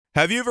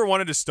Have you ever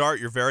wanted to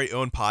start your very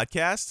own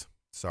podcast?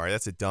 Sorry,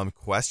 that's a dumb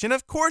question.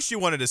 Of course you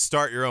wanted to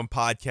start your own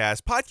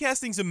podcast.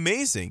 Podcasting's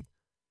amazing.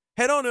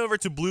 Head on over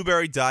to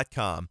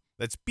blueberry.com.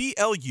 That's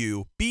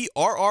BLUBRRY.com.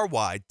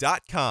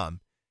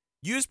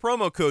 Use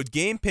promo code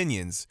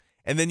GamePinions,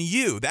 and then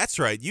that's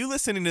right, you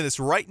listening to this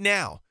right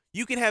now,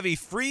 you can have a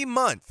free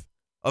month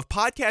of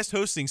podcast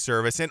hosting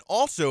service, and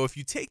also if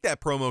you take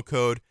that promo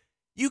code,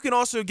 you can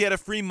also get a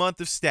free month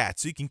of stats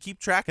so you can keep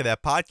track of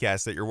that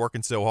podcast that you're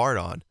working so hard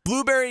on.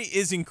 Blueberry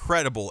is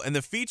incredible, and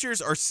the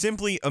features are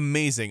simply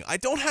amazing. I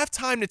don't have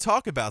time to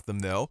talk about them,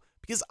 though,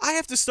 because I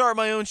have to start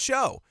my own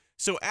show.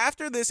 So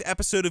after this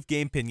episode of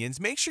Game Pinions,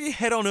 make sure you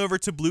head on over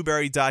to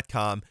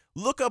blueberry.com,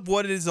 look up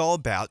what it is all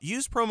about,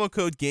 use promo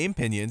code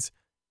GamePinions,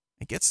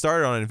 and get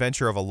started on an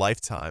adventure of a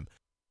lifetime.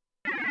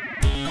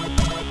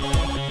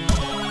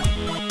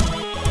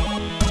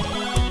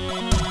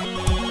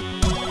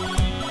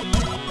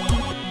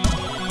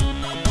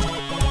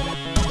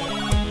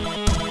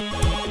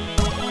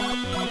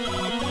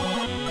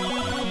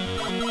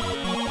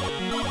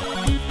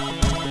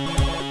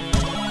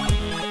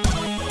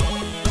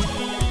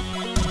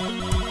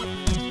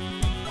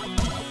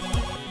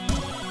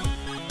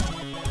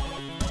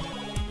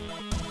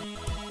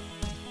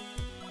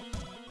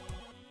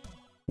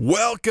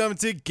 Welcome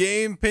to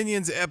Game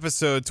Pinions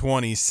episode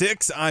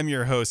 26. I'm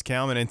your host,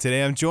 Calvin, and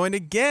today I'm joined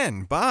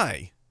again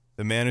by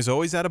the man who's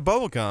always out of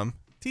bubblegum,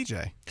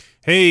 TJ.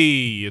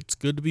 Hey, it's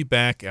good to be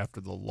back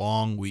after the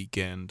long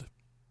weekend.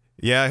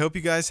 Yeah, I hope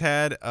you guys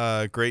had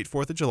a great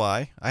 4th of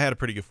July. I had a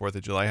pretty good 4th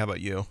of July. How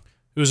about you?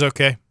 It was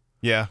okay.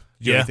 Yeah?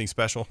 Did you do anything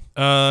special?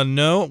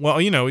 No. Well,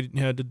 we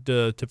had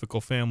the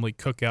typical family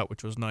cookout,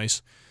 which was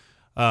nice.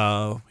 We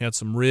had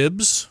some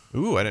ribs.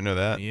 Ooh, I didn't know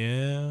that.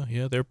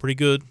 Yeah, they're pretty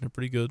good.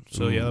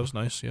 So, yeah, that was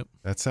nice. Yep.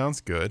 That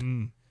sounds good.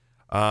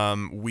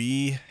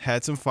 We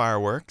had some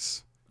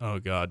fireworks. Oh,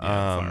 God,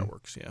 yeah,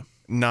 fireworks, yeah.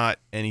 Not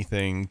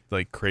anything,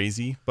 like,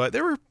 crazy, but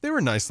they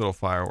were nice little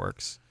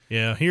fireworks.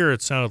 Yeah, here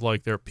it sounded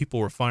like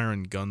people were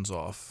firing guns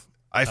off.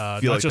 I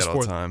feel like that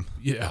all the time.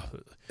 Yeah.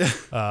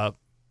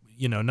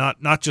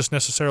 Not just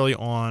necessarily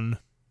on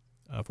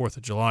 4th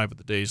of July, but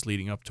the days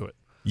leading up to it.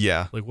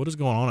 Yeah. Like, what is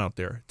going on out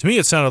there? To me,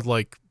 it sounded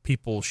like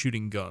people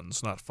shooting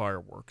guns, not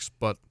fireworks.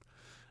 But,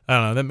 I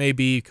don't know. That may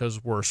be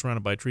because we're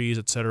surrounded by trees,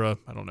 etc.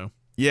 I don't know.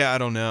 Yeah, I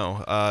don't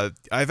know.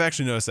 I've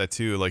actually noticed that,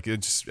 too. Like,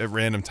 it just at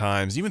random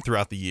times, even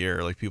throughout the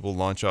year, like, people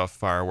launch off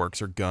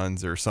fireworks or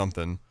guns or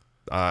something.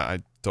 I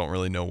don't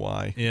really know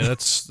why. Yeah,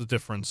 that's the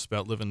difference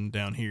about living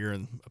down here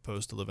and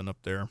opposed to living up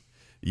there.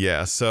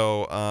 Yeah,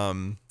 so,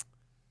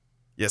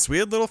 yes, we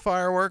had little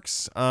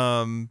fireworks.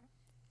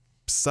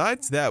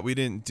 Besides that, we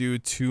didn't do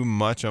too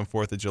much on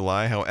 4th of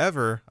July.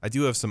 However, I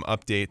do have some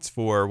updates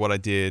for what I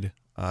did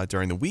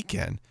during the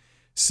weekend.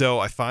 So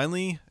I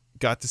finally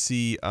got to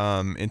see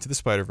Into the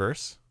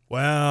Spider-Verse.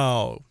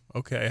 Wow.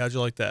 Okay. How'd you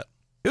like that?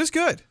 It was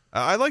good.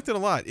 I liked it a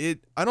lot.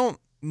 I don't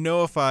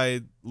know if I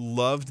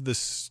loved the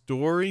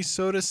story,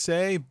 so to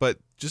say, but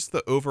just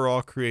the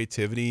overall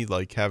creativity,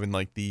 like having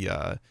like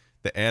the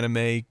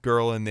anime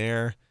girl in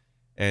there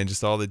and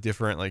just all the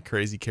different like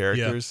crazy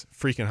characters. Yeah.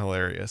 Freaking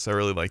hilarious. I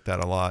really liked that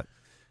a lot.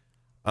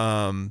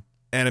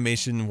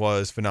 Animation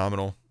was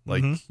phenomenal.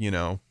 Like,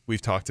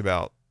 we've talked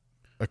about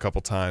a couple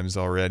times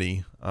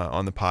already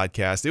on the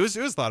podcast. It was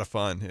a lot of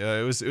fun.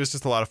 It was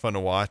just a lot of fun to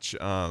watch.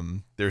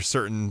 There's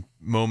certain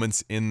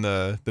moments in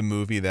the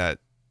movie that,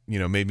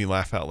 made me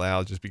laugh out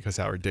loud just because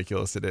how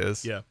ridiculous it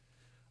is. Yeah.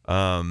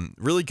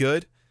 Really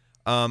good.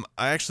 I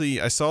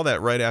saw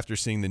that right after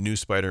seeing the new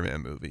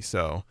Spider-Man movie.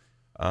 So,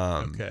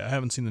 okay. I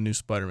haven't seen the new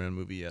Spider-Man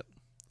movie yet.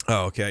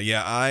 Oh, okay.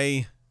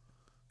 Yeah.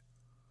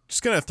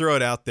 Just going to throw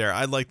it out there.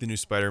 I like the new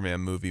Spider-Man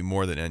movie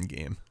more than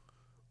Endgame.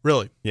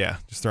 Really? Yeah,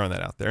 just throwing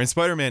that out there. And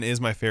Spider-Man is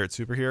my favorite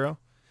superhero.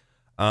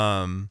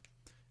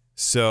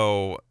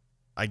 So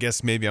I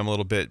guess maybe I'm a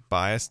little bit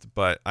biased,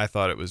 but I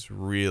thought it was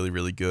really,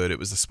 really good. It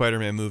was the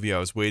Spider-Man movie I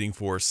was waiting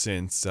for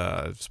since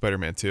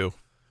Spider-Man 2.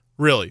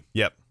 Really?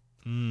 Yep.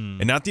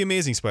 And not the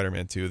Amazing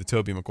Spider-Man 2, the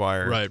Tobey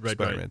Maguire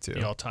Spider-Man 2.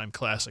 The all-time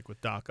classic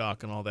with Doc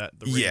Ock and all that.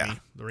 The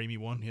Raimi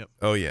one. Yep.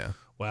 Oh, yeah.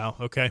 Wow.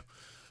 Okay.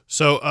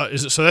 So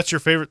so that's your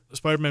favorite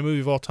Spider-Man movie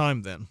of all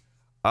time then?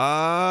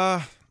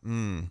 I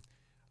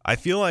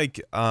feel like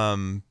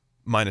my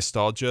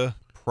nostalgia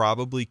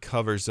probably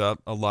covers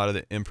up a lot of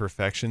the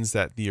imperfections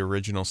that the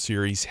original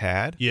series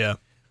had. Yeah.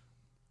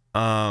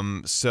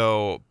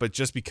 But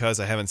just because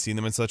I haven't seen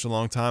them in such a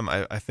long time,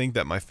 I think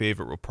that my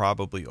favorite will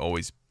probably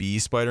always be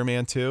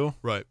Spider-Man 2.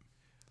 Right.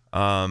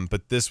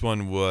 But this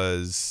one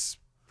was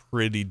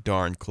pretty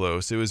darn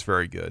close. It was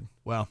very good.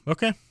 Wow.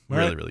 Okay.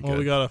 Really good. Well,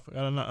 we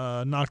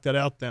gotta knock that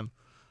out then.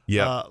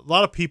 Yeah. A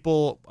lot of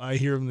people I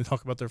hear when they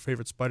talk about their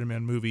favorite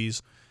Spider-Man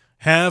movies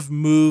have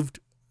moved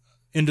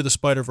Into the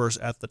Spider-Verse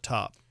at the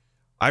top.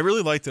 I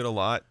really liked it a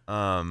lot.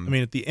 I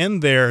mean, at the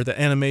end there,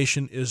 the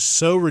animation is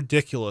so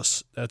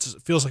ridiculous that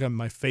it feels like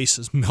my face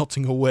is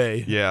melting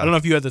away. Yeah. I don't know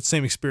if you had that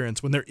same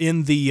experience when they're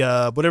in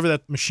the whatever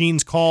that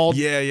machine's called.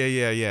 Yeah.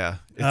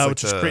 It's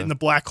which is creating the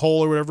black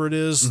hole or whatever it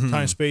is,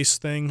 time space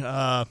thing.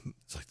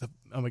 It's like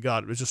oh my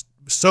God, it was just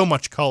so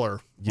much color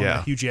on Yeah.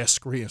 that huge ass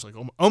screen. It's like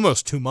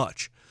almost too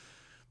much.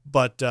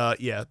 But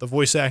yeah, the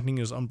voice acting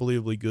is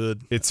unbelievably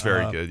good. It's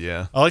very good,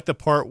 yeah. I like the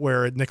part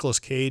where Nicolas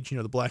Cage,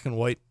 the black and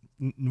white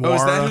noir. Oh,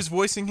 is that who's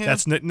voicing him?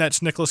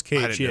 That's Nicolas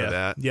Cage. I didn't know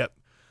that. Yep.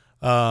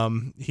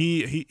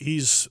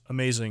 He's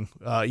amazing.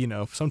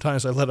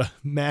 Sometimes I let a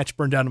match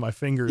burn down to my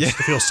fingers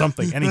to feel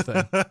something,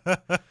 anything.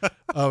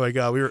 Oh my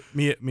God,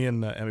 me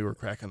and Emmy were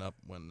cracking up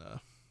when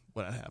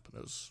that happened.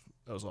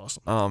 That was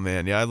awesome. Oh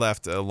man, yeah, I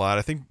laughed a lot.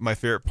 I think my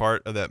favorite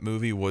part of that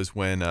movie was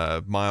when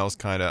Miles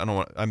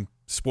I'm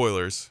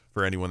spoilers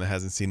for anyone that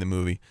hasn't seen the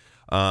movie.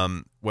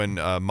 When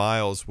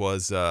Miles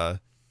was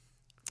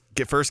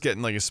first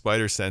getting like his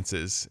spider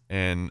senses,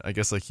 and I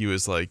guess like he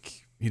was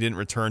like he didn't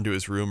return to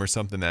his room or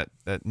something that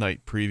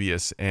night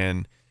previous,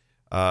 and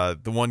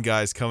the one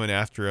guy's coming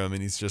after him,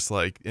 and he's just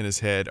like in his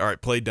head, all right,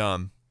 play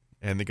dumb,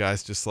 and the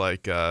guy's just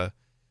like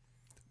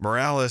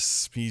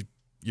Morales,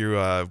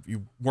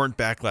 you weren't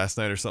back last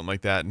night or something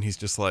like that, and he's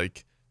just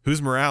like,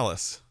 who's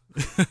Morales?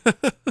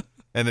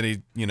 And then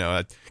he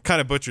I kind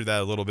of butchered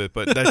that a little bit,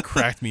 but that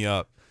cracked me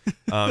up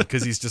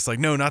because he's just like,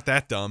 no, not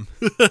that dumb.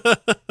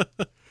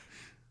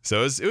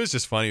 So it was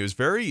just funny. It was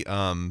very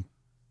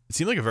it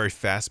seemed like a very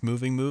fast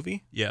moving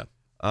movie. Yeah.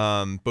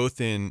 Both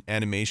in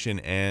animation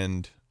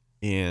and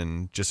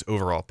in just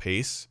overall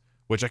pace,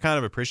 which I kind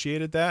of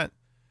appreciated that.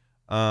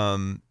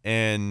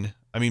 And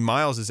I mean,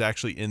 Miles is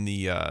actually in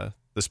the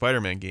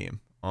Spider-Man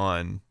game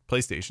on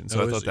PlayStation,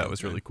 so I thought that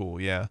was really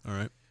cool. Yeah. All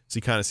right. So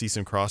you kind of see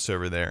some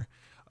crossover there.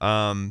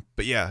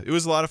 But yeah, it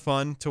was a lot of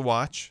fun to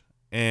watch,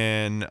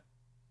 and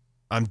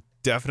I'm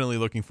definitely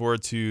looking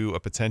forward to a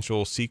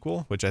potential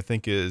sequel, which I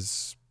think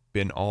is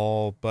been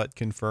all but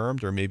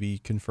confirmed or maybe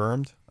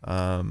confirmed.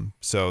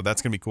 So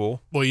that's gonna be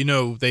cool. Well,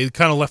 they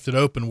kind of left it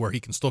open where he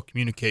can still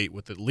communicate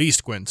with at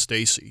least Gwen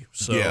Stacy.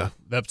 So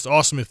that's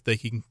awesome if they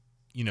can,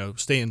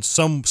 stay in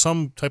some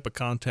type of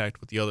contact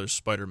with the other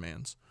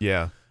Spider-Mans.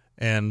 Yeah.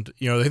 And,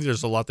 I think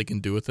there's a lot they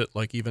can do with it,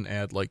 like even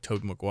add like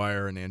Tobey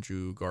Maguire and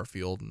Andrew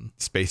Garfield and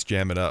Space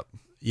Jam it up.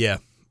 Yeah.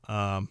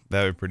 That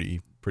would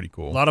be pretty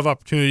cool. A lot of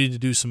opportunity to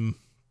do some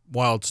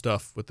wild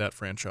stuff with that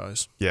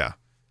franchise. Yeah.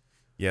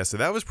 Yeah, so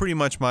that was pretty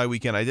much my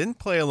weekend. I didn't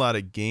play a lot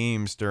of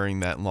games during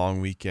that long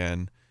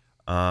weekend.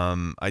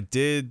 I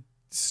did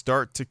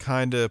start to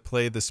kind of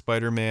play the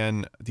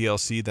Spider-Man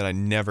DLC that I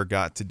never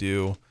got to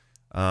do,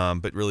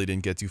 but really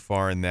didn't get too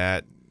far in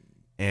that.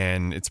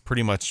 And it's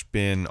pretty much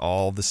been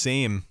all the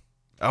same.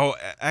 Oh,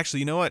 actually,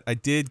 you know what? I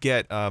did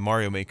get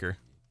Mario Maker.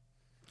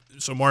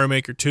 So Mario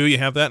Maker 2, you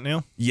have that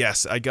now?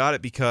 Yes, I got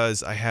it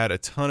because I had a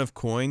ton of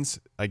coins,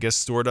 I guess,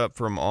 stored up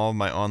from all of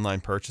my online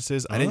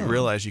purchases. I didn't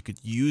realize you could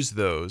use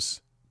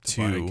those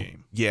to buy a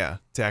game. Yeah,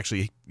 to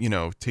actually,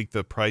 take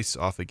the price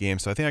off a game.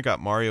 So I think I got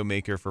Mario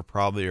Maker for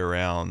probably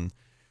around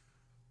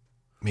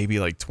maybe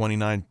like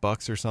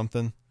 $29 or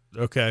something.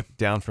 Okay.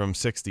 Down from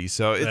 60.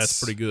 So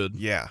that's pretty good.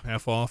 Yeah.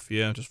 Half off,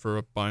 yeah, just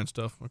for buying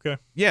stuff. Okay.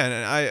 Yeah,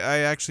 and I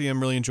actually am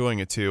really enjoying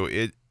it too.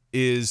 It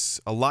is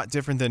a lot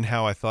different than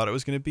how I thought it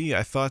was going to be.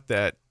 I thought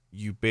that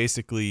you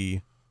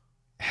basically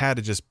had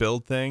to just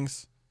build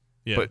things.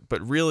 Yeah.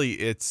 But really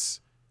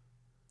it's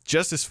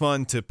just as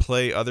fun to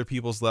play other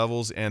people's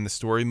levels and the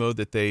story mode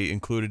that they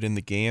included in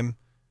the game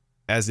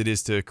as it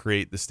is to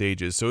create the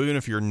stages. So even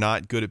if you're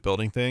not good at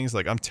building things,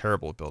 like I'm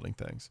terrible at building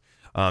things.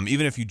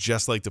 Even if you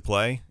just like to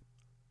play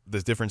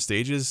the different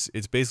stages,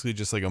 it's basically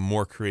just like a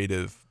more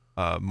creative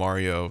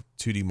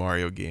 2D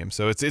Mario game.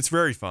 So it's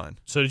very fun.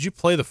 So did you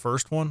play the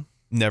first one?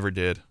 Never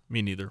did.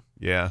 Me neither.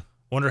 Yeah.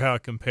 Wonder how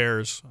it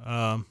compares.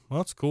 Well,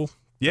 that's cool.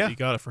 Yeah. You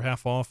got it for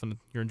half off and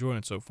you're enjoying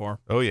it so far.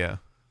 Oh, yeah.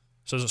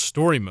 So there's a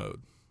story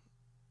mode.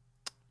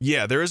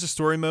 Yeah, there is a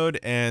story mode,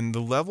 and the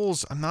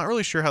levels, I'm not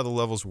really sure how the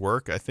levels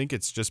work. I think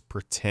it's just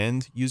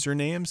pretend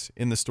usernames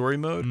in the story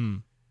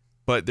mode.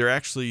 But they're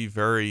actually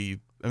they're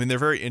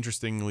very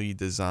interestingly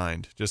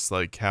designed, just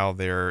like how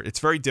it's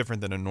very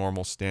different than a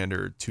normal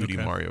standard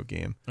 2D Mario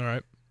game. All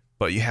right.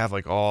 But you have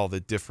like all the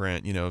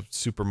different,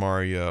 Super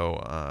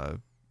Mario,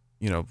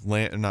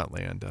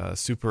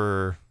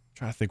 Super, I'm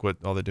trying to think what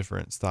all the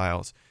different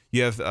styles.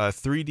 You have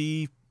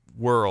 3D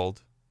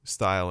world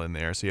style in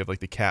there. So you have like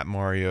the Cat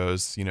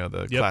Marios,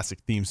 the classic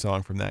theme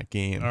song from that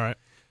game. All right.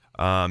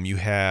 You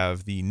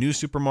have the new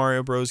Super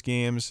Mario Bros.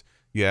 Games.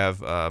 You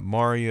have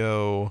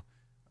Mario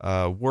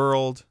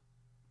World,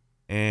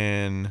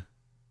 and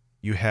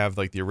you have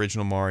like the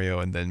original Mario,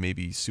 and then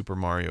maybe Super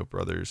Mario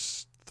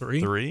Brothers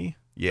 3.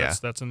 Yeah,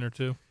 that's in there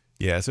too.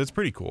 Yeah, so it's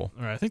pretty cool.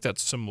 All right, I think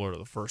that's similar to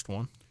the first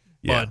one.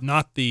 Yeah, but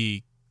not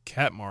the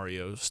Cat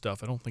Mario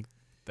stuff. I don't think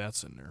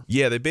that's in there.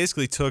 Yeah, they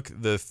basically took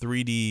the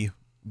 3D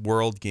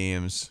world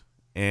games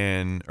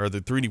or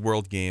the 3D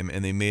world game,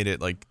 and they made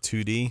it like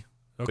 2D.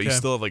 But you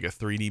still have like a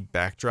 3D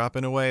backdrop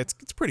in a way. It's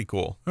pretty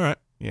cool. All right.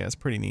 Yeah, it's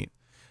pretty neat.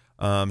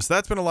 So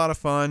that's been a lot of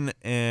fun,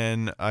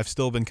 and I've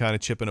still been kind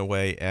of chipping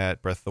away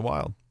at Breath of the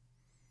Wild.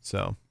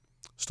 So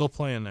still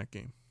playing that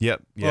game.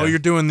 Yep. Yeah. Oh, you're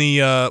doing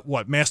the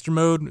Master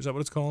Mode? Is that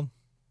what it's called?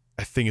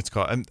 I think it's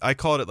called. I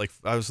called it like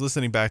I was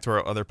listening back to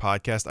our other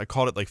podcast. I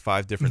called it like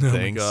 5 different Oh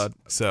things. my God.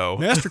 So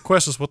Master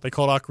Quest is what they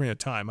called Ocarina of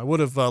Time. I would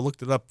have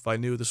looked it up if I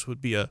knew this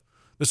would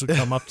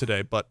come up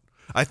today, but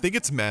I think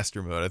it's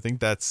Master Mode. I think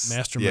that's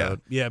Master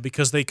Mode. Yeah,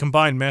 because they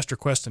combined Master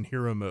Quest and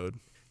Hero Mode.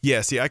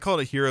 Yeah, see, I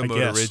called it Hero Mode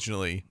guess.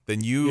 originally.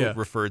 Then you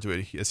referred to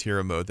it as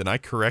Hero Mode. Then I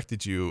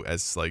corrected you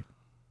as like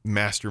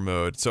Master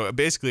Mode. So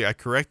basically, I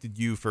corrected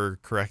you for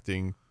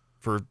correcting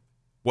for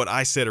what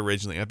I said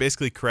originally. I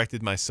basically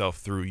corrected myself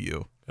through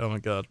you. Oh my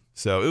God.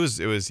 So it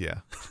was yeah.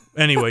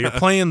 Anyway, you're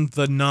playing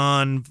the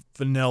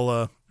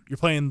non-vanilla. You're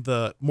playing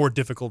the more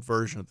difficult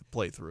version of the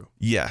playthrough.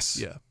 Yes.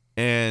 Yeah.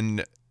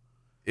 And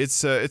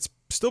it's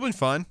still been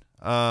fun.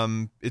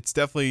 It's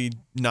definitely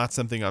not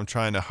something I'm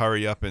trying to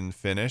hurry up and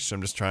finish.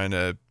 I'm just trying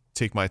to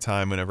take my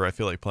time whenever I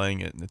feel like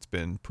playing it, and it's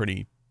been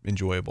pretty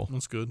enjoyable.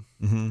 That's good.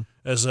 Mm-hmm.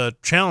 As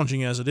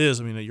challenging as it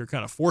is, I mean, you're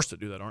kind of forced to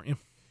do that, aren't you?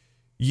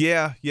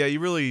 Yeah. You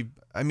really.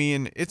 I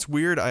mean, it's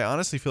weird. I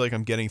honestly feel like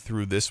I'm getting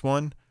through this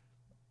one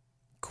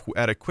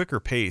at a quicker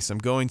pace. I'm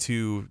going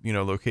to,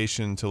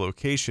 location to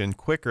location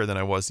quicker than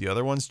I was the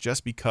other ones,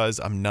 just because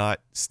I'm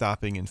not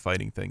stopping and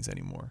fighting things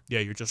anymore. Yeah,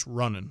 you're just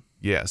running.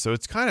 Yeah, so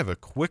it's kind of a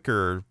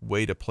quicker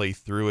way to play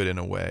through it in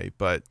a way,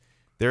 but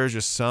there are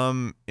just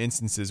some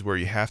instances where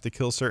you have to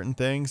kill certain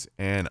things,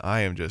 and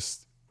I am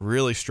just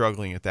really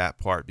struggling at that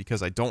part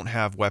because I don't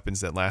have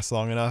weapons that last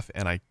long enough,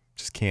 and I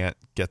just can't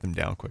get them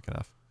down quick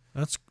enough.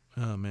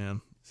 Oh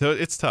man. So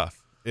it's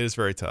tough. It is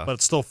very tough. But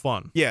it's still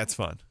fun. Yeah, it's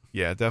fun.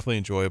 Yeah, definitely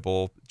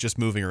enjoyable. Just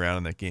moving around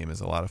in that game is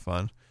a lot of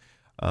fun.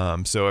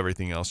 So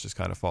everything else just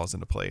kind of falls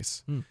into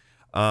place.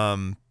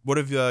 What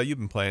have you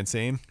been playing?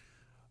 Same?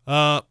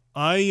 Same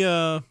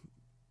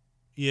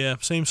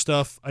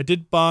stuff. I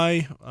did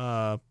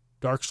buy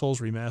Dark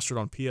Souls Remastered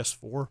on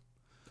PS4.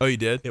 Oh, you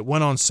did? It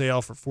went on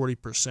sale for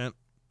 40%.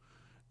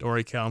 Don't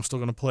worry, Cal. I'm still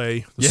going to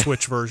play the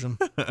Switch version.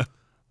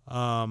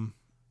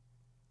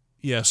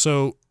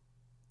 So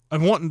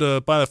I'm wanting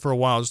to buy that for a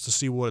while just to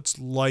see what it's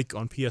like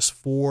on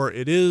PS4.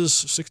 It is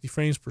 60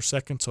 frames per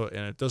second, and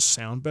it does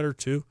sound better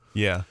too.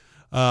 Yeah.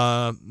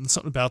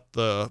 Something about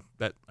that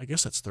I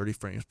guess that's 30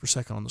 frames per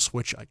second on the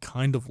Switch I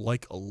kind of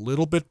like a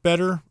little bit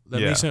better.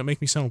 That make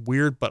me sound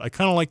weird, but I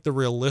kind of like the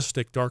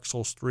realistic Dark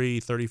Souls 3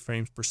 30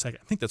 frames per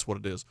second. I think that's what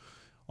it is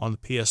on the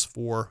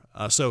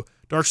PS4. So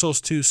Dark Souls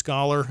 2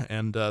 Scholar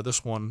and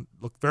this one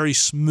look very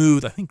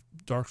smooth. I think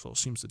Dark Souls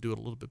seems to do it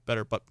a little bit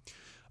better, but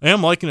I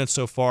am liking it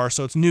so far.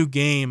 So it's a new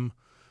game.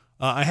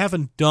 I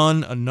haven't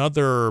done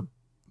another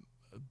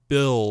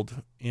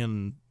build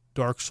in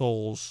Dark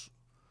Souls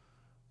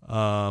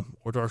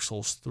or Dark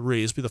Souls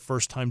 3. This will be the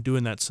first time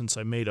doing that since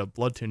I made a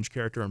Blood Tinge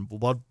character in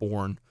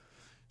Bloodborne.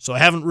 So I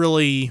haven't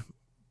really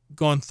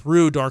gone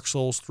through Dark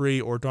Souls 3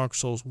 or Dark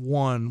Souls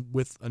 1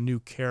 with a new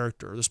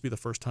character. This will be the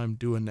first time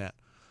doing that.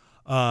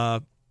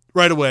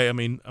 Right away, I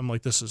mean, I'm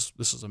like, this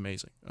is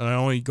amazing. And I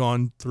only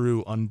gone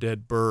through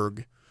Undead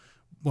Burg,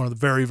 one of the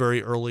very,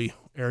 very early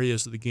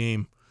areas of the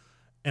game,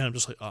 and I'm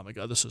just like, oh my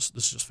God, this is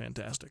just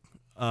fantastic.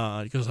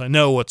 Because I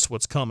know what's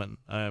coming.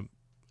 I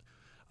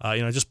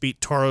just beat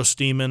Tauros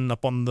Demon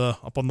up on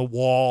the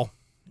wall.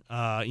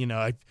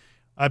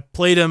 I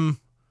played him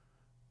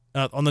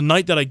on the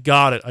night that I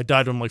got it. I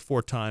died to him like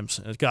 4 times,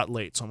 and it got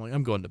late. So I'm like,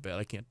 I'm going to bed.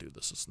 I can't do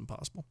this. It's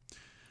impossible.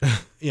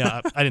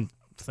 I didn't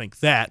think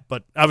that,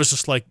 but I was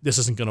just like, this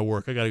isn't going to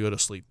work. I got to go to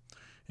sleep.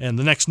 And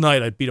the next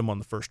night, I beat him on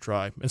the first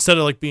try. Instead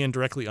of like being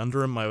directly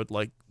under him, I would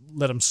like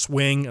let him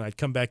swing, and I'd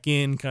come back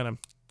in, kind of,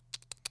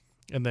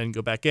 and then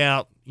go back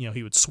out.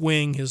 He would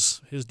swing his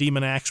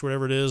demon axe,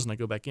 whatever it is, and I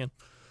go back in.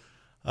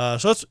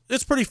 So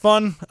it's pretty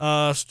fun.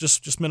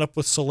 Just met up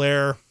with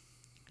Solaire.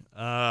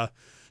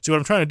 See what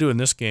I'm trying to do in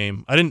this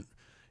game. I didn't,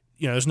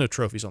 there's no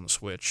trophies on the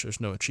Switch.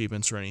 There's no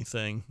achievements or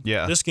anything.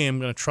 Yeah. This game,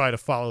 I'm going to try to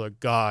follow a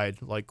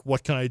guide. Like,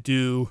 what can I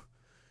do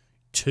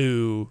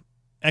to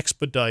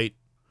expedite,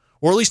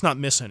 or at least not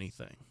miss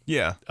anything?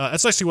 Yeah.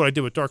 That's actually what I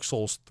did with Dark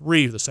Souls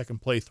 3, the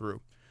second playthrough,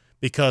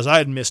 because I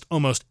had missed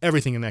almost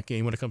everything in that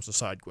game when it comes to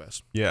side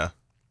quests. Yeah.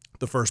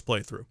 The first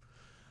playthrough.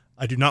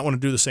 I do not want to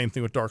do the same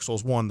thing with Dark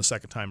Souls 1 the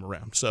second time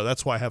around, so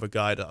that's why I have a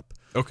guide up.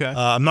 Okay.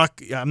 I'm not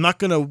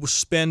going to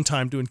spend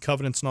time doing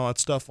covenants and all that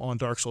stuff on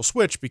Dark Souls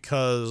Switch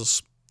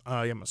because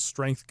I am a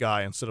strength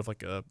guy instead of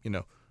like a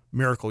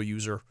miracle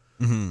user.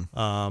 Mm-hmm.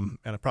 And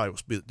I probably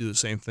will do the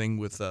same thing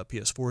with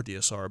PS4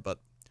 DSR, but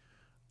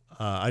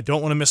I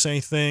don't want to miss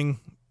anything,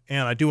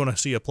 and I do want to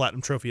see a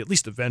platinum trophy at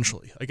least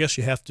eventually. I guess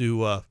you have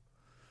to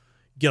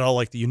get all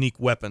like the unique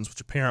weapons,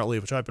 which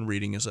I've been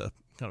reading is a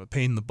kind of a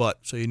pain in the butt.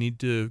 So you need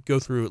to go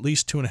through at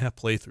least 2.5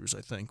 playthroughs,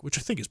 I think, which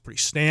I think is pretty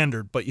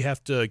standard. But you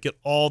have to get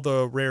all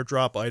the rare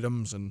drop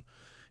items, and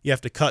you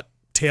have to cut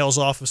tails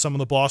off of some of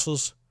the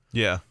bosses.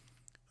 Yeah.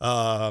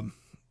 That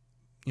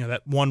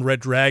one red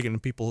dragon,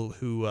 people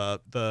who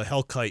the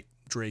Hellkite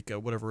Drake,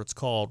 whatever it's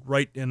called,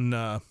 right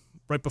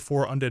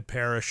before Undead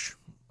Parish.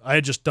 I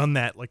had just done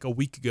that like a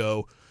week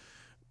ago.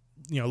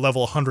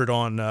 Level 100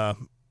 on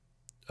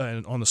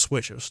the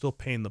Switch. It was still a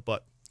pain in the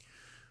butt,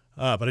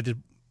 but I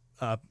did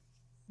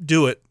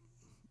do it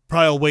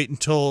Probably I'll wait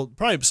until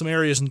probably some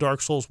areas in Dark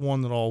Souls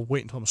 1 that I'll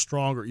wait until I'm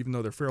stronger, even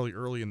though they're fairly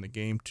early in the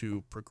game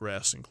to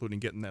progress, including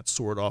getting that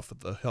sword off of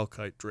the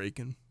Hellkite Drake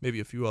and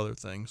maybe a few other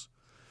things.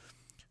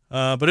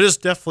 But it is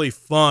definitely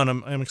fun.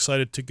 I'm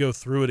excited to go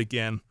through it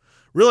again.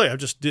 Really, I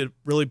just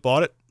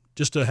bought it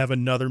just to have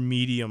another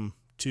medium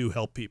to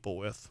help people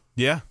with.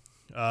 Yeah.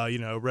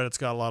 Reddit's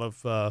got a lot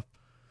of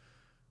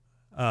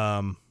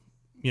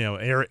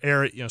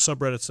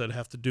subreddits that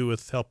have to do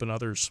with helping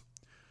others,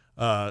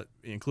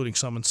 including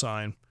Summon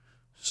Sign.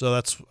 So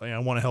that's I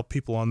want to help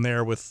people on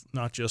there with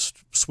not just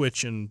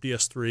Switch and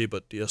PS3,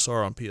 but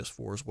DSR on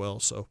PS4 as well.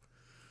 So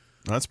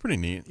that's pretty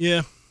neat.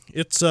 Yeah,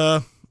 it's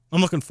I'm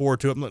looking forward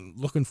to it. I'm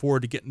looking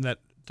forward to getting that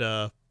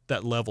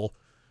level.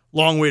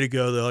 Long way to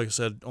go though. Like I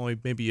said, only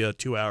maybe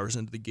 2 hours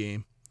into the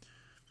game.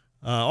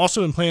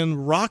 Also been playing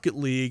Rocket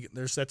League.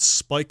 There's that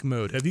spike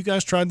mode. Have you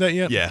guys tried that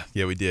yet? Yeah,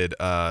 we did.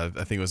 I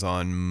think it was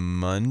on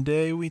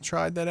Monday we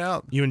tried that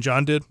out. You and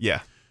John did?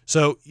 Yeah.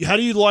 So how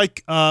do you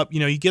like,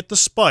 you get the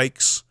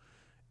spikes,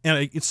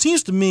 and it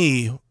seems to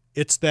me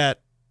it's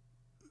that,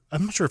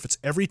 I'm not sure if it's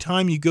every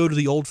time you go to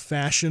the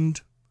old-fashioned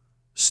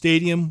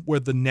stadium where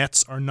the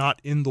nets are not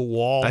in the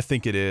wall. I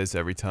think it is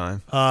every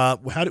time.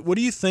 What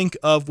do you think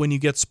of when you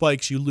get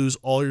spikes, you lose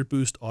all your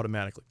boost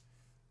automatically?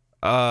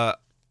 I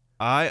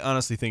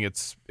honestly think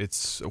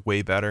it's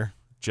way better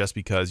just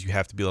because you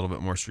have to be a little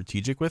bit more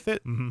strategic with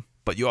it. Mm-hmm.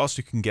 But you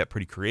also can get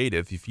pretty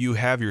creative. If you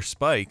have your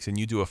spikes and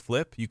you do a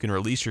flip, you can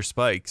release your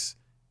spikes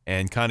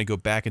and kind of go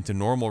back into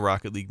normal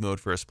Rocket League mode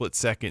for a split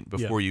second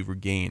before you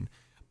regain.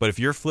 But if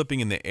you're flipping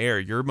in the air,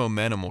 your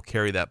momentum will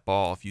carry that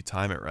ball if you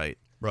time it right.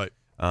 Right.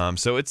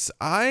 So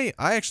I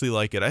actually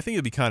like it. I think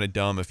it'd be kind of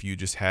dumb if you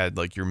just had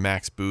like your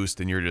max boost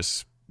and you're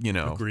just,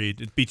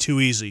 Agreed. It'd be too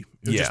easy.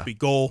 It would just be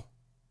goal,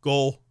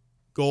 goal,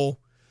 goal.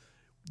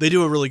 They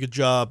do a really good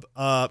job.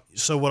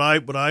 So what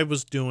I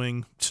was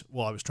doing,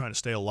 I was trying to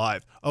stay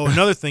alive. Oh,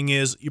 another thing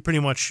is you pretty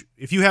much,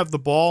 if you have the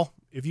ball,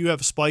 if you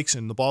have spikes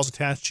and the ball's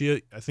attached to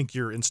you, I think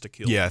you're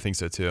insta-killed. Yeah, I think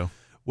so too.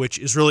 Which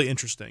is really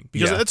interesting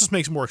because that just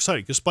makes it more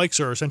exciting because spikes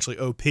are essentially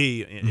OP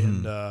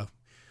and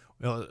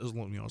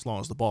as long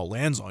as the ball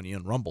lands on you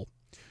in Rumble.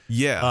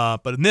 Yeah.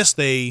 But in this,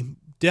 they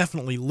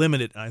definitely limit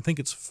it, and I think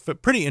it's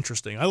pretty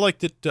interesting. I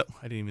liked it.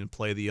 I didn't even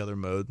play the other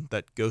mode,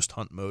 that Ghost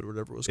Hunt mode, or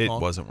whatever it was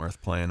called. It wasn't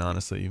worth playing,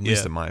 honestly, at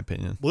least in my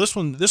opinion. Well,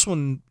 this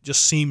one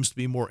just seems to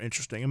be more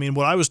interesting. I mean,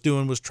 what I was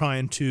doing was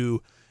trying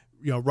to,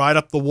 ride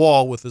up the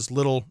wall with as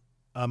little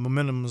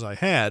momentum as I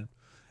had,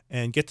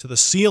 and get to the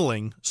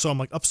ceiling. So I'm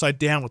like upside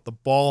down with the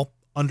ball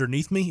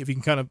underneath me. If you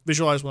can kind of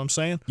visualize what I'm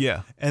saying.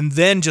 Yeah. And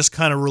then just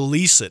kind of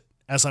release it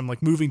as I'm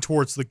like moving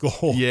towards the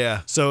goal.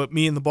 Yeah. So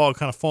me and the ball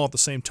kind of fall at the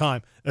same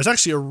time. There's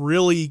actually a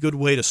really good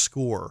way to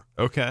score.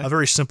 Okay. A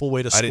very simple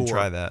way to score. I didn't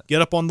try that.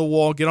 Get up on the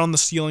wall, get on the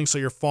ceiling so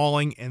you're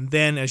falling, and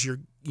then as you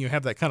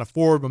have that kind of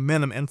forward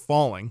momentum and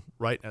falling,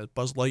 right? As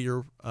Buzz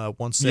Lightyear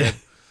once said,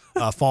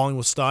 falling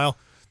with style.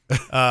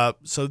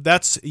 So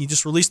you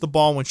just release the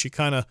ball once you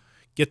kind of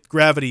get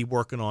gravity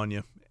working on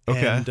you.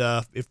 Okay. And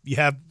if you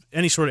have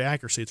any sort of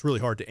accuracy, it's really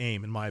hard to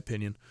aim, in my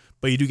opinion.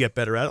 But you do get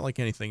better at it, like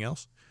anything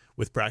else,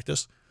 with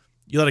practice.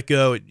 You let it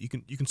go, you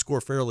can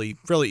score fairly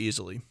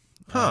easily.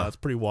 It's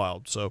pretty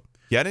wild. So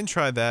yeah, I didn't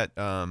try that.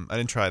 I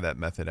didn't try that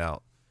method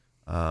out.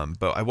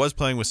 But I was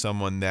playing with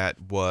someone that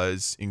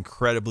was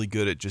incredibly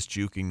good at just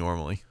juking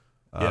normally.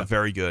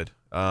 Very good.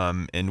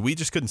 And we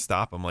just couldn't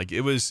stop him. Like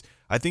it was.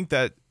 I think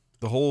that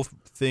the whole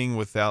thing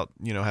without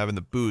having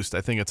the boost,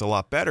 I think it's a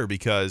lot better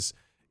because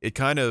it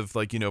kind of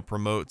like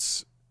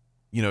promotes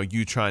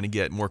you trying to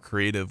get more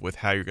creative with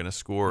how you're going to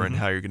score and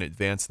how you're going to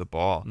advance the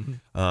ball.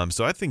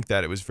 So I think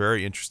that it was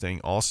very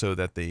interesting also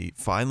that they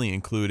finally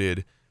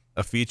included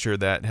a feature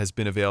that has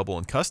been available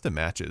in custom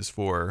matches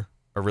for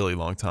a really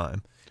long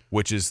time,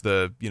 which is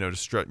the,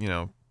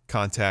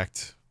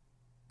 contact,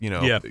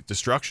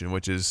 destruction,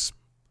 which is,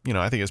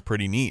 I think is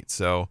pretty neat.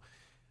 So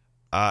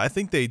I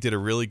think they did a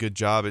really good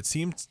job. It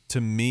seemed to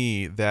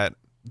me that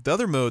the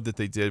other mode that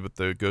they did with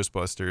the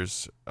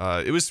Ghostbusters,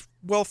 it was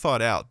well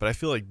thought out, but I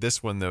feel like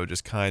this one though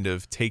just kind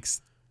of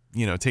takes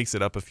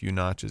it up a few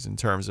notches in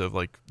terms of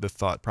like the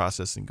thought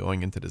process and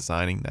going into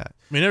designing that.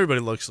 I mean, everybody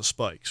likes the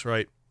spikes,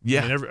 right? Yeah,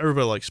 I mean,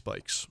 everybody likes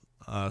spikes.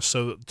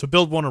 So to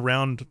build one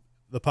around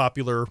the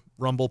popular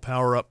Rumble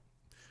power up,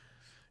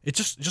 it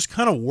just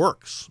kind of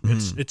works.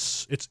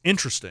 It's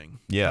interesting.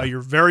 Yeah, you're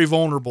very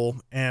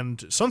vulnerable,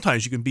 and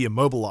sometimes you can be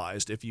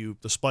immobilized if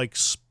the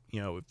spikes.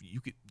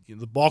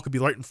 The ball could be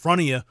right in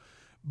front of you,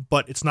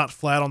 but it's not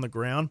flat on the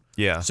ground.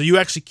 Yeah. So you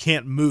actually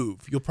can't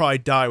move. You'll probably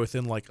die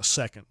within like a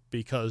second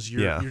because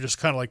you're just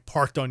kind of like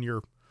parked on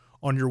your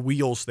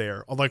wheels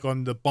there, or like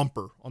on the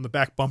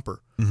back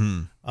bumper.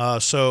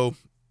 So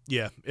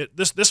yeah,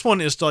 this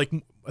one is like,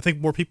 I think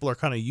more people are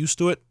kind of used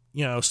to it.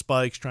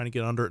 Spikes, trying to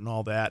get under it and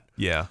all that.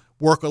 Yeah.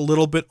 Work a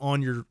little bit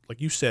on your, like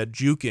you said,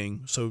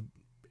 juking. So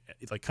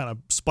like kind of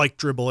spike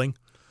dribbling.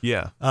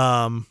 Yeah.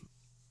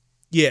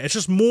 Yeah, it's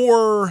just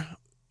more.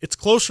 It's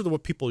closer to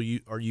what people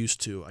are used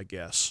to, I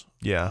guess.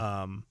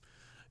 Yeah.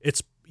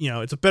 It's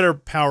it's a better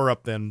power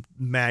up than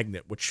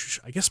Magnet, which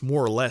I guess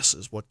more or less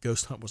is what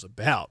Ghost Hunt was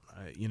about.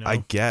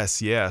 I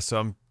guess, yeah. So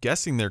I'm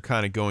guessing they're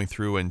kind of going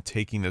through and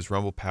taking those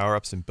Rumble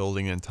power-ups and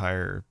building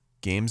entire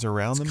games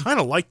around them. Kind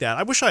of like that.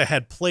 I wish I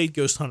had played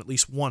Ghost Hunt at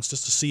least once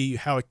just to see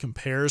how it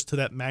compares to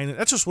that Magnet.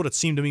 That's just what it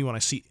seemed to me when I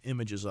see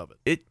images of it.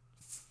 It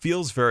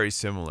feels very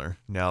similar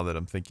now that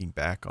I'm thinking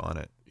back on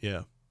it.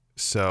 Yeah.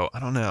 So I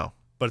don't know.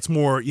 But it's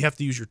more, you have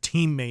to use your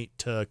teammate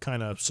to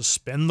kind of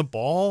suspend the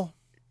ball.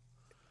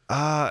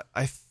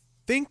 I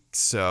think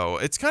so.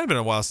 It's kind of been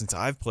a while since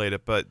I've played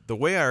it, but the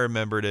way I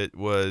remembered it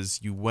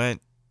was you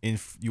went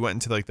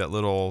into like that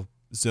little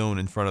zone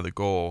in front of the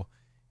goal,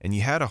 and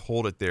you had to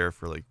hold it there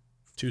for like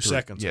 2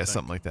 seconds. Yeah,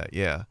 something like that.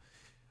 Yeah.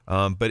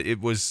 But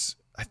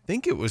I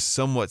think it was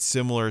somewhat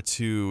similar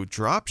to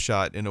drop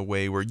shot in a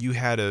way where you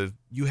had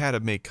to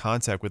make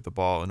contact with the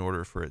ball in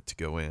order for it to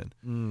go in.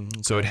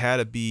 Okay. So it had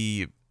to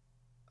be.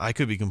 I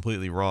could be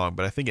completely wrong,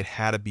 but I think it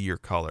had to be your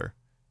color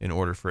in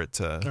order for it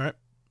to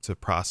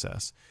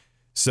process.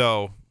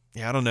 So,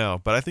 yeah, I don't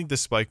know. But I think the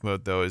spike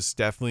mode, though, is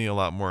definitely a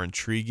lot more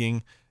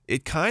intriguing.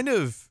 It kind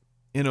of,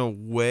 in a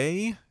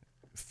way,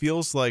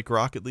 feels like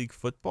Rocket League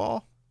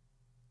football,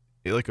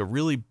 like a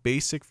really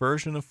basic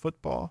version of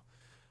football.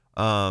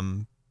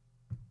 Obviously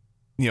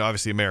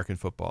American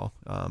football.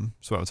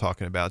 That's what I'm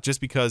talking about. Just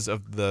because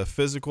of the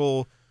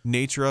physical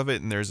nature of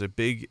it, and there's a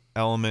big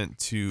element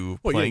to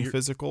playing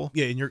physical.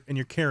 Yeah, and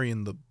you're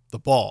carrying the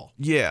ball.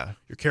 Yeah,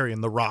 you're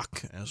carrying the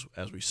rock,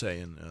 as we say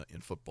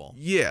in football.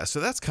 Yeah, so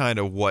that's kind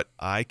of what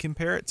I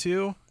compare it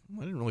to.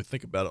 I didn't really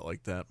think about it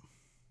like that.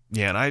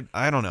 Yeah, and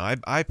I don't know.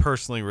 I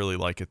personally really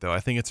like it though.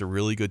 I think it's a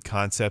really good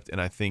concept, and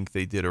I think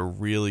they did a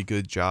really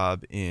good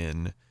job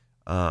in,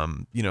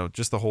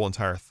 just the whole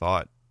entire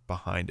thought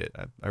behind it.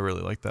 I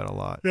really like that a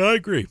lot. Yeah, I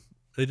agree.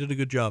 They did a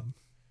good job.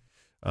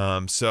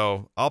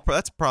 So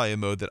that's probably a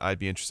mode that I'd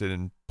be interested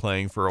in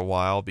playing for a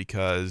while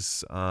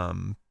because,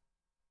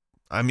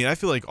 I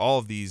feel like all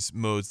of these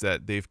modes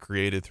that they've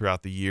created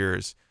throughout the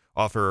years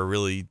offer a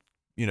really,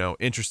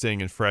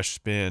 interesting and fresh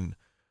spin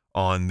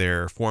on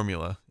their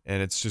formula.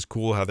 And it's just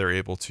cool how they're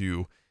able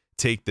to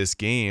take this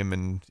game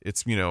and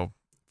it's,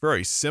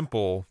 very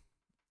simple,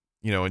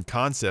 in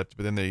concept,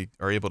 but then they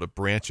are able to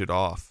branch it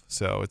off.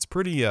 So it's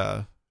pretty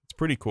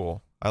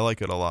cool. I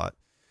like it a lot.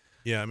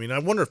 Yeah, I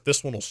wonder if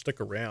this one will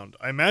stick around.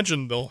 I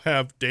imagine they'll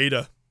have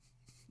data,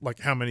 like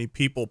how many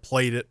people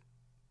played it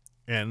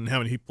and how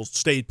many people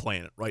stayed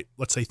playing it, right?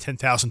 Let's say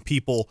 10,000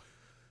 people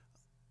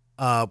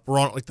were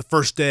on it like the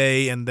first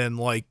day, and then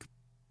like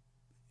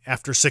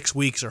after 6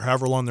 weeks or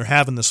however long they're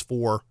having this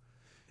for,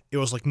 it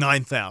was like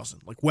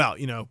 9,000. Like, wow,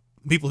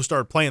 people who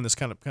started playing this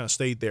kind of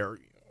stayed there.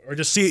 Or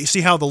just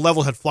see how the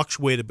level had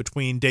fluctuated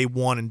between day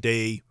 1 and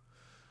day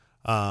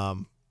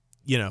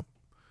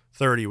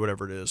 30,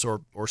 whatever it is,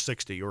 or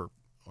 60, or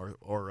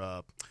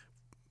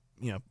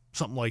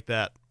something like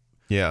that.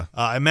 Yeah.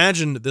 I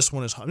imagine that this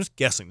one is. I'm just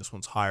guessing this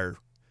one's higher.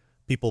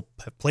 People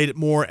have played it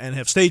more and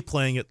have stayed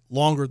playing it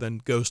longer than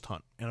Ghost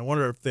Hunt, and I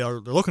wonder if they're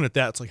looking at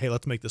that. It's like, hey,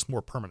 let's make this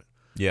more permanent.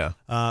 Yeah.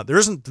 There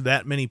isn't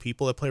that many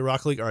people that play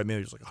Rocket League. All right, maybe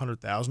there's like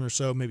 100,000 or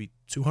so, maybe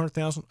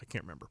 200,000. I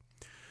can't remember.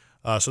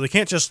 So they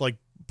can't just like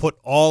put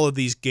all of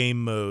these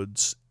game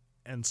modes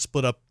and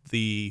split up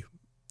the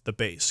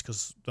base,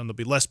 because then there'll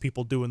be less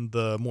people doing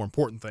the more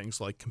important things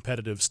like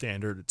competitive,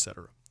 standard,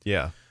 etc.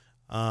 Yeah.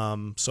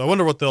 So I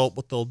wonder what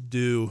they'll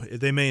do.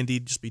 They may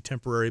indeed just be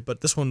temporary,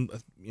 but this one,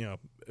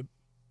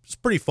 it's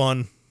pretty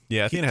fun.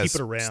 Yeah, I think it has keep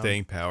it around.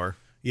 Staying power.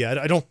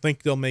 Yeah, I don't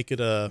think they'll make it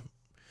a.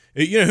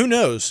 Who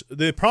knows?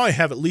 They probably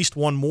have at least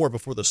one more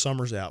before the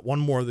summer's out. One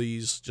more of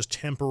these just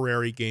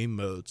temporary game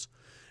modes.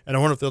 And I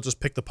wonder if they'll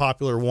just pick the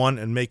popular one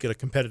and make it a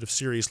competitive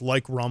series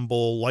like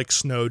Rumble, like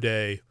Snow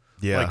Day,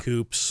 like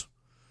Hoops.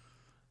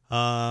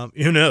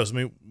 Who knows?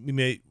 We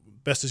may,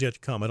 best is yet to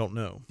come. I don't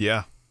know.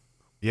 Yeah.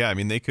 Yeah,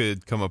 they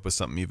could come up with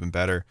something even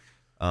better.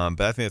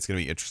 But I think it's going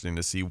to be interesting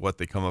to see what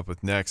they come up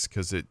with next,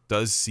 because it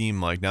does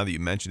seem like, now that you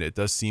mention it, it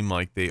does seem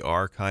like they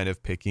are kind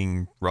of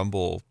picking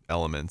Rumble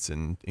elements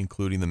and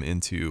including them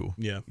into,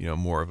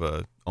 more of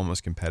a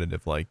almost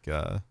competitive like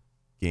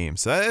game.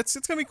 So it's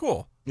going to be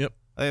cool. Yep.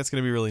 I think it's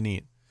going to be really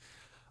neat.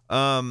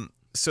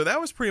 So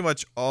that was pretty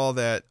much all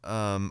that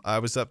I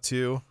was up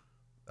to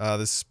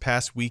this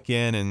past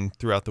weekend, and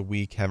throughout the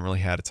week. Haven't really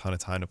had a ton of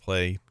time to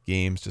play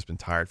games, just been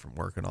tired from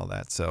work and all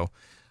that. So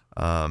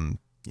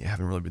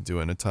haven't really been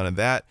doing a ton of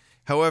that.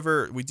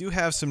 However, we do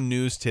have some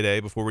news today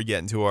before we get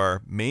into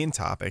our main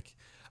topic.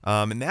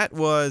 And that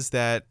was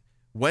that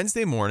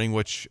Wednesday morning,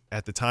 which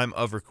at the time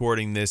of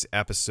recording this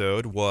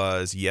episode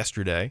was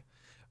yesterday,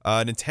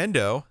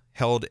 Nintendo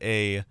held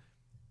a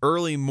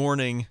early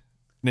morning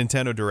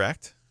Nintendo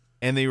Direct,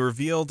 and they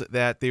revealed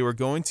that they were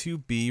going to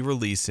be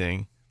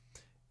releasing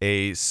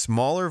a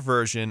smaller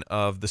version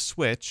of the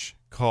Switch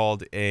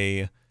called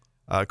the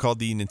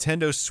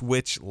Nintendo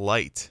Switch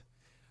Lite.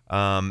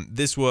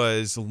 This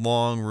was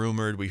long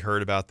rumored. We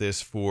heard about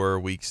this for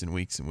weeks and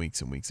weeks and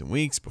weeks and weeks and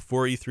weeks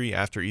before E3,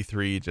 after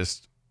E3,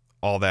 just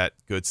all that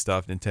good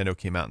stuff. Nintendo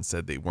came out and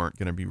said they weren't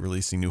going to be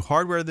releasing new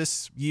hardware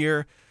this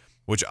year,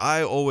 which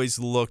I always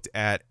looked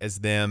at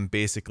as them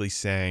basically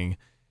saying,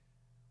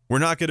 we're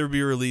not going to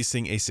be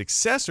releasing a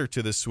successor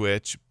to the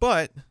Switch,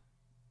 but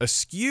a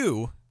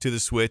SKU to the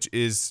Switch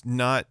is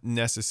not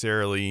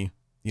necessarily,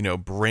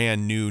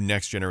 brand new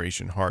next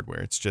generation hardware.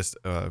 It's just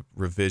a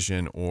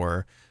revision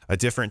or a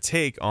different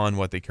take on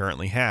what they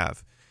currently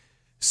have.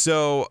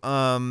 So,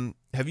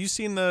 have you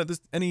seen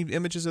any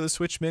images of the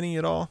Switch Mini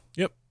at all?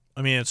 Yep.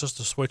 I mean, it's just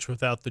a Switch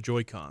without the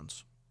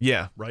Joy-Cons.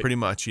 Yeah, right. Pretty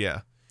much,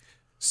 yeah.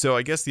 So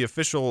I guess the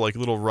official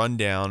little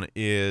rundown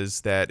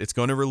is that it's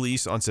going to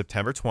release on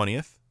September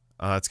 20th.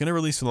 It's going to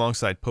release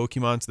alongside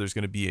Pokemon, so there's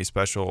going to be a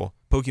special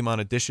Pokemon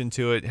edition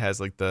to it. It has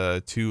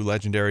the 2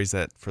 legendaries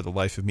that, for the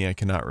life of me, I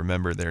cannot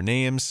remember their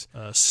names.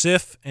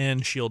 Sif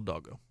and Shield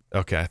Doggo.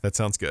 Okay, that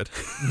sounds good.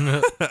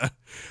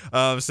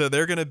 So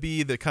they're going to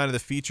be the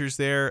features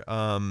there.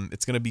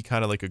 It's going to be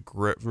kind of like a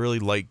really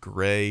light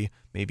gray,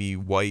 maybe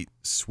white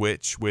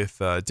Switch with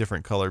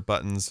different colored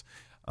buttons.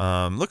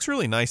 Looks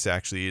really nice,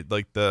 actually.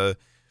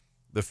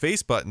 The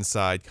face button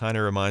side kind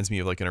of reminds me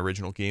of an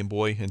original Game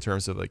Boy in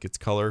terms of its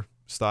color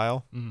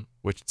style,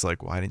 which it's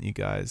why didn't you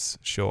guys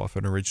show off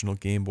an original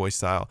Game Boy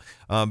style?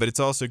 But it's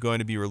also going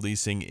to be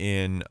releasing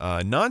in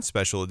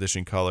non-special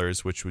edition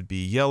colors, which would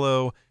be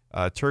yellow,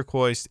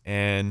 turquoise,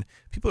 and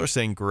people are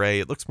saying gray.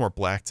 It looks more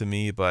black to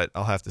me, but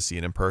I'll have to see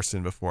it in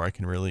person before I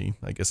can really,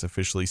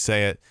 officially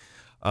say it.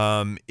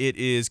 It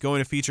is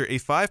going to feature a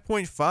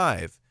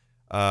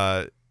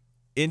 5.5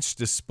 inch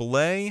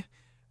display.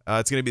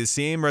 It's going to be the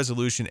same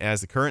resolution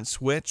as the current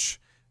Switch,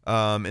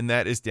 and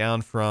that is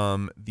down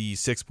from the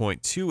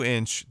 6.2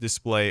 inch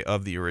display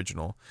of the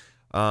original.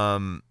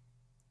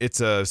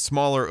 It's a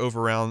smaller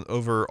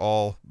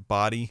overall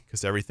body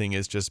because everything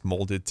is just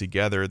molded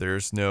together.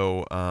 There's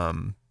no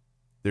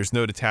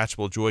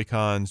detachable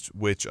Joy-Cons,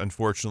 which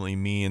unfortunately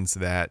means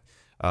that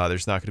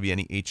there's not going to be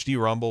any HD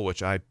rumble,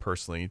 which I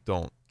personally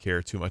don't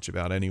care too much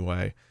about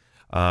anyway.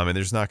 And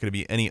there's not going to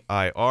be any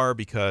IR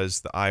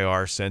because the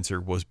IR sensor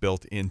was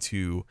built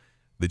into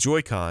the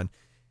Joy-Con.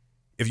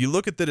 If you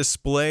look at the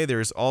display,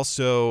 there's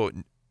also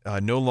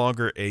no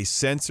longer a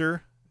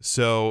sensor.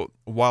 So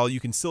while you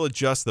can still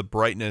adjust the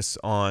brightness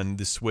on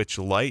the Switch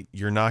Lite,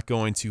 you're not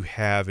going to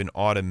have an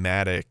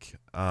automatic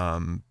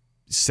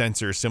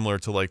sensor similar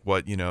to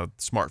what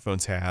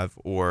smartphones have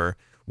or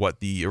what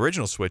the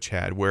original Switch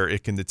had, where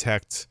it can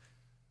detect,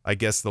 I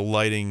guess, the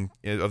lighting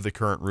of the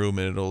current room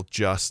and it'll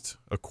adjust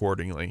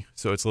accordingly.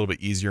 So it's a little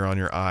bit easier on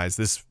your eyes.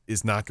 This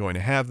is not going to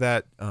have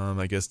that,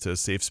 I guess, to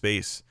save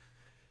space.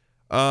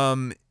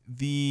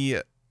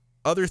 The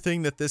other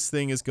thing that this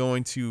thing is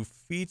going to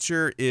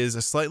feature is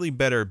a slightly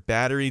better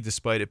battery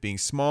despite it being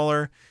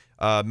smaller.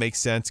 Makes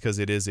sense because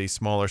it is a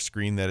smaller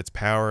screen that it's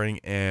powering,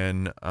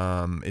 and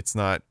it's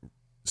not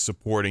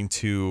supporting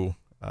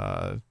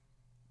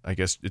I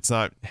guess it's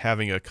not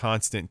having a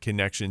constant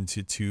connection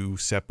to 2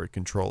 separate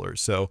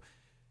controllers. So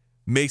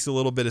makes a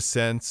little bit of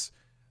sense.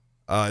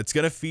 It's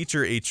going to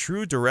feature a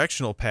true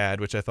directional pad,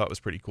 which I thought was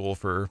pretty cool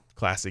for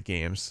classic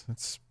games.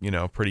 It's,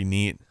 pretty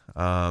neat.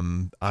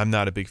 I'm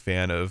not a big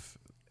fan of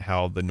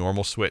how the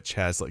normal Switch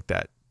has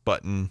that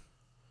button,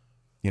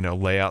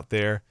 layout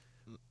there.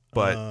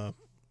 But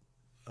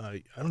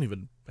I can't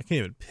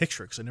even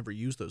picture it because I never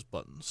use those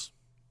buttons.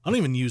 I don't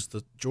even use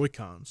the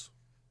Joy-Cons.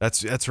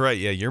 That's right.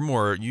 Yeah, you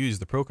use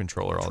the Pro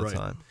Controller all the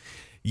time.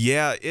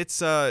 Yeah, it's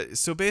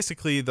so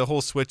basically the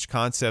whole Switch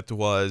concept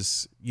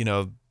was,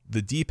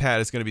 the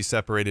D-pad is going to be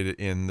separated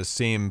in the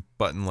same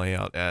button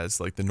layout as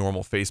the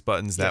normal face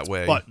buttons. That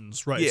way,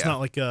 buttons, right? Yeah. It's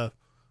not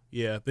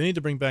they need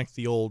to bring back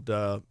the old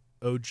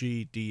OG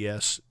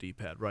DS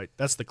D-pad, right?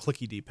 That's the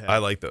clicky D-pad. I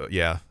like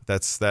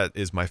that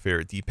is my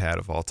favorite D-pad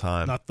of all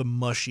time. Not the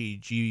mushy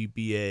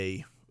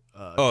GBA.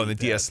 And D-pad. the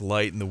DS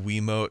Lite and the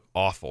Wiimote,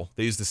 awful.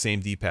 They used the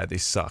same D-pad. They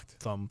sucked.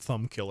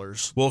 Thumb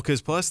killers. Well,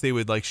 because plus they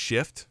would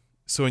shift.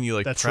 So when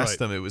you That's press right.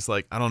 them, it was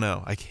I don't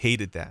know. I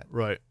hated that.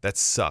 Right. That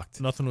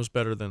sucked. Nothing was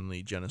better than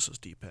the Genesis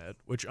D-pad,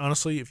 which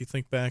honestly, if you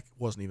think back,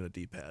 wasn't even a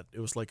D-pad. It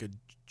was like a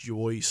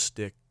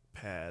joystick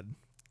pad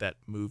that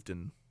moved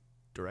in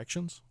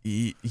directions.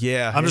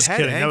 Yeah. I'm just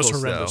kidding. That was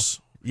angles, horrendous.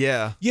 though.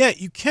 Yeah. Yeah,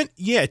 you can.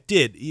 Yeah, it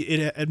did.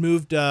 It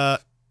moved.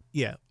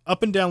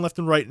 Up and down, left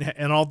and right,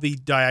 and all the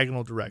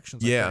diagonal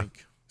directions. Yeah. I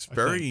think. It's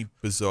very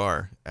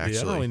bizarre,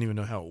 actually. Yeah, I don't even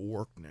know how it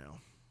worked now.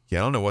 Yeah,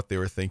 I don't know what they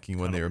were thinking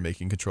when they were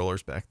making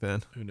controllers back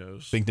then. Who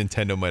knows? I think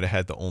Nintendo might have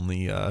had the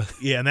only.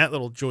 Yeah, and that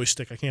little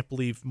joystick, I can't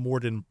believe more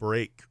didn't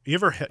break. You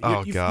ever?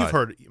 God. You've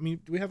heard. I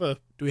mean, do we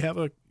have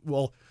a?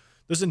 Well,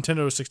 there's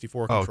Nintendo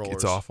 64 controllers. Oh,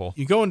 it's awful.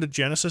 You go into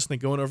Genesis and they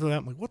go over that.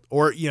 I'm like, what?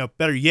 Or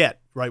better yet,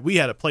 right? We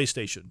had a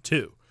PlayStation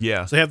 2.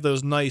 Yeah. So they have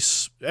those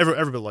nice.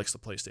 Everybody likes the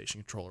PlayStation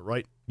controller,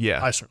 right?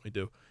 Yeah. I certainly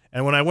do.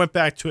 And when I went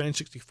back to an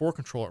N64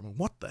 controller, I'm like,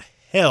 what the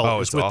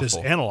hell is with this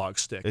analog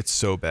stick? It's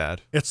so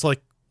bad. It's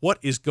like, what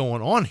is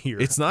going on here?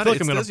 It's not. I feel like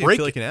it I'm going to doesn't break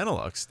feel it. like an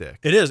analog stick.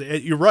 It is.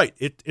 You're right.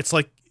 It's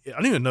like, I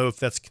don't even know if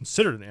that's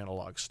considered an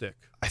analog stick.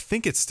 I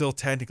think it still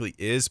technically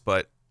is,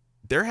 but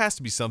there has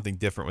to be something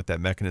different with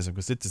that mechanism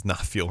because it does not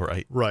feel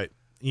right. Right.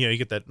 you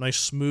get that nice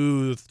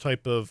smooth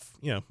type of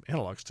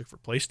analog stick for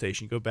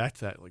PlayStation. You go back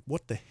to that, like,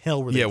 what the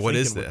hell were they thinking what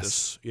is with this?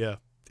 this? Yeah.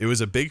 It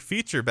was a big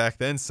feature back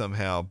then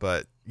somehow,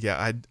 but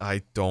yeah,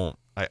 I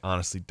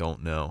honestly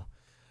don't know.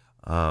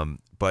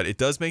 But it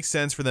does make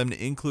sense for them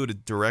to include a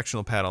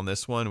directional pad on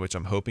this one, which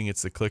I'm hoping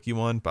it's the clicky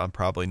one, but I'm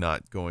probably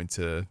not going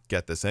to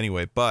get this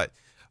anyway. But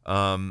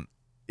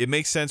it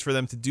makes sense for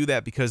them to do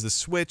that because the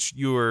Switch,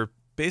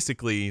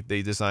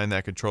 they designed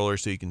that controller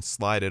so you can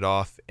slide it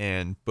off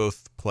and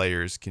both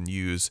players can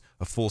use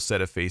a full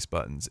set of face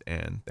buttons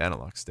and the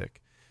analog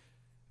stick.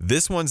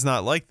 This one's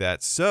not like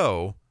that,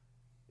 so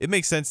it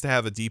makes sense to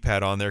have a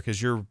D-pad on there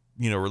because you're,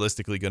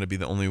 realistically going to be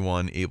the only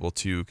one able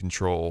to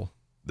control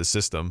the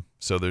system.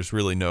 So there's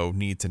really no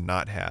need to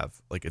not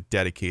have like a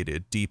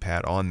dedicated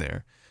D-pad on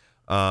there.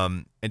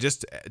 And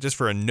just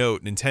for a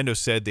note, Nintendo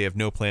said they have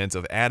no plans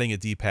of adding a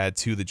D-pad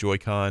to the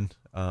Joy-Con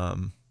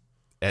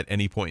at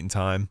any point in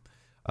time.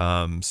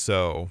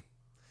 So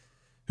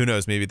who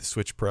knows? Maybe the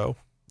Switch Pro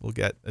will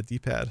get a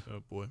D-pad.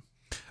 Oh boy.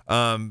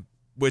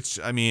 Which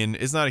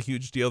is not a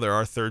huge deal. There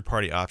are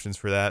third-party options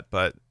for that,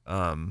 but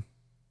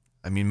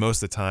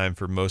most of the time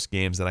for most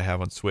games that I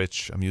have on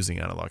Switch, I'm using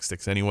analog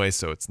sticks anyway,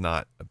 so it's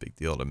not a big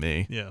deal to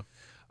me. Yeah.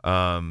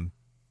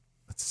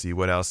 Let's see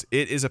what else.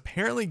 It is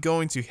apparently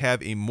going to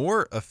have a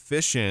more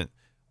efficient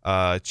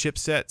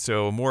chipset,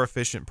 so a more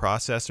efficient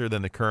processor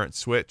than the current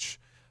Switch,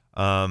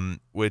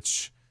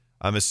 which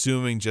I'm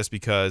assuming just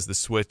because the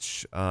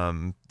Switch,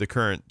 the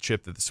current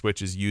chip that the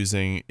Switch is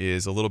using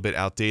is a little bit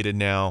outdated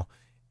now,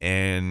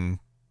 and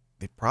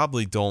they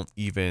probably don't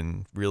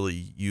even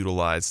really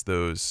utilize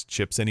those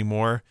chips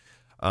anymore,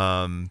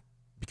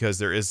 because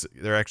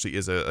there actually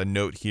is a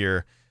note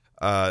here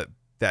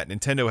that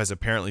Nintendo has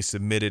apparently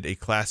submitted a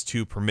Class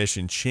 2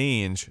 permission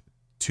change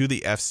to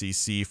the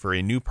FCC for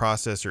a new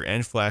processor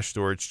and flash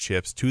storage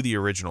chips to the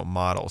original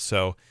model.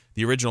 So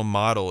the original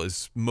model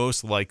is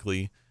most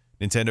likely,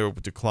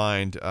 Nintendo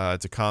declined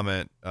to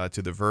comment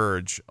to The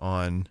Verge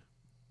on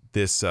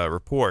this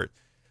report,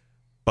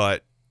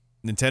 but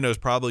Nintendo is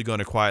probably going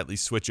to quietly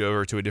switch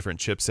over to a different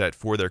chipset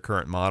for their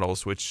current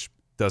models, which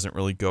doesn't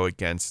really go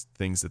against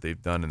things that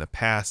they've done in the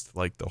past,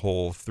 like the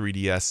whole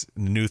 3DS,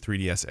 the new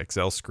 3DS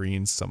XL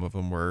screens. Some of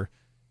them were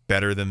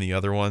better than the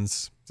other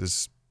ones.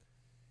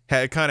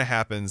 It kind of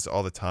happens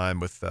all the time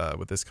with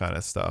this kind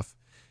of stuff.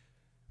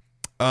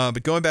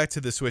 But going back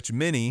to the Switch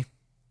Mini,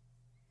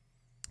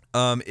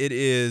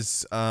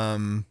 it's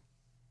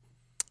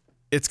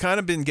kind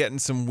of been getting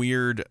some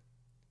weird,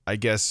 I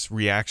guess,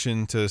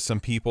 reaction to some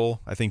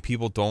people. I think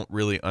people don't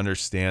really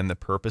understand the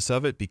purpose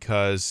of it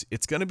because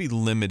it's going to be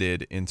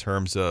limited in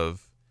terms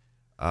of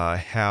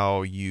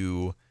how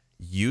you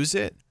use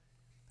it,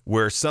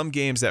 where some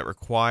games that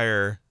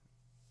require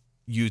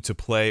you to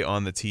play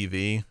on the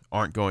TV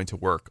aren't going to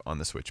work on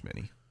the Switch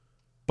Mini.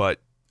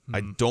 But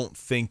I don't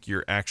think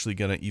you're actually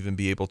going to even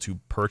be able to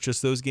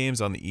purchase those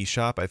games on the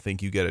eShop. I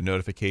think you get a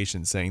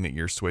notification saying that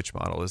your Switch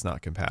model is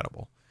not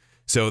compatible.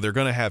 So they're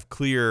going to have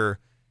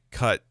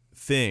clear-cut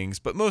things,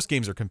 but most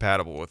games are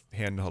compatible with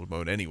handheld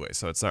mode anyway,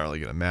 so it's not really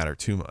going to matter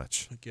too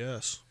much, I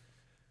guess.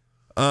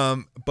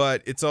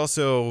 But it's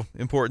also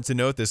important to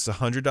note this is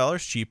 $100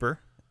 cheaper,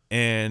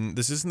 and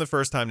this isn't the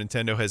first time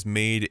Nintendo has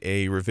made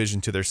a revision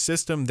to their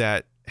system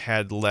that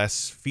had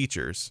less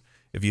features.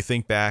 If you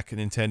think back,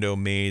 Nintendo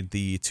made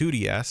the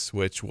 2DS,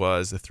 which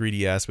was a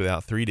 3DS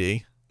without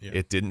 3D. Yeah.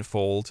 It didn't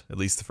fold. At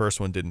least the first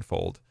one didn't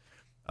fold.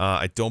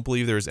 I don't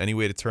believe there was any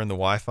way to turn the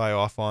Wi-Fi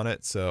off on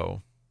it,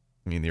 so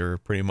they were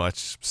pretty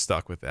much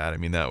stuck with that.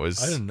 That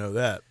was... I didn't know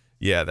that.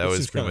 Yeah, that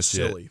was pretty much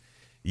silly. It.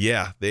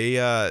 Yeah, they...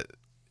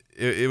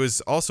 It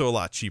was also a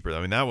lot cheaper.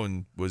 That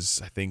one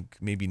was, I think,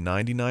 maybe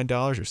 $99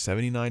 or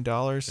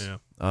 $79. Yeah.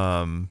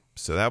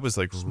 So that was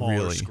like smaller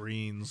really...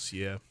 screens,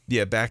 yeah.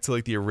 Yeah, back to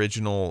like the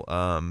original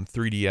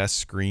 3DS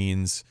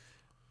screens.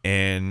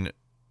 And,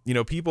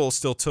 people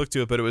still took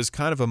to it, but it was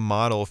kind of a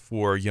model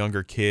for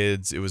younger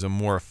kids. It was a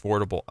more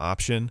affordable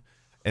option.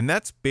 And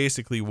that's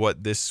basically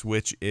what this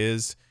Switch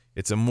is.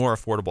 It's a more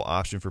affordable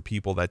option for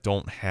people that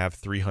don't have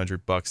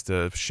 $300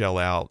 to shell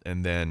out,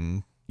 and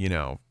then,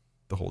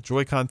 the whole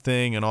Joy-Con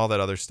thing and all that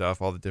other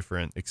stuff, all the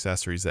different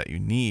accessories that you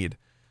need.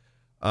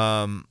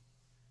 Now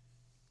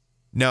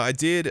I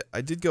did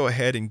go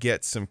ahead and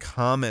get some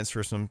comments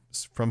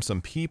from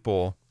some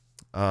people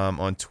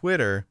on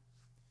Twitter,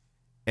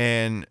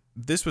 and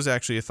this was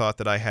actually a thought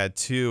that I had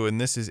too,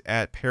 and this is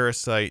at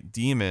Parasite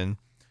Demon.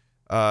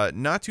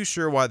 Not too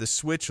sure why the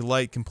Switch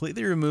Lite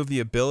completely removed the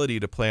ability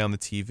to play on the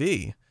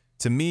TV.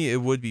 To me,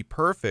 it would be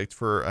perfect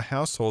for a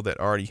household that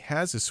already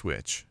has a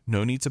Switch.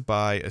 No need to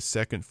buy a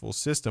second full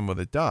system with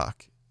a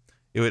dock.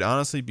 It would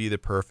honestly be the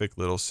perfect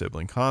little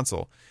sibling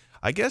console.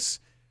 I guess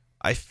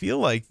I feel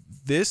like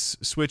this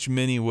Switch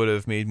Mini would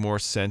have made more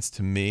sense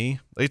to me.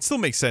 It still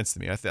makes sense to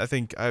me. I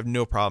think I have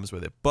no problems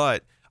with it.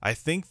 But I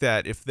think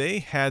that if they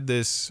had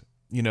this,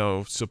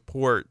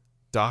 support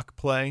dock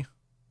play,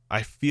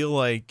 I feel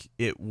like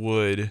it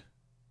would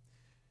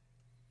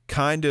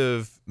kind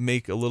of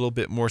make a little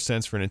bit more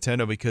sense for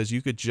Nintendo because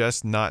you could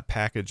just not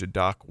package a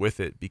dock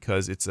with it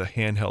because it's a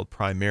handheld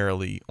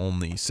primarily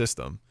only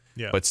system,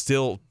 but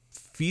still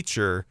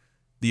feature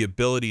the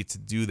ability to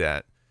do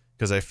that.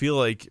 Because I feel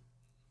like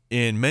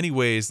in many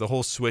ways the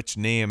whole Switch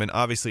name, and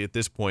obviously at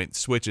this point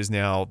Switch is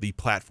now the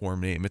platform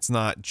name. It's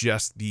not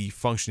just the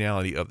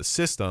functionality of the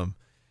system,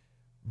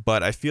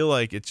 but I feel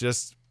like it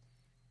just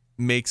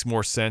makes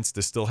more sense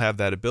to still have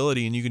that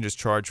ability, and you can just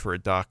charge for a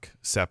dock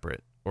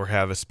separate or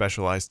have a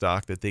specialized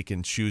dock that they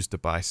can choose to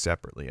buy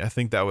separately. I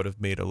think that would have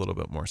made a little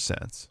bit more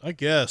sense. I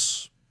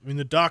guess. I mean,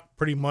 the dock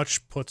pretty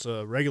much puts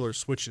a regular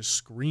Switch's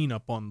screen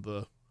up on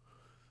the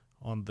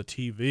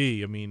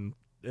TV. I mean,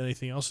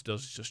 anything else it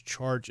does is just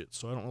charge it.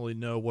 So I don't really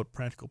know what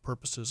practical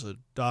purposes a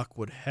dock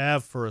would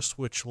have for a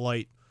Switch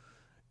Lite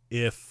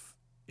if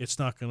it's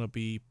not going to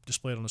be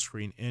displayed on the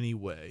screen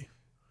anyway.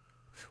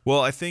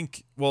 Well,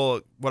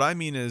 what I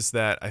mean is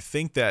that I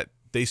think that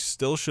they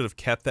still should have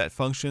kept that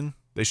function.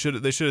 They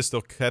should have still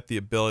kept the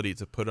ability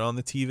to put it on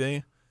the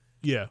TV.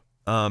 Yeah.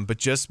 But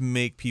just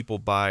make people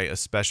buy a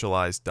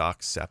specialized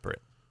dock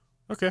separate.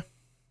 Okay.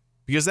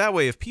 Because that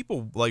way, if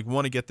people like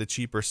want to get the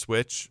cheaper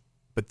Switch,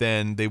 but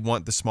then they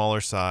want the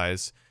smaller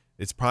size,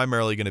 it's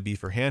primarily going to be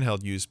for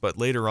handheld use. But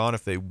later on,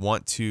 if they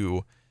want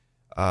to,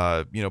 put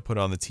it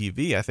on the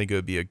TV, I think it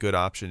would be a good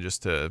option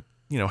just to,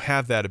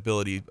 have that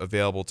ability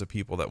available to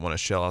people that want to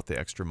shell out the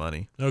extra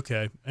money.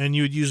 Okay. And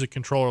you would use a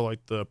controller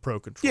like the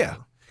Pro Controller. Yeah.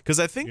 Because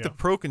I think the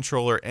Pro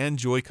Controller and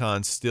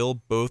Joy-Con still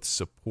both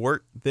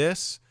support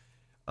this,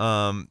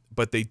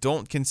 but they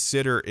don't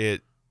consider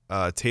it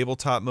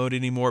tabletop mode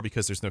anymore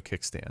because there's no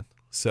kickstand.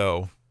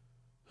 So,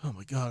 oh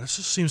my God, this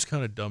just seems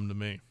kind of dumb to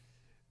me.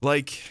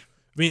 Like,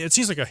 I mean, it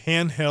seems like a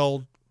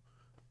handheld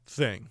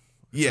thing.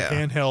 It's a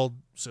handheld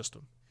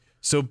system.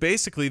 So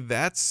basically,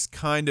 that's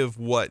kind of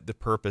what the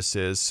purpose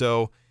is.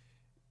 So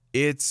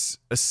it's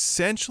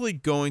essentially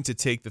going to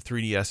take the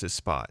 3DS's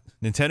spot.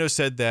 Nintendo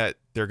said that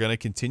they're going to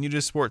continue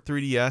to support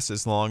 3DS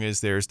as long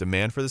as there's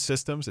demand for the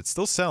systems. It's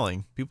still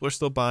selling. People are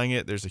still buying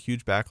it. There's a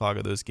huge backlog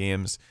of those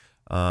games,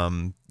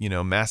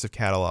 massive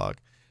catalog.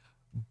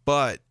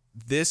 But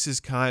this is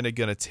kind of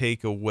going to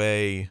take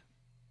away,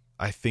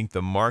 I think,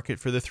 the market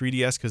for the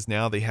 3DS because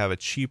now they have a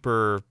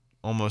cheaper,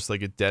 almost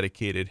like a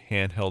dedicated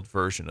handheld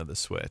version of the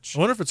Switch. I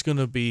wonder if it's going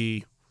to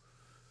be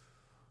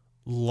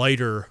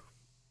lighter.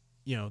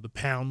 The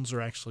pounds are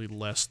actually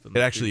less than it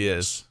actually 3DS.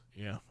 is.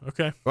 Yeah.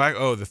 Okay.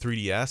 Oh, the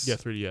 3DS? Yeah,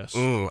 3DS.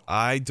 Oh,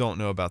 I don't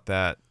know about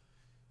that.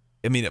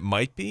 I mean, it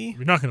might be.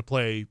 You're not going to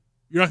play.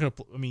 You're not going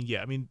to. I mean,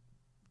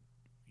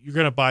 you're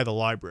going to buy the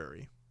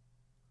library.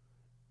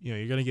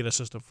 You're going to get a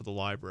system for the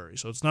library.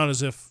 So it's not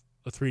as if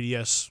a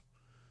 3DS.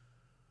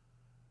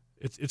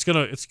 It's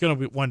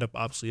gonna wind up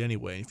obviously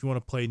anyway. If you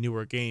want to play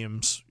newer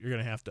games, you're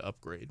going to have to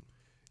upgrade.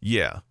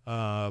 Yeah.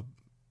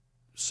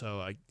 So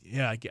I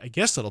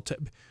guess that'll.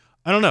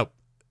 I don't know.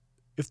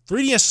 If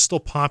 3DS is still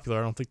popular,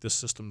 I don't think this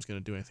system is going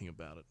to do anything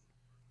about it.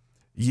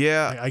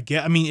 Yeah.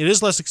 I mean, it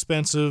is less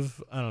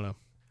expensive. I don't know.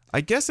 I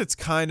guess it's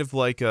kind of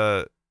like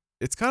an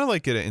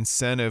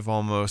incentive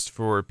almost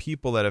for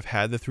people that have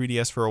had the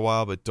 3DS for a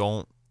while but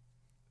don't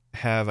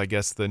have, I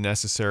guess, the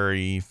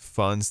necessary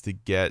funds to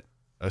get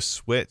a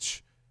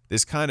Switch.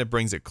 This kind of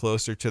brings it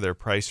closer to their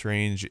price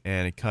range,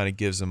 and it kind of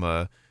gives them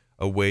a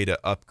way to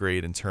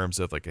upgrade in terms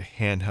of like a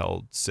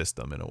handheld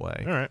system in a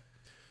way. All right.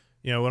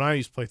 When I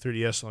used to play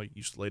 3DS, I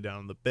used to lay down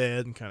on the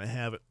bed and kind of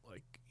have it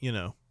like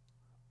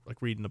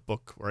reading a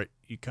book, right?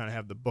 You kind of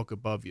have the book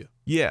above you.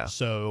 Yeah.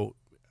 So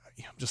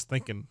I'm just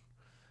thinking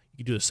you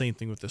could do the same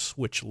thing with the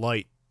Switch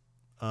Lite.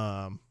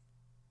 It'd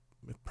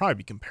probably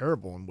be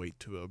comparable in weight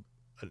to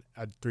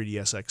a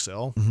 3DS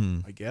XL,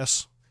 I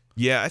guess.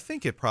 Yeah, I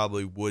think it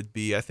probably would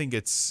be. I think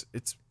it's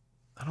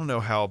I don't know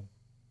how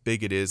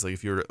big it is. Like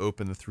if you were to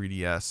open the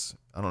 3DS,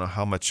 I don't know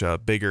how much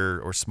bigger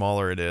or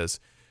smaller it is,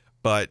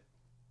 but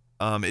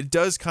it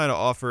does kind of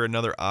offer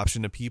another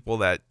option to people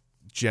that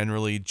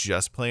generally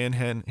just play in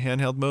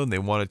handheld mode and they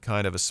wanted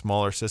kind of a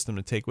smaller system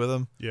to take with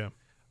them. Yeah.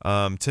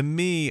 To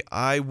me,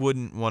 I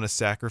wouldn't want to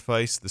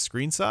sacrifice the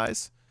screen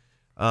size.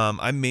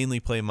 I mainly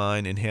play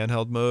mine in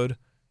handheld mode,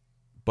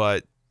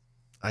 but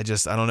I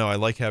don't know. I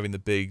like having the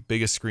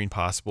biggest screen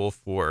possible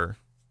for,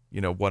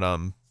 what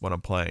I'm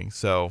playing.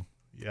 So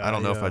I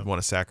don't know if I'd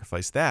want to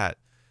sacrifice that,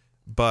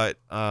 but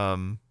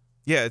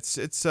yeah, it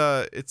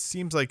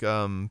seems like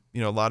a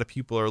lot of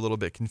people are a little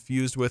bit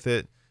confused with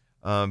it,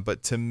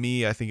 but to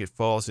me, I think it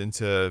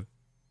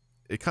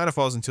kind of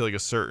falls into like a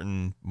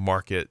certain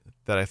market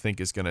that I think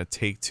is going to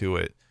take to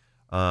it,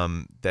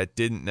 that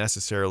didn't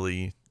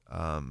necessarily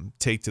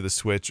take to the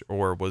Switch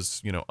or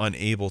was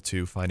unable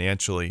to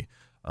financially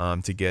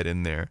to get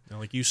in there. Now,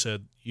 like you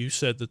said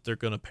that they're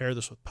going to pair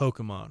this with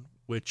Pokemon,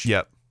 which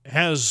Yep.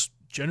 has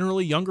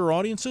generally younger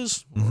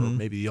audiences, or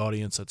maybe the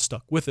audience that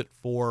stuck with it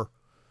for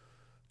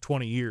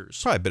 20 years.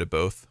 Probably a bit of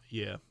both.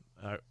 Yeah.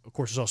 Of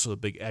course, there's also a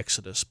big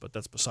exodus, but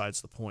that's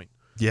besides the point.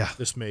 Yeah.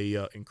 This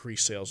may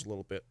increase sales a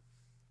little bit.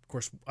 Of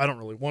course, I don't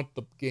really want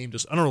that game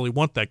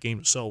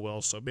to sell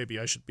well, so maybe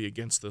I should be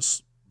against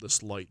this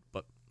Lite.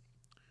 But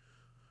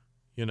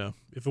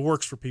if it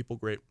works for people,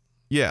 great.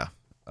 Yeah.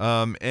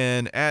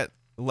 And at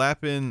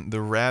Lappin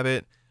the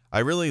Rabbit, I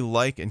really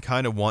like and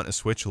kind of want a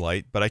Switch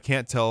Lite, but I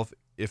can't tell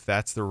if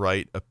that's the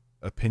right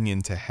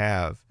opinion to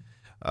have.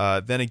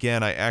 Then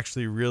again, I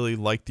actually really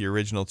like the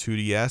original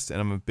 2DS, and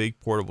I'm a big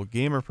portable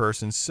gamer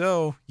person,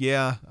 so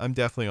yeah, I'm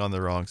definitely on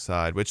the wrong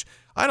side, which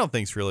I don't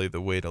think is really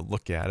the way to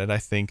look at it. I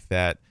think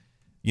that,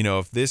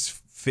 if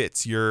this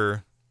fits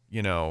your,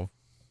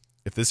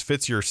 if this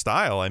fits your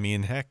style, I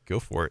mean, heck, go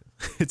for it.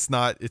 It's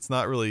not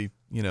really,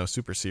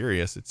 super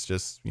serious. It's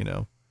just, you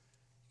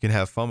can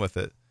have fun with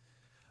it.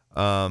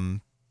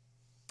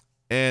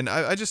 And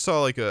I just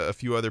saw like a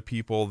few other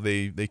people,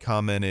 they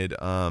commented,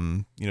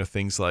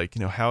 things like,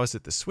 how is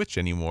it the Switch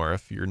anymore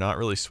if you're not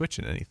really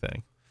switching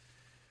anything?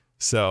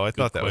 So I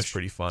thought that was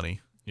pretty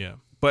funny. Yeah.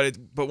 But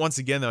once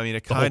again, though, I mean,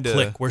 it kind of...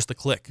 click. Where's the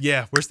click?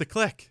 Yeah, where's the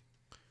click?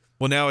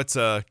 Well, now it's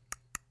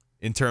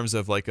in terms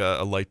of like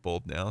a light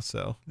bulb now,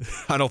 so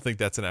I don't think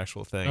that's an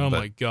actual thing. Oh,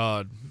 my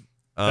God.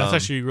 That's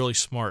actually really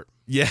smart.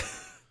 Yeah.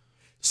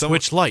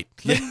 Switch Lite.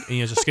 Yeah. And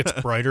it just gets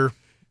brighter.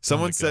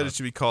 Someone said it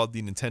should be called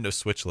the Nintendo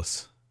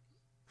Switchless,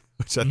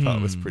 which I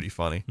thought was pretty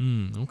funny.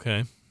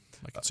 Okay.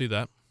 I can see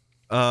that.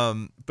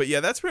 But yeah,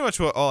 that's pretty much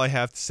all I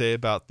have to say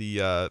about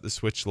the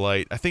Switch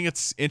Lite. I think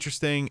it's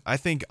interesting. I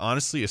think,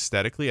 honestly,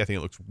 aesthetically, I think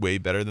it looks way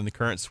better than the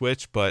current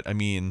Switch. But, I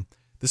mean,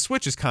 the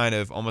Switch is kind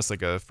of almost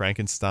like a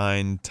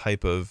Frankenstein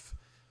type of,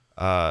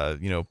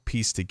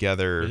 piece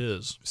together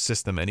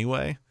system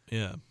anyway.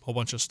 Yeah, a whole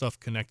bunch of stuff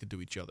connected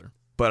to each other.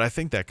 But I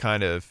think that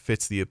kind of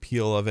fits the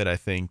appeal of it. I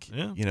think,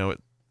 it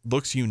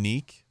looks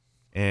unique,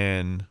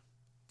 and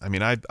I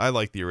mean, I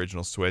like the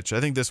original Switch. I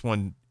think this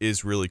one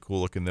is really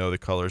cool looking, though. The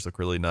colors look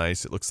really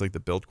nice. It looks like the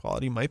build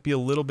quality might be a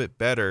little bit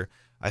better.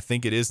 I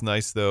think it is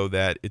nice, though,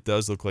 that it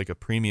does look like a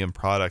premium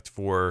product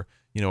for,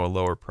 a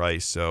lower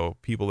price. So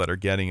people that are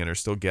getting it are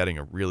still getting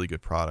a really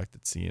good product,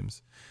 it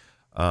seems,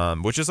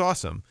 which is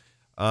awesome.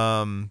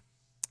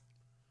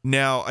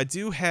 Now, I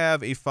do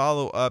have a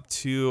follow-up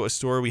to a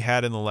story we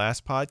had in the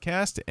last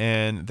podcast,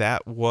 and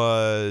that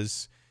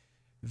was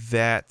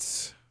that,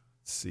 let's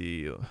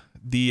see,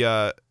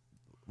 the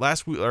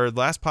last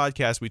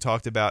podcast we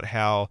talked about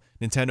how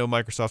Nintendo,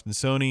 Microsoft, and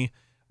Sony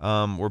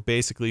were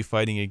basically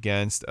fighting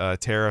against a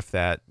tariff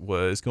that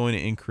was going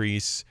to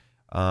increase,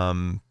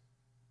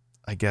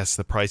 I guess,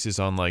 the prices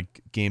on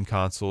like game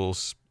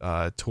consoles,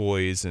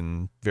 toys,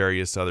 and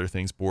various other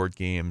things, board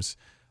games,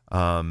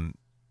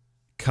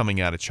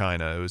 coming out of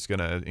China. It was going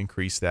to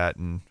increase that,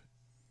 and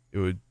it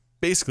would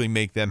basically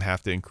make them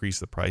have to increase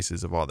the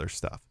prices of all their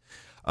stuff.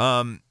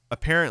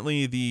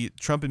 Apparently, the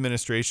Trump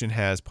administration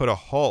has put a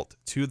halt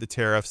to the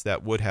tariffs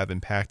that would have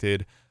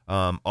impacted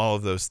all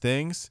of those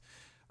things.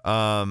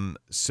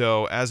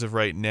 So as of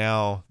right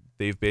now,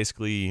 they've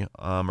basically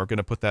are going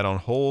to put that on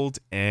hold,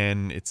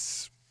 and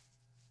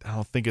I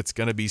don't think it's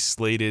going to be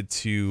slated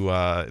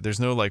to. There's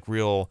no like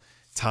real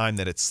time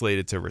that it's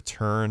slated to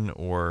return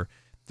or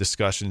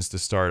discussions to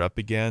start up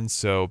again.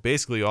 So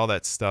basically, all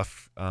that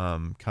stuff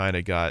kind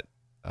of got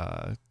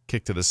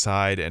kicked to the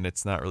side, and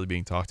it's not really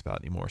being talked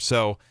about anymore.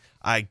 So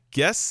I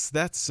guess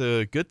that's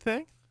a good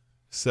thing.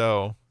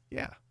 So,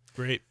 yeah.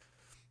 Great.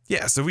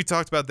 Yeah, so we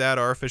talked about that.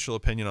 Our official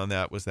opinion on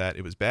that was that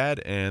it was bad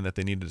and that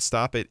they needed to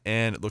stop it,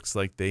 and it looks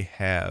like they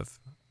have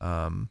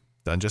done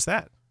just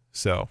that.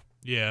 So,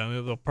 yeah,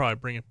 they'll probably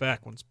bring it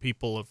back once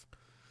people have...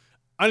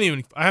 I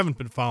haven't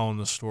been following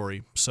this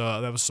story,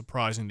 so that was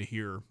surprising to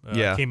hear.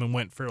 It came and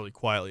went fairly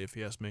quietly, if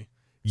you ask me.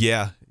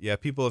 Yeah,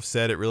 people have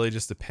said it really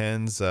just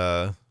depends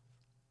on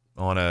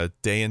a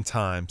day and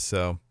time.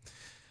 So,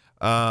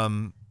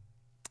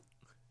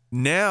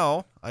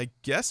 now, I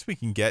guess we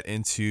can get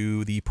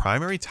into the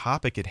primary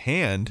topic at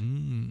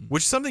hand,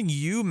 which is something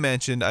you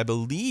mentioned, I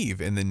believe,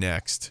 in the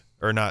next,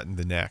 or not in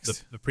the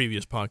next. The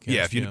previous podcast.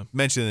 Yeah, if you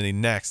mentioned in the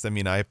next, I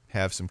mean, I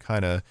have some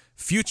kind of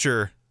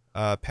future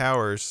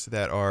powers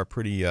that are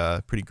pretty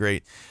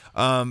great.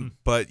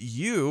 But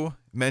you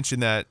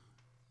mentioned that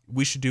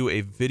we should do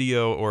a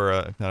video,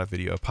 or not a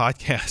video, a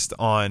podcast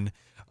on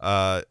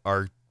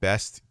our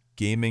best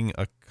gaming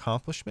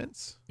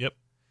accomplishments. Yep.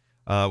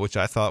 Which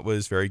I thought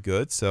was very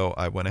good, so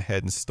I went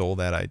ahead and stole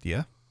that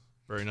idea.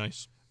 Very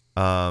nice.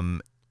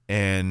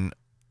 And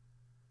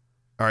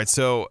all right,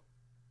 so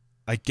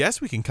I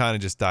guess we can kind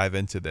of just dive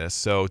into this.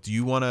 So, do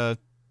you want to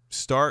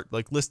start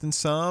like listing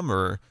some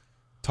or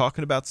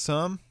talking about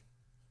some?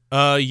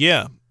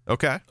 Yeah.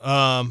 Okay.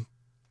 Some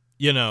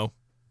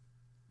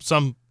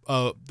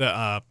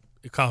the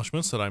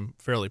accomplishments that I'm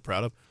fairly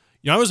proud of.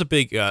 I was a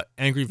big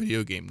angry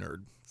video game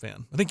nerd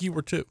fan. I think you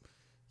were too.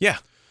 Yeah.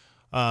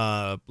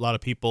 A lot of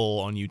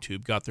people on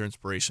YouTube got their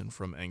inspiration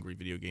from Angry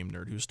Video Game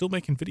Nerd, who's still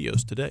making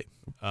videos today.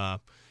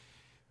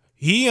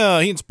 He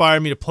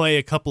inspired me to play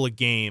a couple of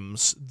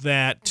games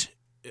that,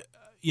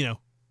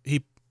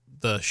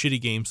 the shitty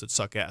games that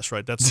suck ass,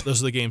 right?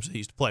 Those are the games that he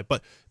used to play.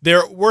 But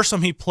there were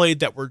some he played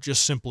that were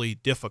just simply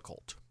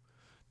difficult,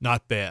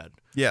 not bad.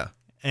 Yeah.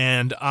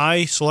 And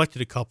I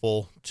selected a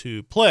couple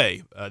to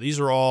play. These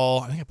are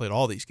all, I think I played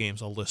all these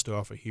games I'll list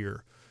off of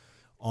here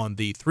on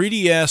the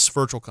 3DS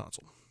Virtual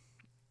Console.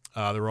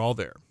 They're all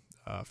there.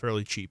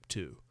 fairly cheap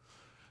too.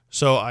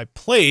 So I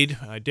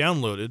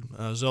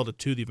downloaded Zelda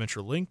 2: The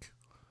Adventure Link,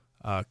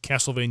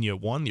 Castlevania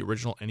 1, the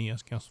original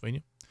NES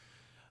Castlevania,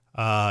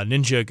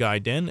 Ninja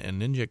Gaiden,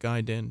 and Ninja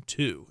Gaiden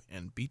 2,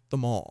 and beat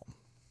them all.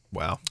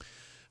 Wow.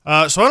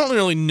 So I don't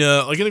really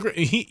know. Like,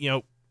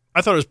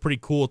 I thought it was pretty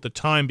cool at the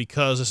time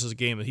because this is a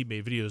game that he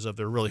made videos of.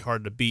 They're really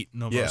hard to beat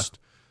and almost.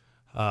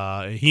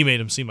 He made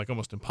them seem like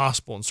almost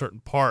impossible in certain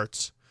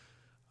parts.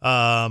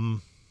 I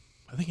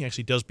think he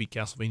actually does beat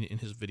Castlevania in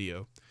his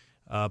video,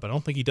 but I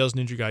don't think he does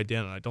Ninja Gaiden,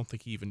 and I don't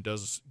think he even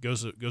goes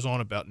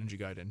on about Ninja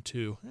Gaiden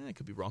 2. I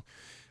could be wrong.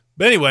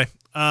 But anyway,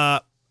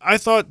 I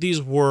thought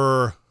these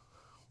were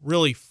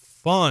really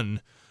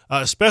fun,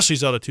 especially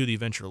Zelda 2: The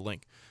Adventure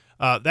Link.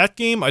 That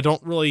game, I'm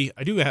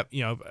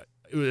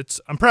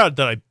proud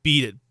that I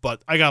beat it,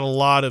 but I got a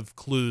lot of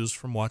clues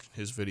from watching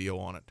his video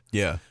on it.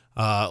 Yeah.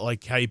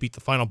 Like how you beat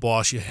the final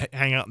boss, you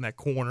hang out in that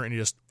corner and you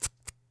just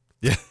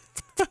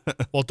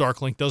while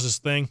Dark Link does his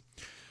thing.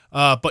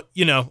 But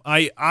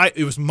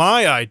it was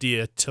my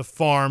idea to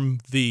farm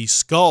the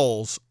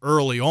skulls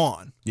early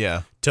on.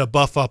 Yeah. To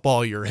buff up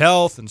all your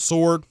health and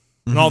sword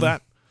and all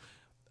that.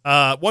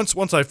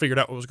 Once I figured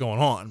out what was going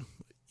on,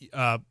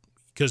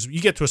 because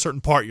you get to a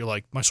certain part, you're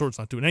like, my sword's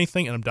not doing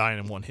anything, and I'm dying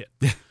in one hit.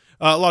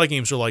 A lot of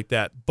games are like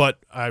that, but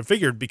I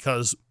figured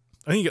because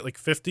I think you get like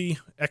 50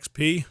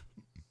 XP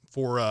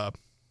for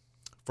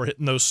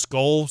hitting those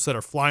skulls that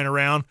are flying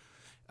around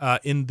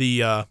in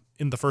the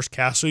first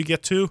castle you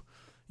get to,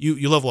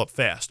 you level up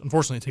fast.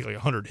 Unfortunately, it takes like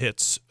 100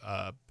 hits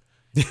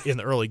in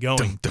the early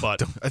going.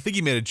 But I think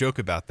he made a joke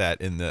about that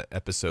in the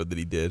episode that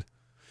he did.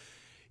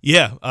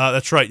 Yeah,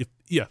 that's right.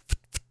 Yeah.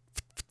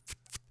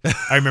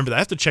 I remember that. I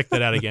have to check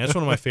that out again. It's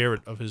one of my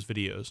favorite of his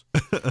videos.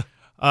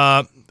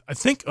 I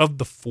think of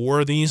the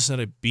 4 of these that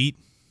I beat,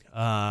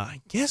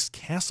 I guess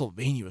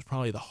Castlevania was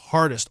probably the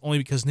hardest, only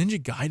because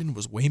Ninja Gaiden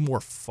was way more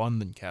fun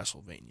than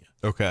Castlevania.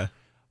 Okay.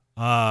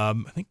 I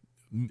think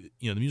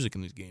the music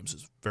in these games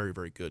is very,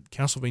 very good.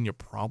 Castlevania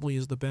probably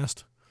is the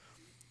best.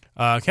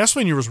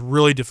 Castlevania was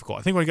really difficult.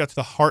 I think when I got to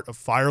the Heart of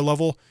Fire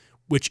level,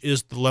 which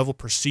is the level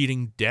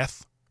preceding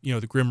death,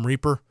 the Grim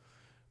Reaper,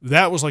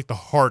 that was like the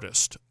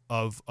hardest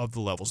of the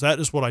levels. That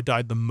is what I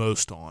died the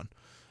most on,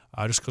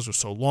 just because it was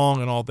so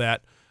long and all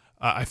that.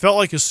 I felt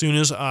like as soon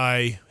as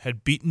I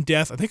had beaten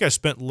death, I think I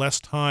spent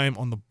less time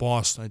on the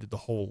boss than I did the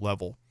whole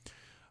level.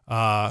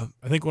 I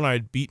think when I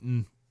had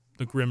beaten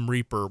the Grim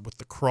Reaper with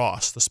the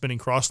cross, the spinning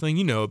cross thing,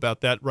 you know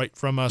about that right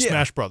from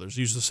Smash Brothers.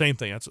 Use the same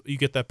thing. You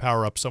get that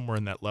power up somewhere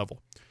in that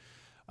level.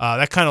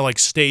 That kind of like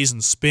stays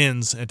and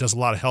spins, and it does a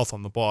lot of health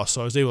on the boss.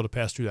 So I was able to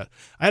pass through that.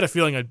 I had a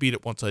feeling I'd beat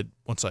it once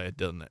I had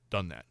done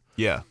that.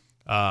 Yeah.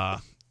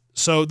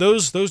 So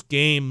those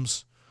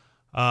games,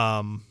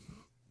 I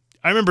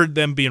remember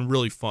them being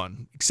really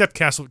fun. Except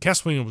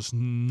Castlevania was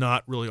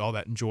not really all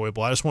that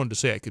enjoyable. I just wanted to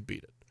say I could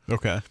beat it.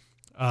 Okay.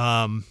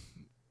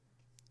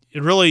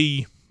 It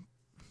really,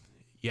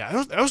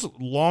 that was a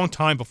long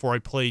time before I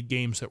played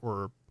games that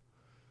were,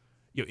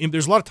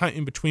 there's a lot of time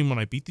in between when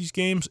I beat these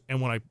games and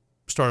when I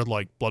started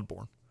like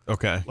Bloodborne.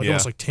 Okay.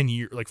 Almost like 10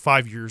 years, like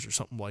 5 years or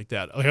something like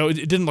that. Like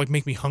it didn't like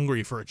make me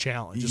hungry for a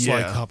challenge. It's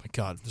like, oh my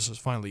God, this is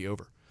finally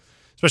over.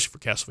 Especially for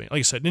Castlevania. Like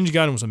I said, Ninja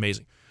Gaiden was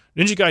amazing.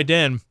 Ninja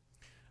Gaiden,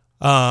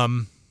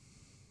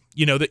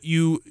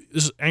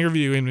 this is Angry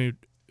Video Game,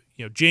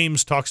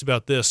 James talks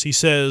about this. He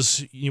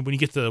says, when you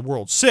get to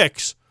World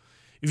 6,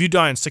 if you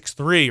die in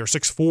 6-3 or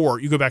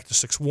 6-4, you go back to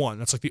 6-1.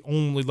 That's like the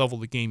only level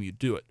of the game you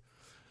do it.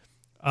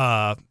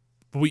 I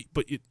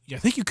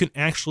think you can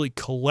actually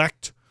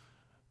collect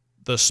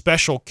the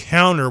special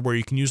counter where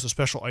you can use the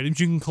special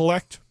items you can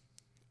collect.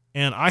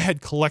 And I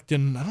had collected,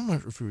 I don't know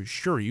if it was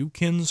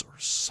Shoryukens or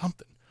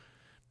something,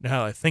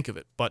 now that I think of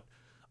it, but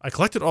I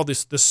collected all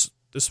this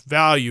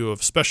value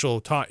of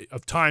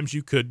of times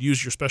you could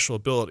use your special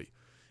ability.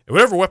 And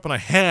whatever weapon I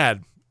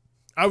had,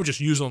 I would just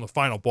use on the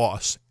final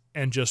boss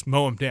and just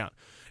mow him down.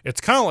 It's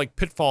kind of like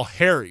Pitfall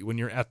Harry when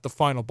you're at the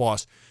final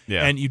boss,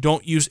 and you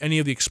don't use any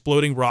of the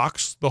exploding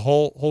rocks the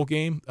whole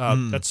game.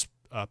 That's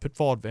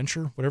Pitfall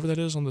Adventure, whatever that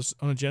is on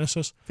a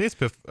Genesis. I think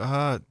it's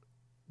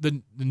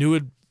the new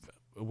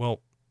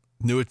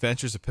New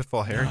Adventures of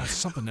Pitfall Harry.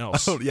 Something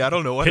else. I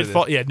don't know what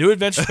Pitfall. it is. Yeah, New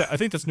Adventures. I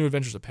think that's New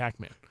Adventures of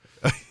Pac-Man.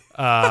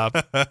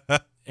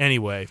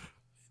 Anyway,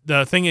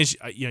 the thing is,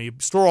 you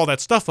store all that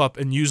stuff up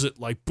and use it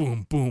like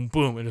boom, boom,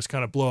 boom, and just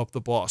kind of blow up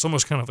the boss.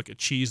 Almost kind of like a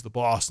cheese the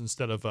boss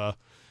instead of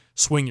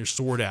swing your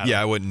sword at him.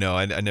 I wouldn't know.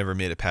 I never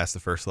made it past the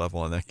first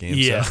level on that game.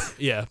 Yeah, so.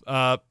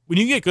 yeah. When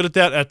you get good at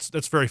that,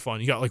 that's very fun.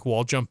 You got like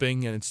wall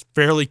jumping, and it's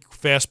fairly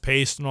fast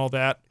paced and all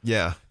that.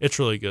 Yeah, it's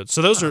really good.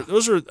 So those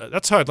are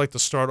that's how I'd like to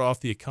start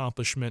off the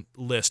accomplishment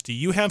list. Do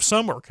you have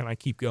some, or can I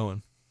keep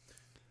going?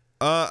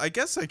 I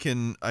guess I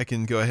can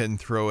go ahead and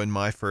throw in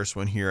my first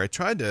one here. I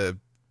tried to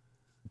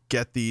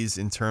get these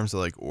in terms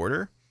of like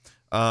order,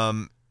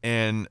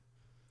 and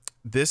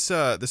this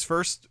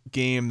first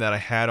game that I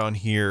had on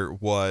here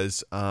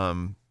was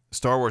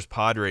Star Wars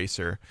Pod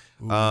Racer.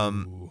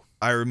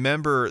 I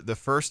remember the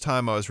first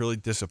time I was really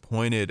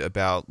disappointed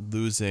about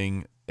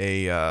losing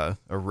a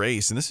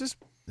race, and this is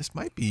this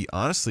might be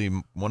honestly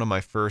one of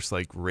my first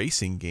like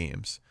racing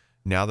games.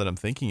 Now that I'm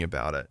thinking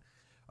about it,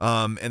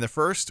 and the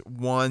first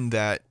one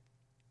that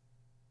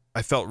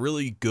I felt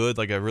really good,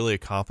 like I really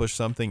accomplished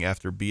something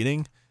after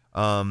beating.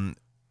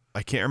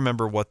 I can't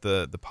remember what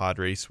the pod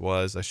race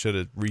was. I should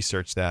have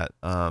researched that.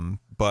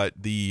 But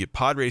the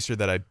pod racer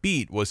that I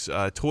beat was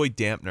Toy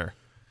Dampener.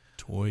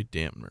 Toy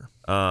Dampener.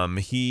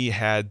 He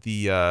had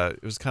the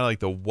it was kind of like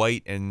the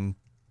white and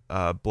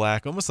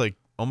black, almost like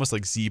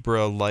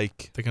zebra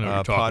like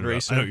pod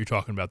racer. I know what you're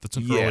talking about. That's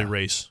an early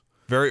race.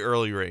 Very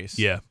early race.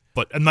 Yeah,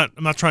 but I'm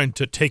not trying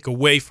to take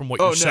away from what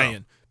you're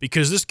saying,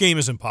 because this game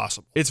is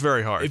impossible. It's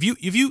very hard. If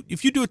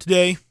you do it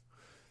today,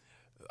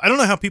 I don't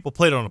know how people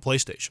played it on a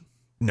PlayStation.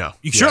 No,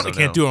 you certainly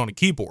can't do it on a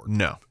keyboard.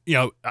 No,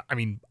 I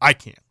mean, I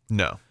can't.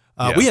 No,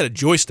 we had a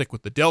joystick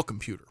with the Dell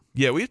computer.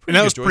 Yeah, we had and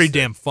that was pretty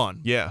damn fun.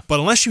 Yeah, but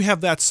unless you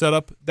have that set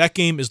up, that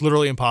game is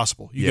literally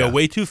impossible. You go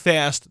way too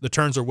fast. The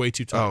turns are way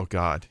too tight. Oh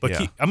God! But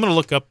I'm gonna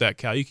look up that,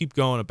 Cal. You keep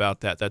going about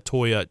that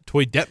toy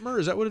Detmer.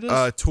 Is that what it is?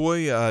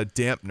 Toy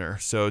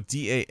Dampener. So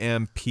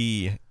Dampner.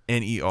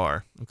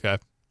 Okay.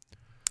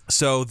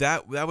 So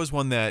that was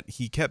one that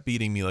he kept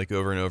beating me like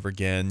over and over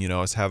again. I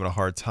was having a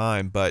hard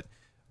time, but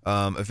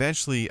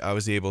eventually I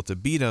was able to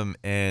beat him,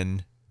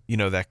 and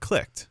that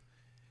clicked.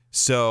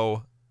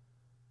 So.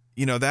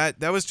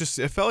 That was just,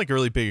 it felt like a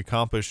really big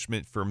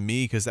accomplishment for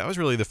me, because that was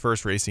really the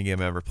first racing game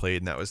I ever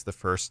played, and that was the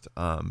first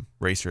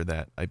racer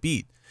that I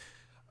beat.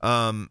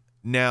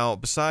 Now,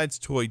 besides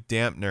Toy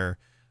Dampener,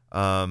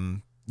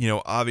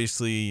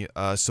 obviously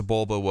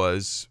Sebulba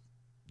was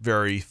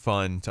very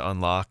fun to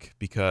unlock,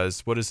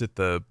 because what is it,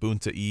 the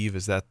Boonta Eve?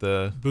 Is that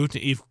the... Boonta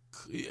Eve.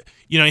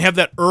 You have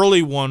that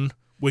early one,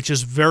 which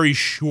is very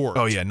short.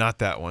 Oh, yeah, not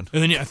that one.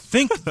 And then I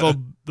think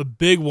the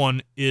big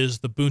one is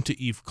the Boonta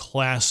Eve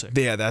Classic.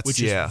 Yeah,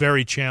 which is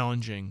very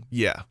challenging.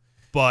 Yeah.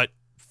 But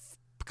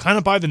kind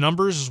of by the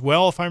numbers as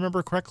well, if I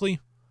remember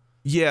correctly.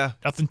 Yeah.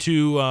 Nothing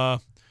too...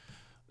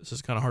 this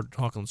is kind of hard to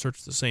talk and search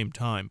at the same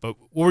time. But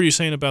what were you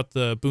saying about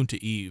the Boonta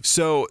Eve?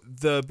 So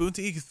the Boonta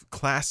Eve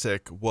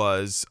Classic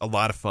was a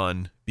lot of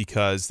fun,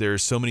 because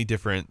there's so many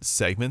different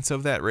segments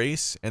of that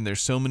race, and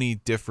there's so many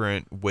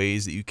different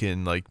ways that you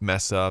can like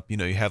mess up. You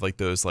have like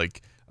those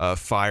like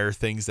fire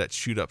things that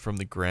shoot up from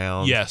the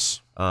ground.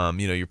 Yes.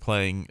 You're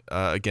playing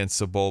against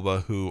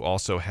Sebulba, who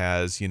also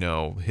has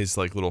his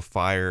like little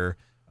fire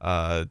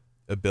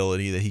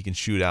ability that he can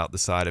shoot out the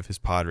side of his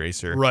pod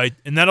racer. Right,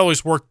 and that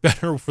always worked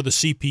better for the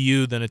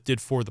CPU than it did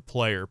for the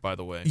player, by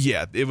the way.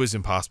 Yeah, it was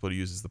impossible to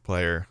use as the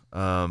player.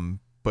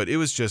 But it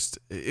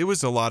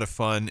was a lot of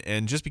fun,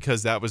 and just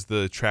because that was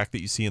the track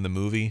that you see in the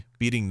movie,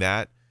 beating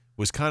that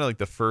was kind of like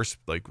the first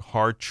like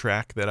hard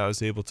track that I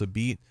was able to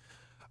beat.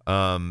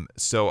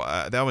 So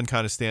that one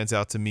kind of stands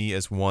out to me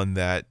as one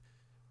that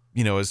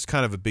is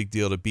kind of a big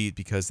deal to beat,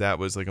 because that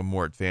was like a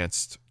more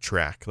advanced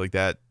track. Like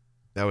that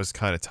was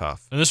kind of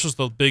tough. And this was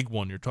the big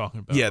one you're talking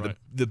about, yeah, right?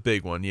 the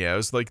big one. Yeah, it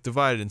was like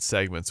divided in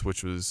segments,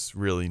 which was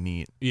really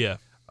neat. Yeah.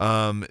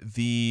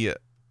 The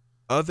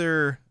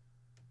other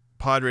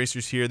pod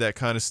racers here that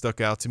kind of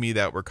stuck out to me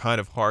that were kind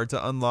of hard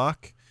to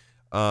unlock,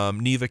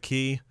 Neva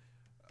Key,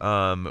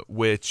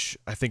 which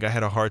I think I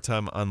had a hard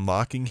time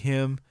unlocking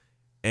him.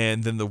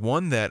 And then the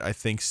one that I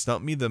think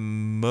stumped me the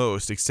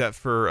most, except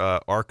for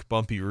Arc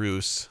Bumpy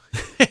Roos.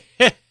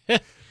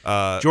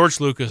 George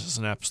Lucas is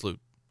an absolute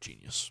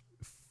genius.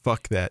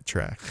 Fuck that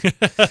track.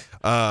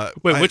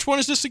 Wait, which one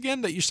is this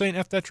again that you're saying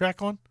F that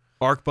track on?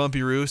 Arc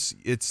Bumpy Roos.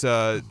 It's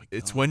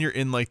when you're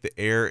in like the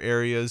air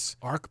areas.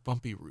 Arc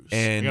Bumpy Roos.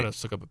 And I gotta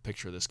look up a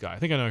picture of this guy. I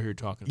think I know who you're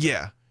talking about.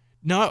 Yeah.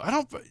 No, I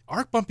don't.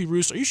 Arc Bumpy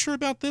Roos. Are you sure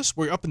about this?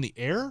 Where you're up in the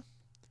air?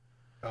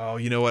 Oh,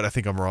 you know what? I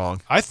think I'm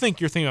wrong. I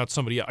think you're thinking about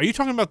somebody else. Are you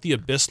talking about the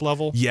Abyss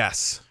level?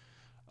 Yes.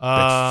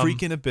 That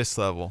freaking Abyss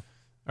level.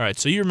 All right,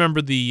 so you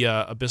remember the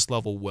Abyss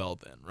level well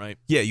then, right?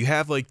 Yeah, you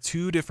have like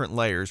two different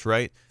layers,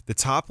 right? The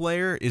top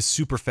layer is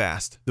super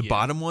fast. The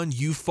bottom one,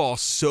 you fall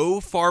so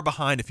far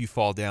behind if you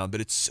fall down,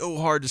 but it's so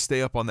hard to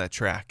stay up on that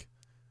track.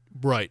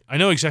 Right. I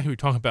know exactly what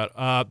you're talking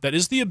about. That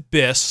is the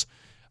Abyss.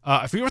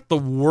 I forget what the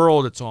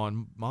world it's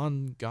on.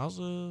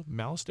 Mongaza?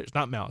 Malistaire? It's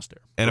not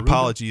Malistaire. And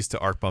apologies to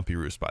Arc Bumpy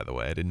Roos, by the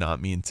way. I did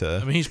not mean to...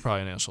 I mean, he's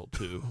probably an asshole,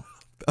 too.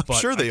 I'm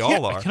sure they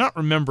all are. I cannot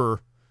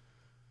remember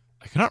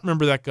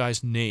that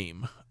guy's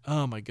name.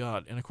 Oh, my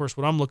God. And, of course,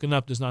 what I'm looking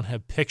up does not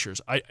have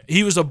pictures.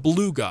 He was a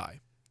blue guy.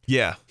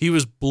 Yeah. He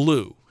was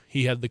blue.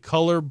 He had the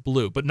color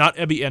blue, but not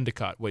Ebby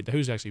Endicott. Wait,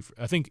 who's actually...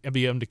 I think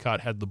Ebby Endicott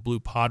had the blue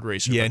pod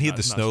racer. Yeah, and he had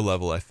the snow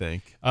level, I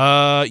think.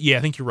 Yeah, I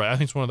think you're right. I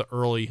think it's one of the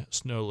early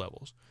snow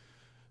levels.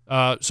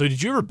 So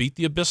did you ever beat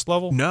the Abyss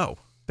level? No.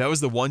 That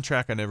was the one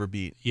track I never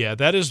beat. Yeah,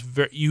 that is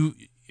very...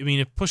 I mean,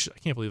 it pushes... I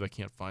can't believe I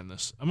can't find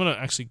this. I'm going to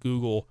actually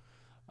Google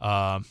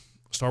Star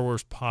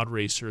Wars Pod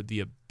Racer, the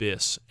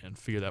Abyss, and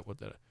figure out what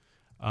that...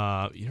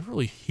 you never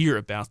really hear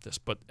about this,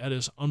 but that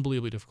is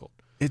unbelievably difficult.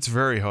 It's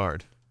very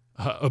hard.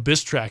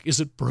 Abyss track. Is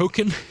it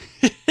broken?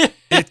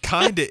 It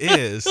kind of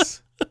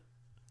is.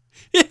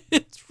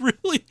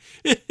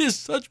 It is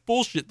such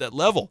bullshit, that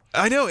level.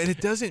 I know, and it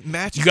doesn't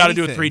match. You got to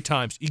do it 3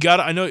 times.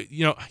 I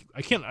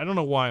don't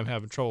know why I'm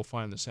having trouble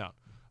finding this out.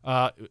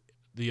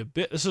 The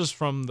Abyss. This is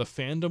from the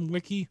fandom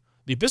wiki.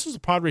 The Abyss was a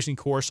pod racing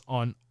course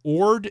on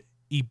Ord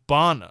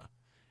Ibana,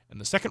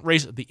 and the second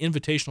race of the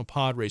Invitational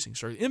Pod Racing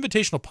Circuit. The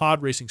Invitational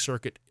Pod Racing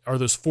Circuit are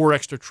those 4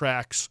 extra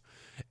tracks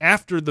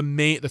after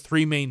the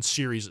 3 main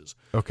series.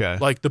 Okay.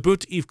 Like the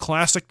Boot to Eve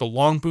Classic, the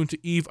Long Boot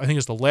to Eve, I think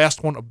is the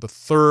last one of the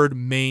 3rd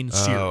main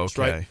series,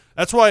 okay. right?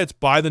 That's why it's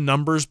by the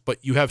numbers, but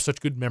you have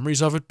such good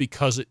memories of it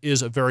because it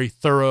is a very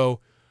thorough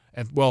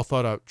and well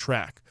thought out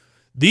track.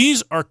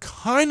 These are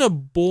kind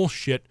of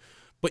bullshit,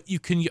 but you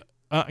can.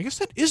 I guess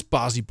that is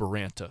Bozzy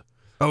Baranta.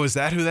 Oh, is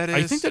that who that is?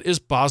 I think that is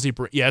Bozzy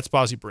Baranta. Yeah, it's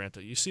Bozzy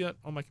Baranta. You see that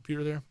on my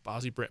computer there?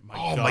 Bozzy Baranta.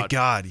 My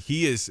God.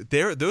 He is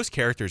there. Those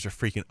characters are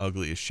freaking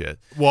ugly as shit.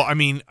 Well, I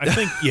mean, I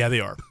think, yeah, they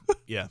are.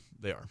 Yeah,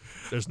 they are.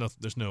 There's no,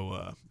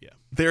 yeah.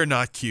 They're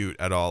not cute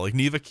at all. Like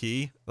Neva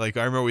Key. Like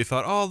I remember we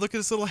thought, oh, look at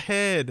his little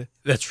head.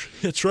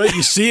 That's right.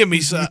 You see him.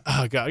 He's, oh,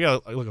 God, I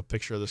got to look a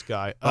picture of this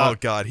guy. Oh,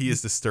 God, he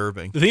is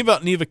disturbing. The thing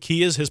about Neva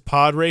Key is his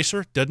pod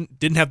racer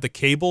didn't have the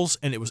cables,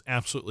 and it was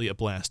absolutely a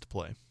blast to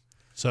play.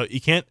 So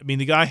you can't, I mean,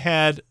 the guy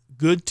had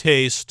good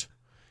taste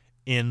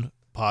in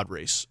pod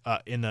race,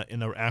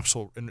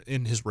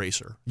 in his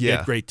racer. He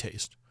had great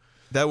taste.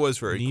 That was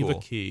very cool. Neva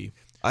Key.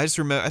 I just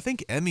remember, I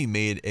think Emmy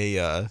made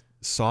a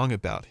song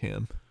about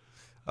him.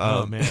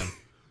 Oh, man.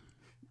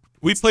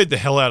 We played the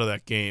hell out of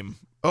that game.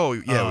 Oh,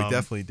 yeah, we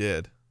definitely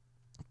did.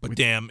 But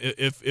damn,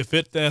 if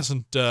it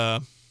doesn't,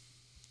 I'll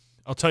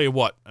tell you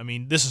what, I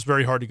mean, this is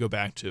very hard to go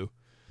back to.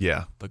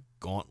 Yeah. The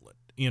Gauntlet.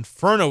 The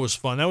Inferno was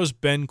fun. That was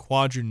Ben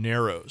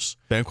Quadraneros.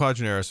 Ben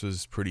Quadraneros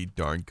was pretty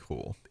darn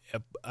cool.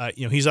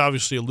 He's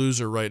obviously a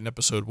loser, right, in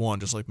episode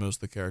 1, just like most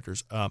of the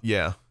characters.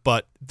 Yeah.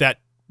 But that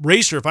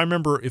racer, if I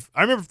remember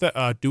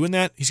doing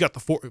that, he's got the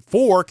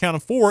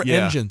four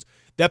engines.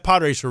 That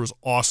pod racer was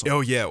awesome.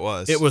 Oh, yeah, it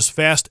was. It was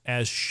fast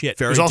as shit.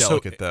 Very it was also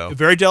delicate, though.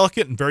 Very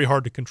delicate and very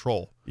hard to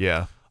control.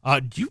 Yeah.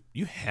 Do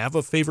you have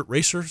a favorite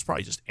racer? It's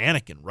probably just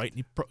Anakin, right?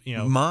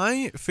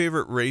 My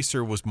favorite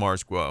racer was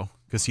Mars Guo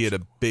because he had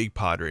a big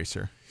pod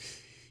racer.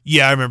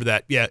 Yeah, I remember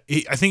that. Yeah,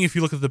 I think if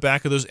you look at the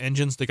back of those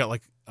engines, they got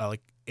like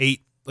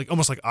 8, like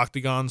almost like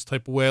octagons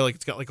type of way. Like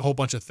it's got like a whole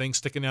bunch of things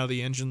sticking out of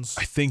the engines.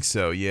 I think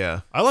so.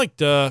 Yeah. I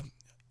liked. I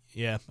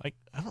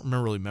don't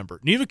really remember.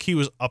 Neva Key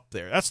was up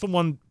there. That's the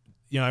one.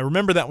 I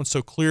remember that one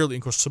so clearly.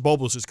 And of course,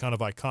 Sebulba's is kind of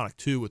iconic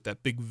too, with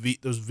that big V,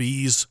 those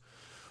V's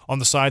on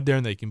the side there,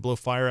 and they can blow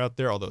fire out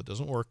there. Although it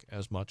doesn't work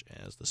as much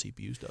as the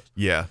CPUs does.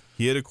 Yeah,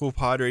 he had a cool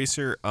pod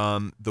racer.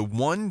 The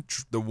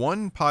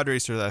one pod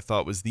racer that I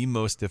thought was the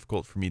most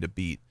difficult for me to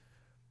beat,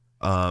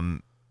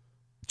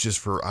 just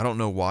for I don't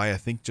know why. I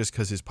think just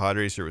because his pod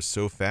racer was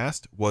so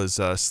fast, was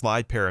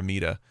Slide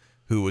Paramita,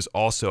 who was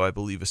also, I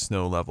believe, a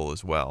snow level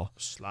as well.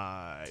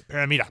 Slide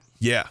Paramita.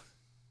 Yeah.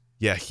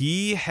 Yeah,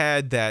 he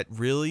had that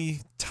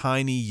really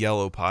tiny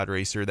yellow pod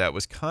racer that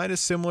was kind of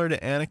similar to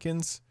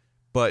Anakin's,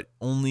 but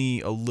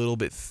only a little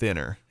bit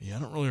thinner. Yeah, I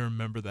don't really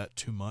remember that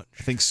too much.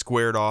 I think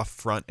squared off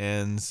front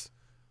ends.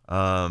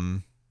 Yeah,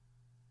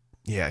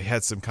 he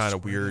had some kind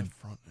of weird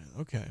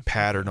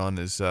pattern on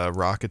his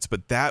rockets,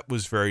 but that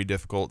was very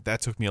difficult.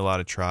 That took me a lot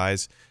of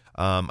tries.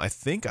 I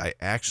think I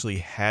actually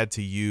had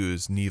to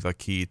use Neva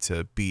Key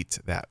to beat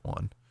that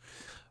one.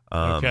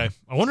 Okay.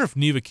 I wonder if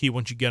Neva Key,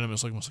 once you get him,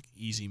 it's like almost like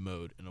easy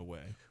mode in a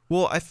way.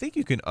 Well, I think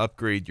you can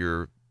upgrade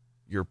your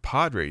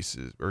pod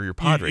races or your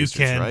pod racers,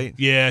 you can, right?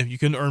 Yeah, you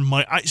can earn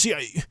money.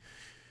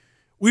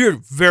 We were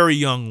very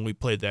young when we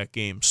played that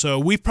game, so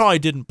we probably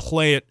didn't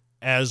play it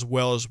as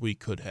well as we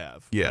could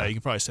have. Yeah. You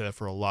can probably say that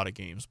for a lot of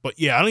games. But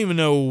yeah, I don't even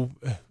know.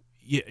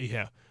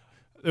 Yeah.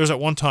 There was that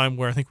one time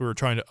where I think we were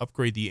trying to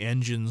upgrade the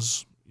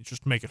engines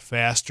just to make it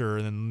faster,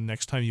 and then the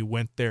next time you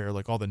went there,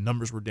 like all the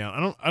numbers were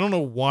down. I don't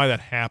know why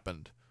that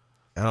happened.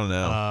 I don't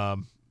know. I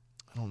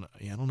don't know.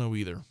 Yeah, I don't know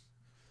either.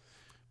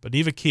 But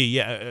Neva Key,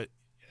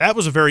 that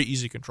was a very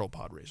easy control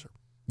pod racer.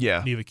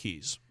 Yeah. Neva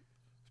Keys.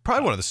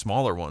 Probably one of the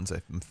smaller ones,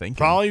 I'm thinking.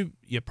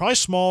 Probably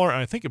smaller, and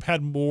I think it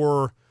had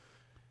more,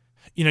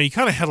 you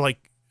kind of had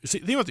like, see,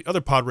 the thing about the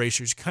other pod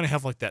racers, you kind of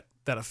have like that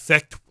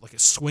effect, like a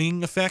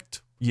swing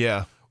effect.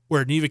 Yeah.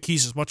 Where Neva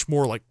Keys is much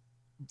more like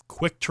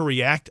quick to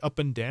react up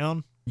and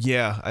down.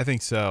 Yeah, I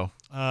think so.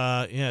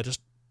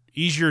 Just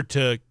easier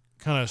to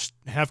kind of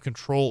have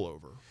control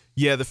over.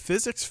 Yeah, the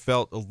physics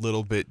felt a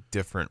little bit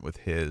different with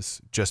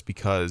his just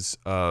because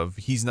of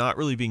he's not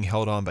really being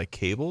held on by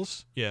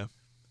cables. Yeah.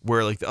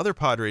 Where like the other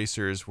pod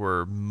racers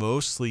were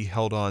mostly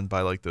held on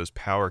by like those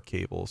power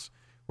cables.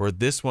 Where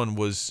this one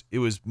was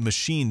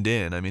machined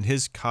in. I mean,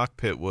 his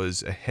cockpit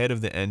was ahead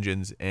of the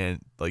engines and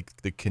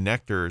like the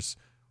connectors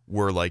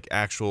were like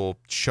actual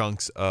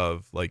chunks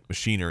of like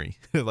machinery.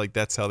 Like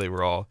that's how they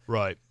were all.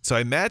 Right. So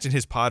I imagine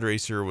his pod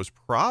racer was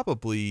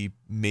probably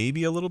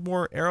maybe a little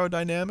more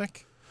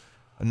aerodynamic.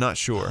 I'm not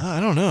sure. I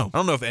don't know. I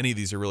don't know if any of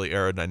these are really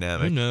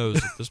aerodynamic. Who knows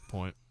at this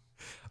point?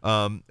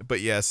 But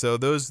yeah, so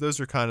those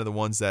are kind of the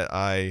ones that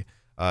I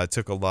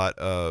took a lot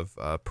of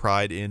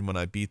pride in when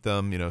I beat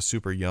them.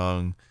 Super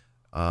young.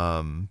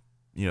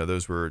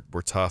 Those were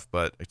tough,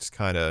 but I just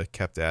kind of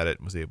kept at it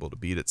and was able to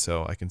beat it.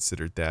 So I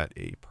considered that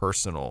a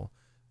personal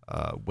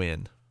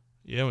win.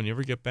 Yeah, when you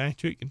ever get back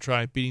to it, you can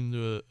try beating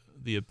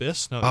the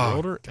Abyss now that you're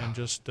older, God. And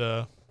just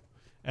add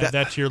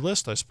that to your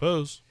list, I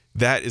suppose.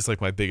 That is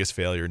like my biggest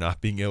failure,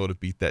 not being able to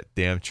beat that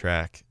damn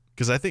track.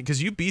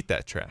 Because you beat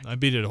that track. I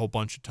beat it a whole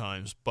bunch of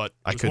times, but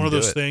it was one of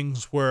those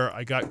things where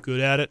I got good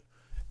at it,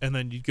 and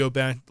then you'd go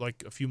back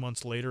like a few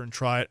months later and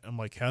try it. I'm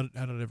like, how did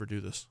I ever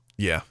do this?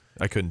 Yeah,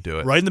 I couldn't do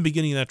it. Right in the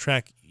beginning of that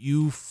track,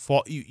 you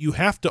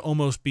have to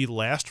almost be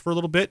last for a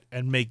little bit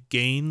and make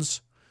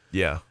gains.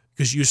 Yeah.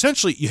 Because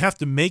you have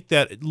to make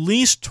that at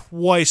least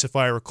twice, if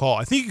I recall.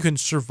 I think you can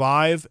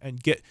survive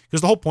and get,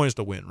 because the whole point is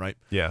to win, right?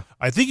 Yeah.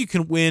 I think you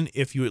can win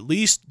if you at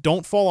least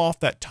don't fall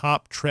off that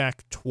top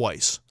track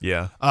twice.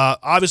 Yeah.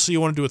 Obviously, you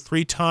want to do it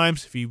 3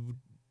 times. If you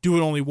do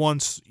it only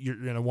once, you're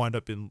going to wind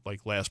up in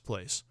like last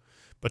place.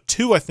 But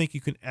 2, I think you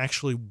can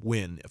actually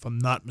win, if I'm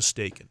not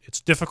mistaken.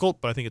 It's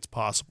difficult, but I think it's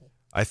possible.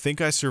 I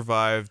think I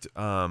survived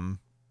on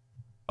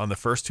the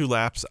first 2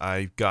 laps.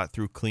 I got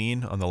through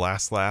clean. On the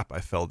last lap, I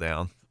fell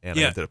down. And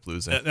I ended up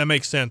losing. That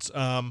makes sense.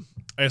 Like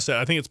I said,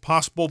 I think it's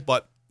possible,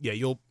 but yeah,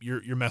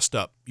 you're messed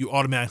up. You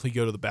automatically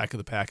go to the back of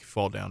the pack if you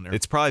fall down there.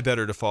 It's probably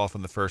better to fall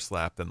from the first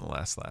lap than the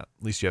last lap.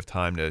 At least you have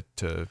time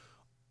to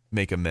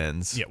make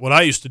amends. Yeah, what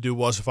I used to do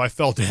was if I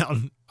fell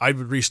down, I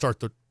would restart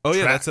the track.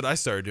 Yeah, that's what I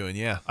started doing.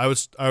 Yeah, I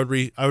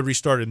would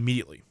restart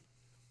immediately.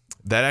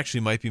 That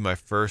actually might be my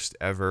first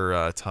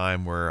ever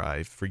time where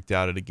I freaked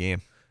out at a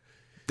game.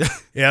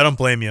 Yeah, I don't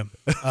blame you.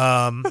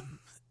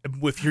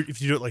 If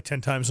you do it like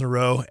 10 times in a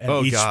row,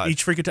 and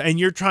each freaking time, and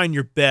you're trying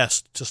your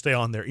best to stay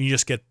on there, and you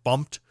just get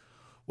bumped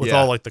with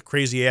all like the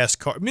crazy ass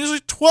car. I mean, there's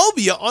like 12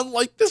 of you on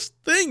like this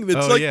thing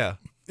that's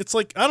it's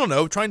like, I don't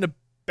know, trying to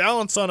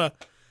balance on a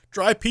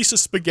dry piece of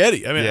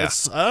spaghetti. I mean,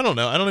 I don't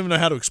know. I don't even know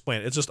how to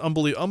explain it. It's just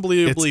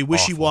unbelievably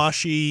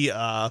wishy-washy,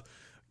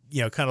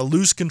 kind of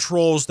loose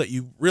controls that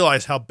you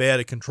realize how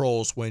bad it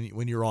controls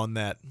when you're on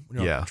that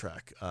on the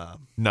track.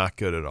 Not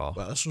good at all.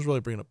 Wow, this was really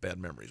bringing up bad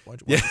memories.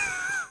 Why'd you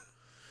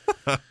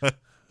oh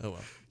well.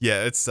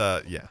 Yeah, it's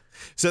yeah.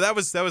 So that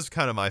was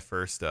kind of my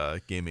first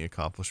gaming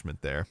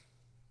accomplishment there.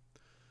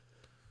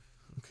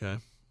 Okay.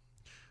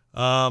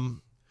 I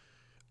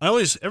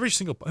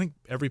think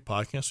every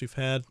podcast we've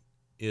had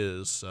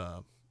is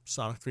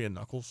Sonic 3 and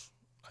Knuckles.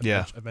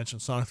 I've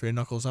mentioned Sonic 3 and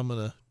Knuckles. I'm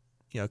gonna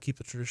keep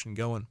the tradition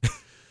going.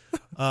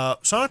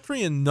 Sonic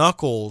 3 and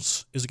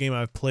Knuckles is a game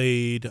I've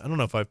played. I don't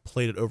know if I've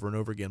played it over and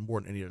over again more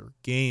than any other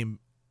game,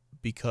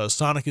 because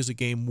Sonic is a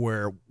game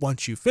where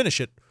once you finish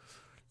it,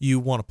 you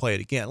want to play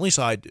it again. At least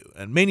I do.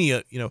 And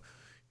Mania,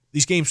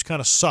 these games kind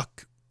of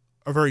suck,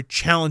 are very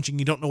challenging.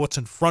 You don't know what's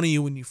in front of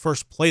you when you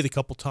first play it a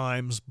couple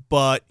times,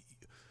 but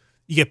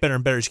you get better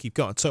and better as you keep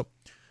going. So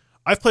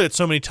I've played it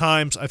so many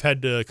times, I've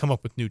had to come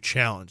up with new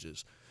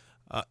challenges.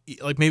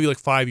 Maybe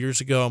 5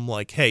 years ago, I'm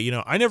like, hey,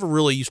 I never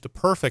really used to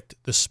perfect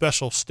the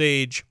special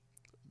stage,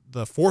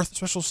 the 4th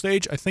special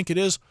stage, I think it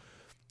is,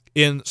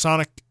 in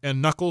Sonic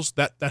and Knuckles,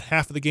 that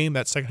half of the game,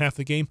 that second half of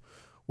the game,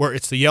 where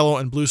it's the yellow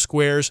and blue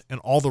squares and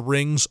all the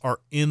rings are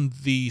in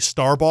the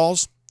star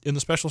balls in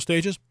the special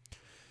stages.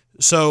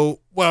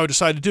 So what I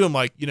decided to do, I'm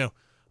like,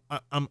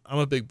 I'm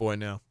a big boy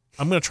now.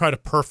 I'm going to try to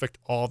perfect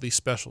all these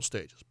special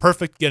stages.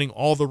 Perfect getting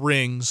all the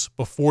rings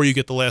before you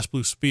get the last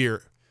blue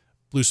sphere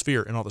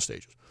in all the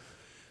stages.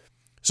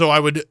 So I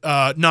would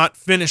not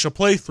finish a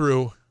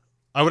playthrough.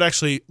 I would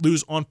actually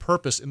lose on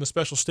purpose in the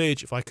special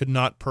stage if I could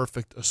not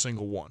perfect a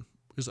single one,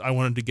 because I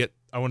wanted to get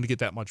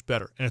that much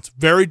better. And it's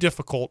very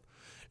difficult,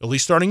 at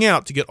least starting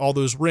out, to get all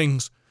those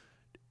rings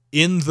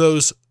in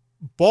those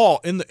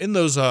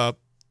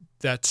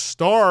that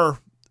star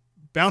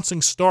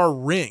bouncing star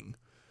ring,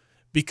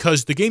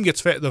 because the game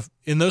gets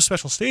in those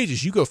special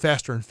stages, you go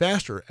faster and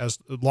faster as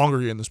the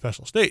longer you're in the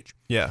special stage.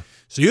 Yeah.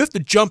 So you have to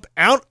jump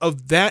out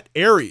of that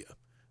area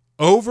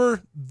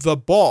over the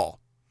ball,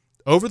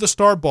 over the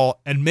star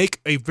ball, and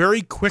make a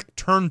very quick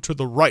turn to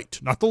the right,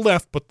 not the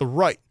left, but the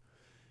right.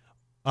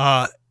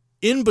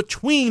 In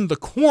between the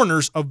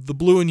corners of the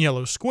blue and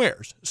yellow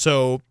squares.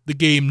 So the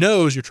game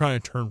knows you're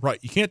trying to turn right.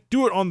 You can't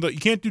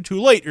do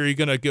too late, or you're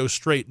going to go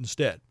straight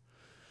instead.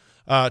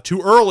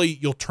 Too early,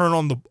 you'll turn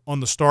on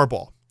the star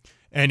ball,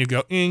 and you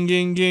go ging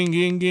ging ging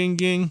ging ging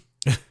ging.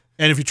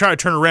 And if you try to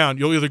turn around,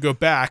 you'll either go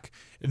back,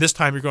 and this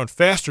time you're going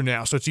faster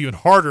now, so it's even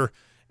harder.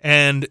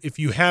 And if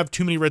you have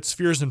too many red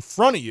spheres in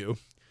front of you,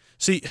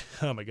 see,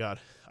 oh my God,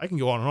 I can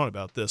go on and on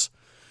about this.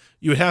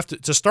 You would have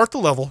to start the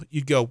level,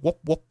 you'd go whoop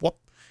whoop whoop.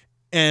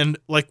 And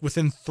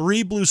within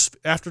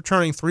after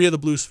turning 3 of the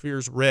blue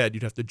spheres red,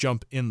 you'd have to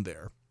jump in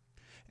there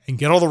and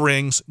get all the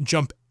rings,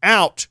 jump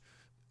out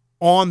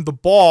on the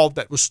ball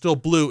that was still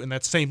blue in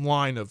that same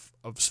line of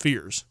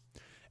spheres,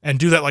 and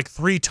do that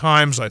 3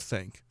 times, I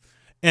think.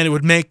 And it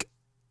would make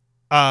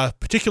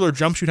particular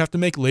jumps you'd have to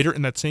make later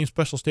in that same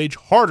special stage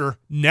harder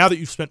now that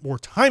you've spent more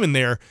time in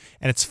there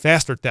and it's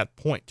faster at that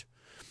point.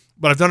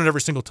 But I've done it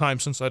every single time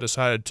since I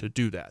decided to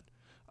do that.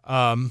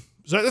 So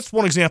that's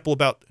one example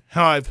about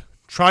how I've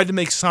tried to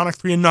make Sonic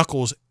 3 and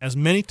Knuckles as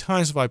many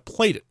times as I've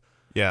played it.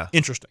 Yeah.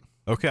 Interesting.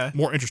 Okay.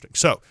 More interesting.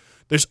 So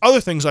there's other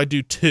things I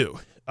do too.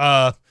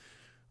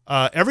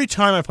 Every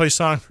time I play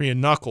Sonic 3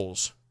 and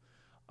Knuckles,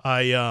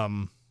 I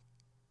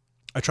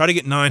I try to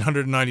get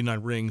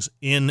 999 rings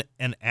in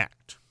an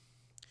act.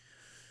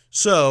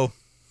 So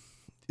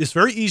it's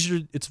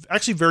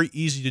actually very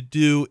easy to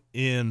do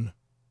in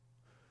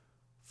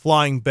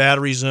Flying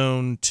Battery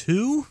Zone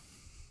 2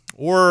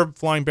 or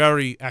Flying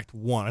Battery Act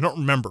 1. I don't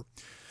remember.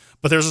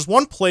 But there's this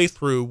one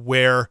playthrough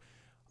where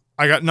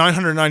I got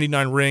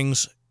 999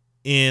 rings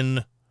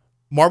in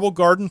Marble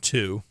Garden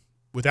 2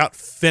 without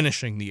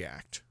finishing the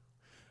act.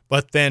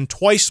 But then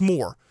twice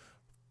more.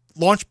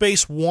 Launch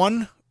Base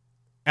 1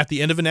 at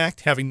the end of an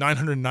act having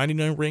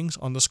 999 rings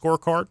on the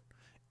scorecard,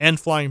 and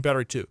Flying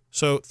Battery 2.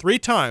 So 3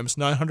 times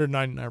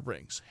 999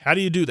 rings. How do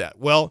you do that?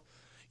 Well,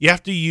 you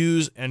have to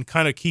use and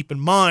kind of keep in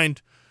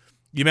mind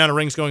the amount of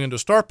rings going into a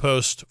star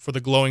post for the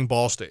glowing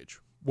ball stage,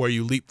 where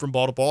you leap from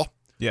ball to ball.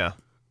 Yeah.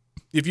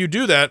 If you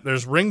do that,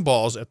 there's ring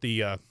balls at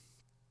the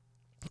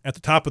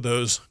top of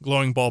those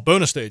glowing ball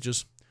bonus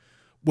stages,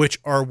 which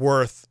are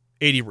worth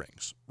 80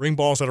 rings. Ring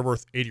balls that are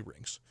worth 80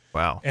 rings.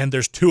 Wow. And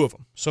there's 2 of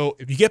them. So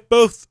if you get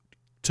both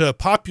to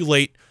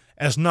populate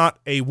as not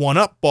a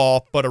one-up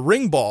ball, but a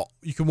ring ball,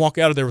 you can walk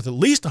out of there with at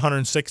least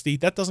 160.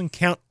 That doesn't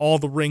count all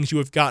the rings you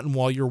have gotten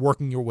while you're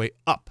working your way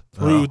up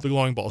through the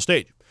glowing ball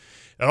stage.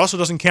 It also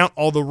doesn't count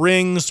all the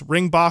rings,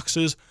 ring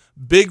boxes,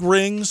 big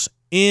rings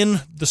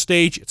in the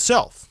stage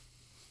itself.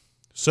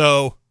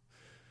 So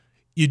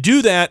you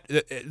do that.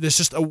 There's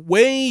just a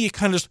way you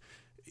kind of,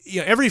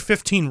 every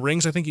 15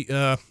 rings, I think,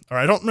 or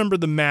I don't remember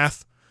the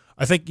math.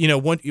 I think,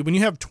 when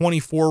you have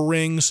 24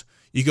 rings,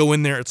 you go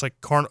in there, it's like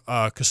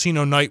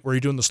casino night where you're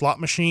doing the slot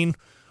machine.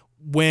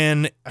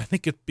 When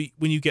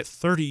you get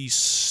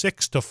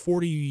 36 to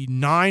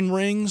 49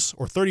 rings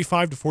or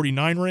 35 to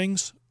 49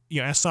 rings,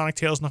 as Sonic,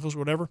 Tails, Knuckles, or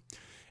whatever,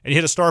 and you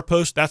hit a star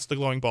post, that's the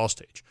glowing ball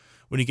stage.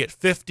 When you get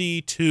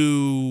 50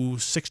 to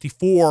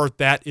 64,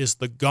 that is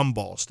the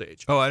gumball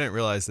stage. Oh, I didn't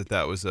realize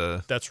that was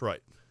a... That's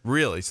right.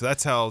 Really? So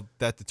that's how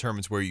that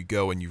determines where you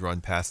go when you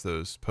run past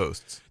those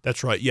posts.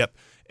 That's right, yep.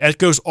 It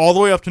goes all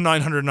the way up to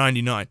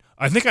 999.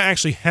 I think I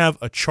actually have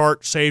a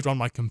chart saved on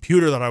my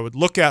computer that I would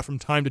look at from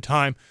time to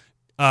time,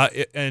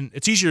 and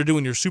it's easier to do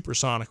when you're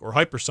supersonic or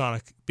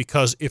hypersonic,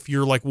 because if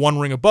you're like one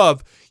ring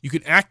above, you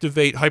can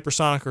activate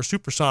hypersonic or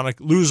supersonic,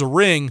 lose a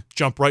ring,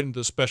 jump right into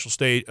the special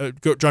stage,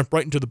 jump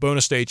right into the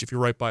bonus stage if you're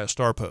right by a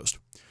star post.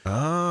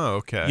 Oh,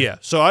 okay. Yeah,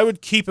 so I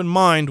would keep in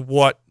mind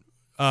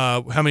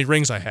how many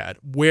rings I had,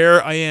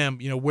 where I am,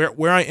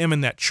 where I am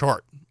in that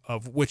chart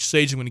of which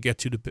stage I'm going to get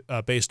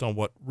to based on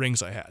what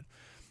rings I had.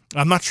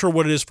 I'm not sure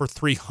what it is for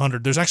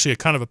 300. There's actually a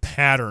kind of a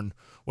pattern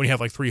when you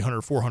have like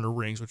 300, 400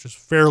 rings, which is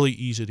fairly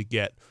easy to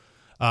get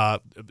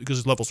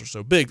because the levels are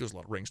so big, there's a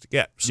lot of rings to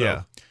get. So,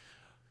 yeah.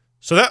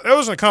 So that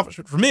was an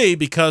accomplishment for me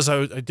because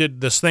I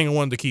did this thing I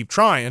wanted to keep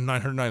trying,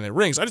 999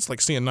 rings. I just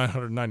like seeing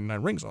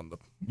 999 rings on the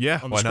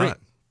why screen. not?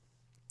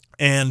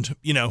 And,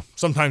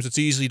 sometimes it's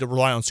easy to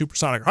rely on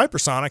supersonic or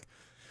hypersonic.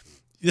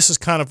 This is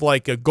kind of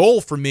like a goal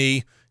for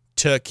me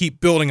to keep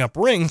building up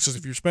rings, because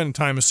if you're spending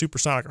time as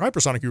supersonic or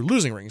hypersonic, you're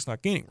losing rings,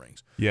 not gaining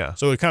rings. Yeah.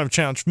 So it kind of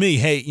challenged me,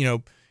 hey,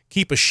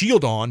 keep a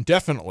shield on,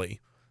 definitely.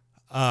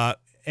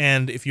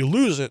 And if you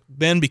lose it,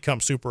 then become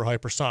super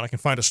hypersonic and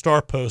find a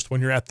star post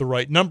when you're at the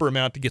right number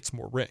amount to get some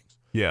more rings.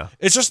 Yeah.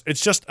 It's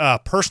just a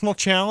personal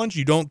challenge.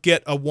 You don't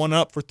get a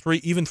 1-up for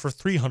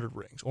 300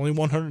 rings, only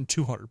 100 and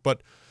 200,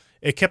 but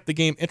it kept the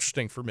game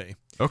interesting for me.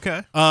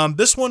 Okay.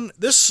 This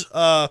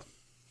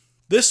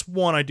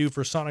one I do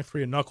for Sonic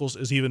 3 and Knuckles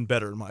is even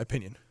better, in my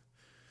opinion.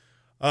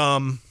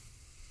 I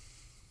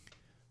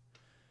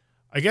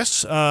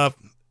guess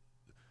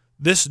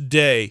this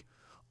day,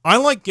 I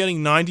like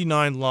getting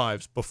 99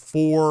 lives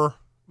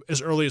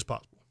as early as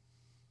possible.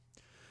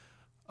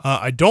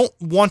 I don't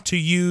want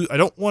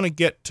to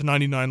get to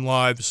 99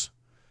 lives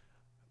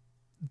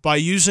by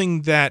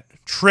using that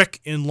trick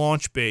in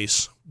Launch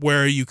Base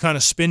where you kind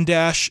of spin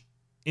dash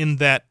in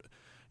that,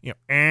 and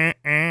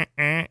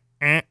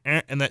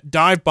that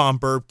dive bomb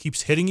bird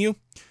keeps hitting you,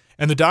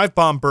 and the dive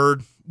bomb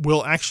bird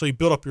will actually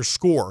build up your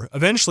score.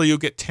 Eventually, you'll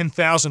get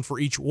 10,000 for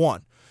each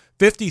one.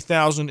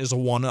 50,000 is a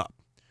 1-up.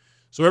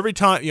 So every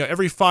time,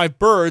 every 5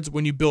 birds,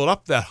 when you build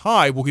up that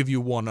high, will give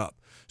you 1-up.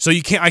 So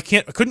I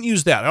couldn't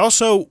use that. I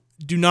also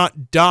do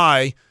not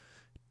die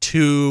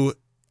to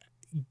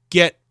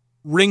get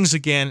rings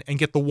again and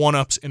get the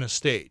 1-ups in a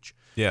stage.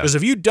 Yeah. Because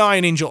if you die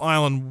in Angel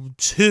Island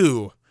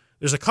 2,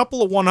 there's a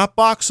couple of 1-up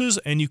boxes,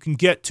 and you can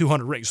get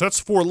 200 rings. So that's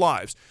 4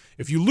 lives.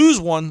 If you lose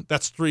one,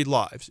 that's 3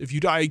 lives. If you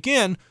die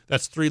again,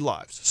 that's 3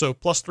 lives. So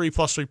 +3,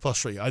 +3,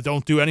 +3. I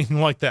don't do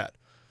anything like that.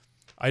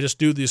 I just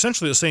do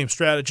essentially the same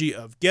strategy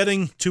of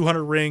getting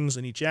 200 rings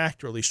in each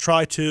act, or at least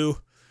try to.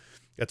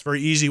 That's very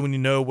easy when you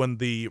know when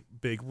the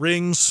big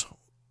rings,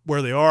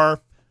 where they are.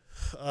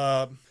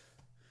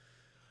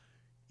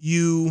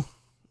 You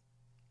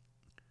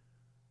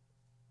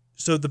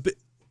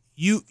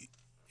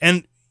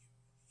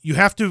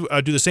have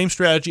to do the same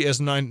strategy as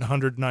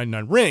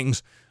 999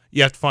 rings.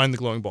 You have to find the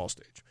glowing ball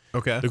stage.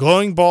 Okay. The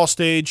glowing ball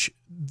stage,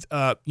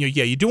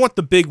 you do want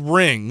the big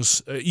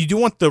rings. You do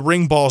want the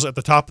ring balls at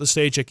the top of the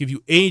stage that give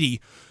you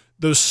 80.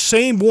 Those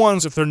same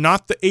ones, if they're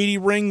not the 80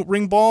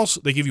 ring balls,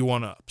 they give you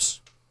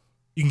 1-ups.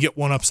 You can get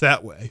 1-ups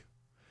that way.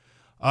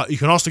 You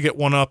can also get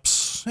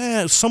 1-ups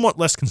somewhat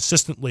less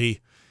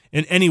consistently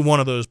in any one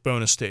of those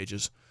bonus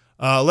stages.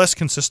 Less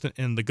consistent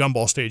in the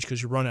gumball stage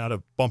because you run out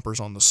of bumpers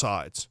on the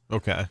sides.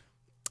 Okay.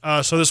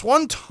 So this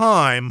one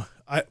time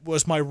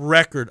was my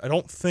record. I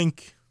don't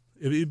think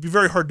it'd be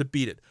very hard to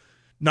beat it.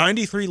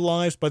 93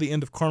 lives by the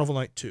end of Carnival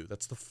Night 2.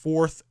 That's the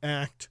fourth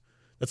act.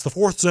 That's the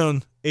fourth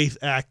zone, eighth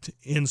act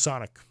in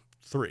Sonic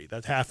 3.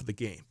 That's half of the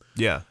game.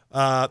 Yeah.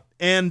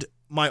 And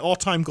my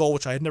all-time goal,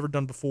 which I had never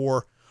done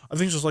before, I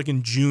think it was like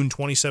in June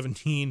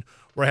 2017,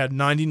 where I had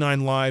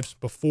 99 lives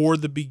before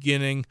the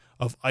beginning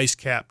of Ice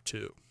Cap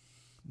 2.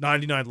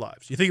 99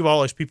 lives. You think of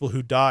all these people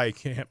who die,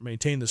 can't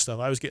maintain this stuff.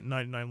 I was getting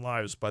 99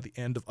 lives by the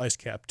end of Ice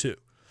Cap 2.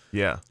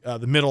 Yeah.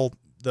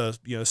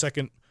 The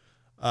second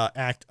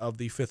act of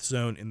the fifth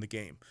zone in the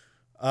game.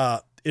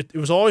 It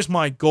was always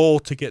my goal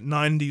to get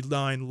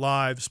 99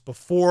 lives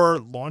before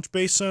launch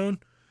base zone,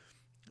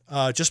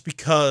 just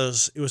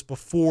because it was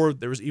before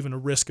there was even a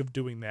risk of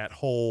doing that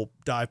whole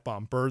dive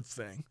bomb bird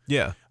thing.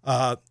 Yeah.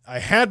 I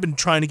had been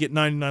trying to get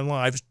 99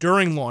 lives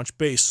during launch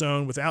base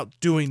zone without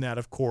doing that,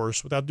 of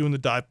course, without doing the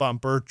dive bomb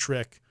bird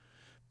trick,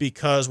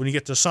 because when you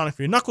get to Sonic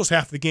 3 Knuckles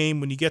half the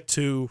game, when you get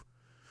to,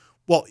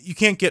 well, you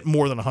can't get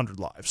more than 100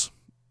 lives.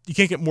 You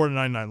can't get more than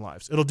 99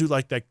 lives. It'll do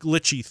like that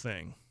glitchy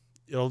thing.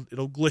 It'll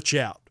glitch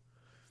out.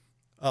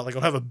 Like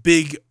it'll have a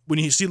big, when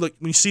you see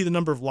the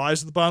number of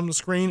lives at the bottom of the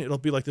screen, it'll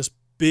be like this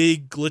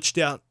big glitched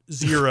out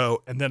 0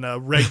 and then a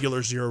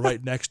regular 0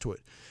 right next to it.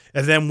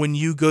 And then when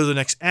you go to the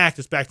next act,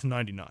 it's back to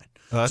 99.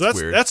 Oh, that's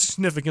weird. That's the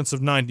significance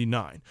of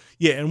 99.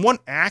 Yeah, in one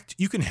act,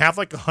 you can have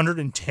like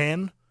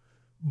 110,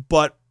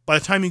 but by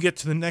the time you get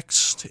to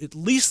at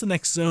least the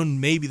next zone,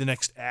 maybe the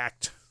next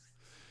act,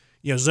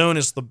 zone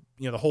is the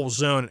whole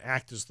zone, and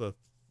act is the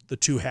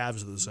two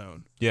halves of the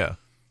zone. Yeah.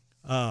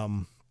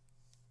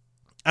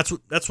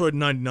 That's why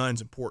 99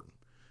 is important.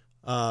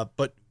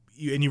 But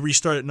you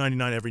restart at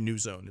 99 every new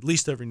zone, at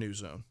least every new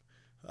zone.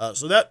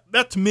 So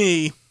that to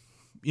me,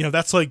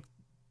 that's like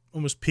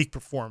almost peak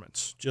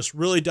performance. Just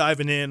really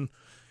diving in.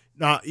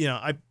 Not,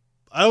 I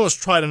always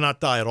try to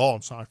not die at all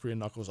in Sonic 3 and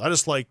Knuckles. I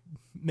just like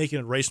making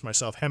a race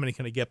myself. How many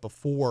can I get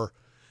before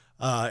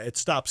it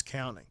stops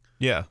counting?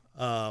 Yeah.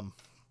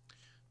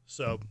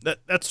 So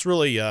that's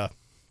really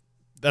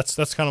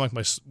that's kind of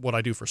like what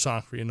I do for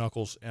Sonic 3 and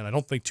Knuckles, and I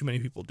don't think too many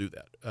people do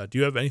that. Do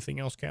you have anything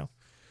else, Cal?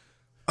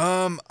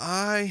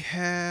 I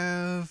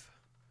have.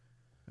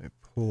 Let me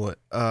pull it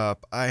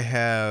up. I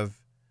have.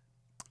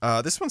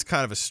 This one's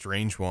kind of a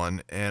strange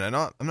one, and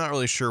I'm not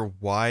really sure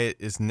why it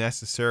is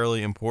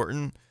necessarily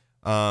important.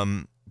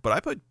 But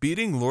I put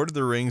beating Lord of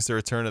the Rings: The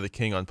Return of the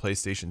King on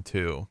PlayStation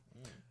 2.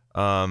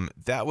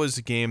 That was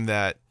a game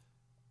that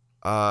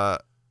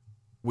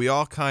we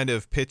all kind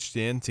of pitched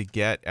in to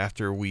get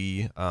after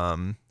we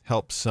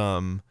helped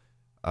some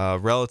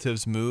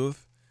relatives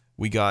move.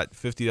 We got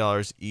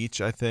 $50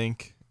 each, I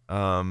think.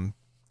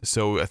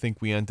 So I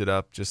think we ended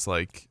up just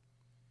like,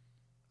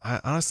 I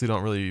honestly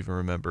don't really even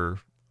remember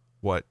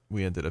what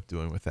we ended up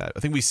doing with that. I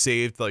think we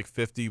saved like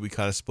 50. We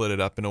kind of split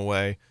it up in a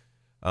way,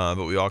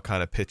 but we all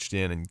kind of pitched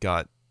in and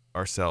got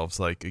ourselves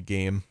like a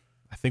game.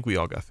 I think we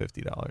all got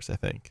 $50, I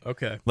think.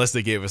 Okay. Unless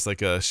they gave us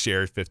like a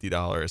shared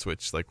 $50,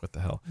 which like, what the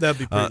hell? That'd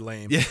be pretty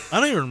lame. Yeah. I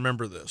don't even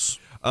remember this.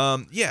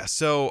 Yeah,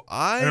 so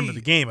I remember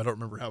the game. I don't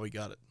remember how we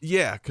got it.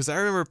 Yeah, because I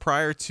remember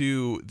prior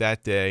to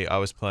that day, I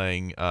was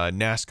playing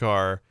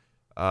NASCAR,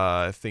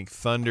 I think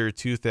Thunder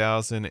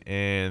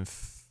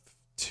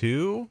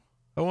 2002,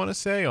 I want to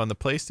say, on the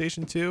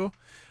PlayStation 2.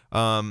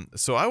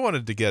 So I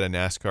wanted to get a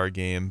NASCAR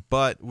game,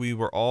 but we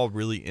were all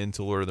really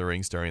into Lord of the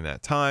Rings during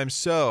that time.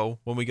 So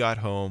when we got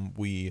home,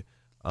 we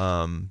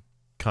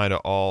kind of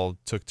all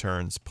took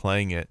turns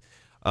playing it.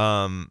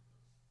 I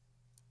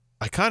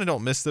kind of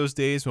don't miss those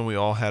days when we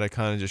all had to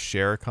kind of just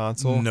share a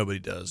console. Nobody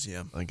does,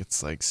 yeah. Like,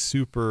 it's like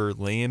super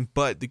lame.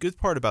 But the good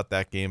part about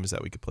that game is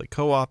that we could play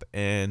co-op,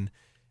 and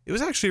it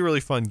was actually a really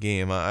fun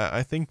game.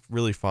 I think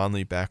really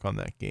fondly back on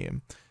that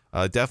game.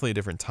 Definitely a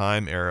different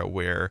time era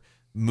where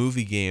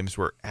movie games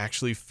were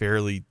actually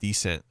fairly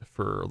decent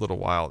for a little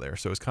while there.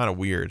 So it was kind of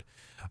weird.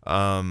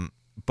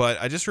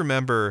 But I just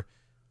remember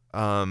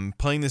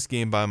playing this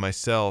game by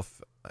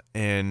myself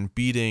and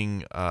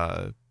beating...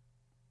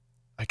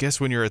 I guess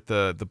when you're at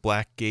the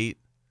Black Gate,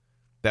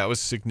 that was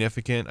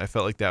significant. I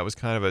felt like that was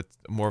kind of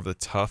more of a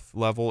tough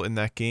level in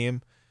that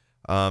game.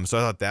 So I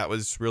thought that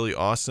was really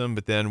awesome.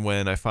 But then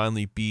when I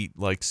finally beat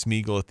like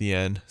Smeagol at the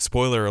end,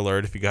 spoiler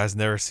alert if you guys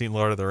never seen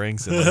Lord of the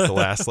Rings in like the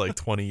last like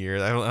 20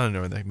 years. I don't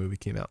know when that movie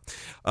came out.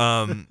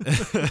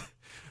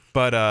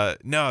 But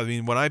no, I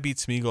mean, when I beat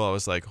Smeagol, I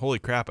was like, holy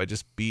crap, I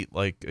just beat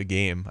like a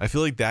game. I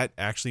feel like that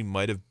actually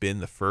might have been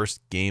the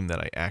first game that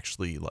I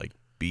actually like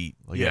beat,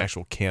 like an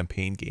actual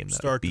campaign game that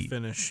start I beat. to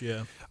finish.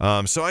 Yeah.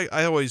 So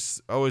I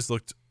always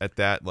looked at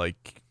that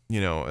like,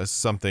 as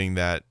something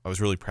that I was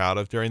really proud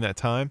of during that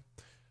time.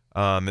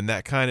 And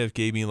that kind of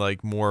gave me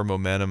like more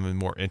momentum and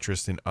more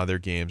interest in other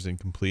games and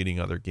completing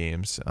other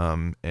games.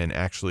 And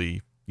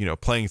actually,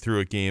 playing through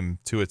a game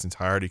to its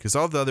entirety, because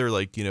all the other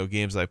like,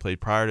 games I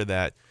played prior to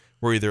that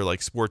were either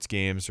like sports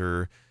games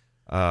or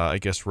I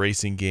guess,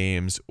 racing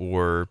games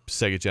or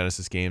Sega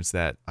Genesis games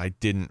that I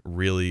didn't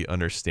really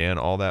understand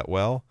all that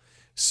well.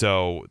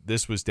 So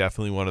this was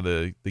definitely one of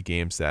the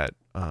games that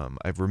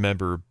I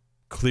remember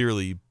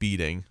clearly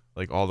beating,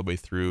 like all the way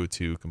through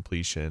to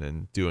completion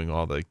and doing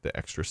all the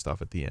extra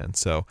stuff at the end.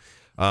 So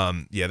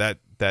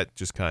that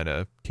just kind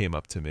of came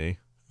up to me.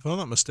 If I'm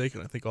not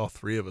mistaken, I think all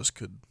three of us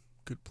could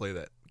play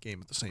that game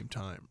at the same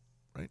time,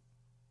 right?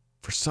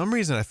 For some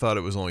reason, I thought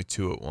it was only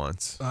two at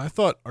once. I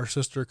thought our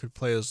sister could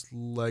play as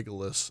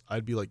Legolas.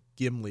 I'd be like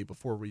Gimli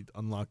before we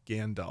unlock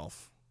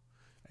Gandalf,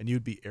 and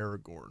you'd be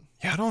Aragorn.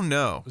 Yeah, I don't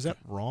know. Was that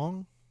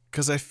wrong?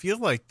 Because I feel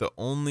like the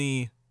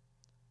only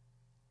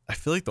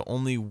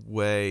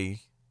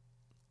way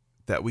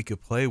that we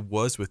could play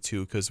was with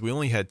two, because we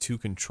only had 2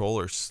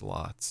 controller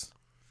slots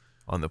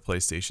on the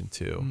PlayStation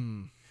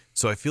 2.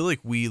 So I feel like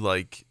we,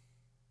 like,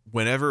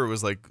 whenever it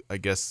was, like, I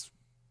guess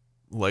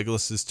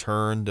Legolas's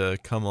turn to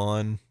come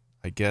on,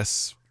 I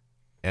guess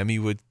Emmy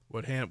we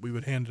would hand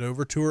it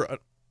over to her.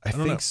 I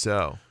think know. so.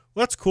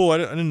 Well, that's cool. I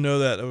didn't know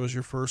that was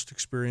your first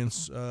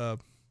experience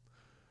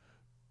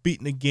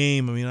beating a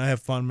game. I mean, I have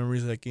fond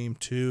memories of that game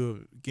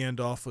too.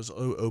 Gandalf was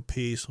OP,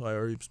 so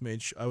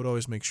I would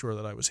always make sure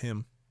that I was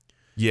him.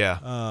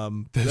 Yeah.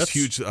 Those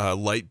huge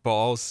light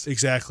balls.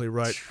 Exactly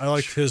right. I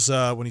liked his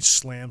when he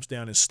slams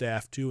down his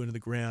staff too into the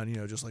ground.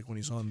 Just like when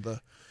he's on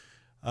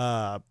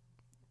the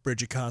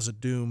Bridge of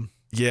Khazad-dûm.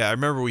 Yeah, I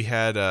remember we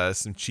had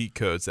some cheat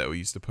codes that we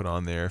used to put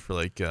on there for,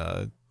 like,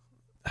 I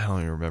don't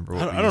even remember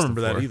what I don't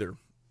remember that either.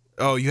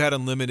 Oh, you had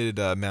unlimited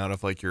amount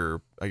of, like,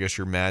 your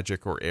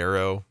magic or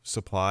arrow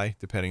supply,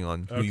 depending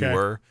on who you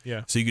were.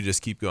 Yeah. So you could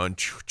just keep going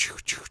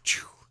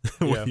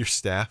with your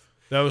staff.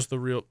 That was the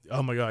real.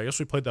 Oh my god! I guess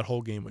we played that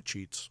whole game with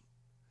cheats.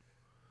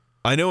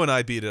 I know when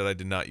I beat it, I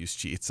did not use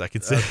cheats. I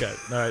can say. Okay.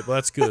 All right. Well,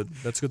 that's good.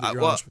 That's good that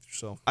you're honest with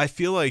yourself. I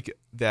feel like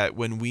that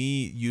when we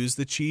used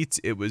the cheats,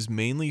 it was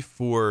mainly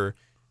for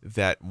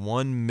that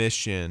one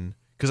mission,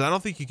 because I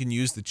don't think you can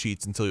use the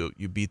cheats until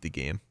you beat the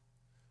game.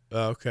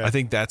 Okay. I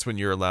think that's when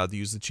you're allowed to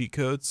use the cheat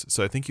codes.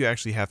 So I think you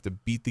actually have to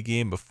beat the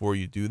game before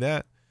you do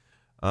that.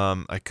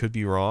 I could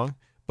be wrong,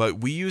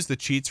 but we use the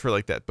cheats for,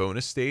 like, that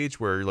bonus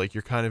stage where, like,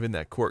 you're kind of in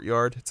that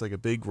courtyard. It's like a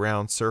big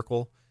round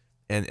circle,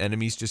 and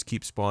enemies just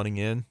keep spawning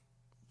in.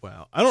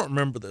 Wow, I don't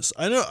remember this.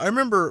 I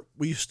remember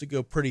we used to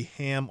go pretty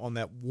ham on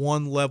that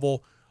one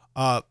level,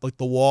 like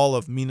the wall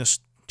of Minas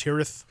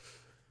Tirith.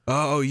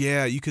 Oh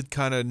yeah, you could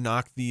kind of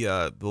knock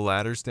the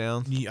ladders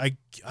down. I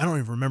don't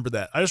even remember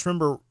that. I just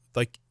remember,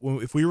 like,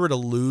 if we were to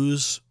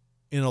lose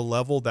in a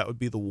level, that would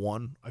be the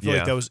one. I feel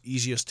like that was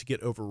easiest to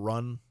get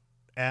overrun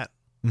at.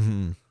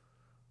 Mm-hmm.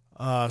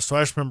 So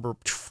I just remember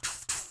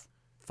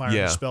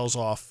firing spells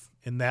off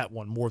in that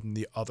one more than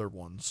the other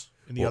ones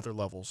in the other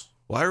levels.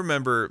 Well, I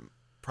remember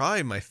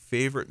probably my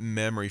favorite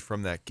memory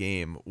from that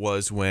game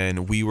was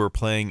when we were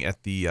playing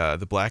at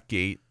the Black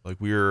Gate. Like,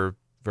 we were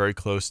very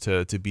close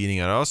to beating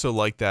it. I also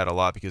like that a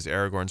lot because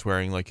Aragorn's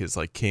wearing, like, his,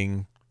 like,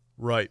 king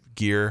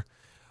gear.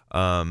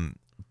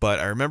 But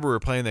I remember we were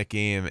playing that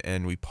game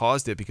and we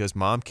paused it because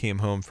Mom came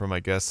home from, I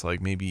guess, like,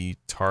 maybe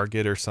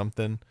Target or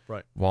something.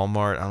 Right.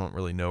 Walmart. I don't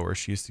really know where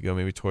she used to go.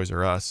 Maybe Toys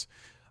R Us.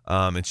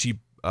 And she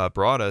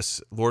brought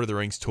us Lord of the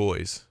Rings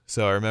toys.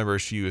 So I remember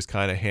she was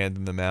kind of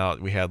handing them out.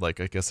 We had,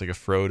 like, I guess, like a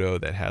Frodo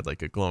that had,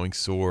 like, a glowing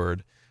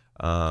sword.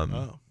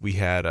 We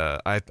had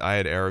I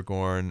had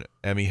Aragorn.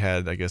 Emmy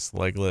had, I guess,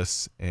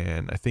 Legolas,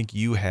 and I think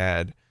you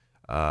had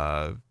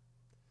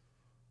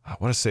I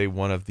want to say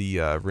one of the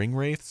ring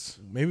wraiths.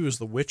 Maybe it was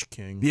the Witch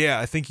King. Yeah,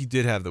 I think you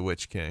did have the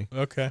Witch King.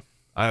 Okay.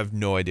 I have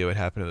no idea what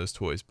happened to those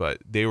toys, but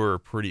they were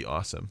pretty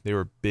awesome. They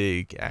were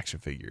big action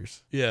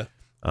figures. Yeah.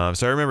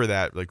 So I remember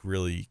that, like,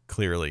 really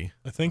clearly.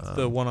 I think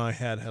the one I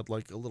had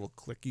like a little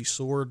clicky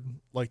sword,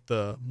 like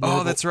the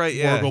that's right.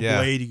 Yeah,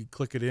 blade. You could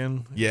click it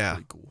in. It was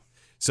pretty cool.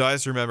 So I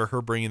just remember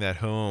her bringing that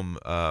home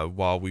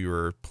while we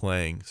were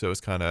playing. So it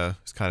was kind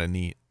of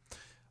neat.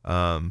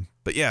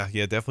 But yeah,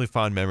 definitely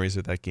fond memories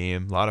of that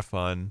game. A lot of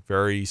fun,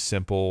 very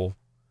simple,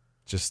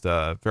 just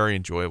very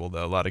enjoyable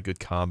though. A lot of good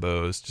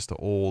combos, just an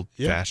old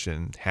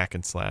fashioned hack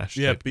and slash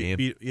type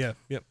game.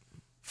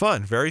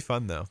 Fun, very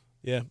fun though.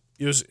 Yeah,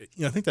 it was.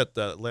 I think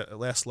that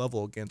last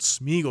level against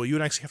Smeagol, you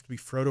would actually have to be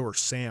Frodo or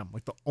Sam.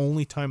 Like, the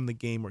only time in the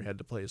game where you had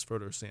to play as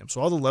Frodo or Sam.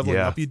 So all the leveling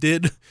up you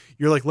did,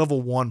 you're like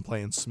level 1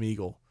 playing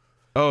Smeagol.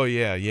 Oh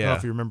yeah. I don't know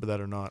if you remember that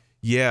or not.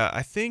 Yeah,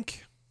 I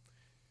think.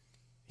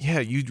 Yeah,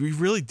 we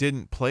really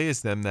didn't play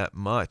as them that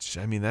much.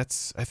 I mean, I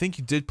think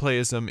you did play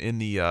as them in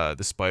the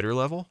spider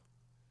level.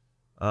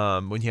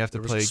 When you have to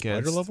play against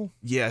spider level.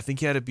 Yeah, I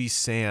think you had to be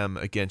Sam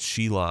against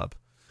Shelob.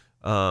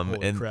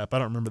 Holy crap! I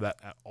don't remember that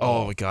at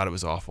all. Oh my god, it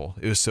was awful.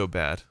 It was so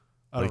bad.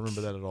 I don't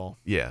remember that at all.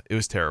 Yeah, it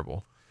was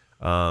terrible.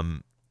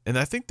 And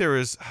I think there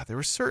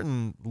were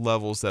certain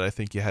levels that I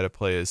think you had to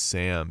play as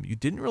Sam. You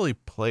didn't really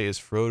play as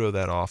Frodo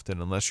that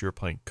often unless you were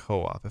playing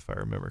co-op, if I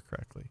remember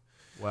correctly.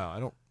 Wow, I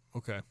don't.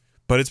 Okay.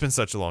 But it's been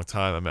such a long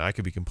time. I mean, I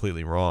could be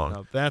completely wrong.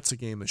 Now, that's a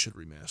game that should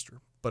remaster,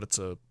 but it's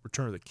a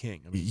Return of the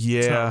King. I mean, yeah.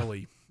 it's not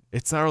really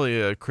It's not really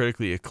a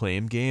critically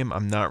acclaimed game.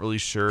 I'm not really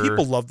sure.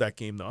 People love that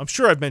game though. I'm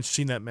sure I've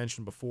seen that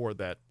mentioned before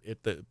that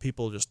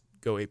people just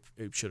go ape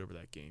shit over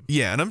that game.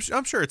 Yeah, and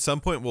I'm sure at some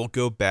point we'll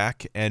go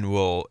back and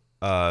we'll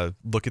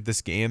look at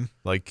this game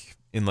like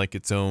in like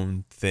its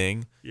own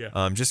thing.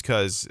 Yeah. Just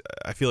because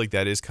I feel like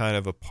that is kind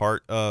of a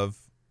part of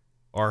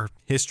our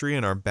history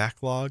and our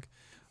backlog.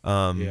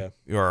 Or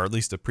at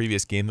least a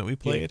previous game that we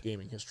played.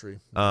 Gaming history.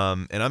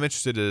 And I'm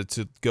interested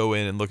to go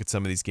in and look at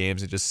some of these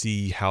games and just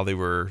see how they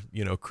were,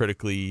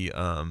 critically,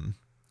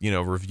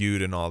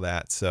 reviewed and all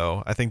that.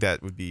 So I think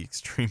that would be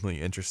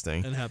extremely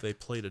interesting. And have they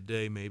played a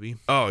day, maybe?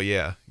 Oh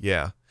yeah.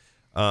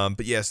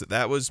 But yes,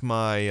 that was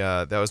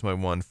my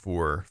one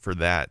for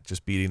that.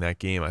 Just beating that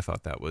game, I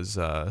thought that was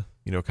kind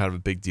of a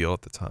big deal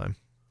at the time.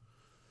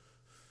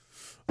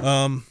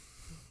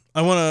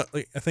 I want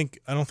to.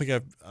 I don't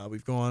think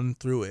we've gone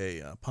through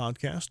a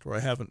podcast where I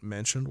haven't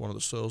mentioned one of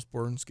the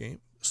Soulsborne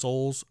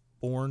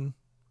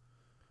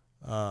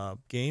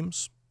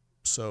games.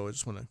 So I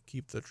just want to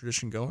keep the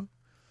tradition going.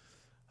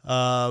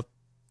 Bloodborne.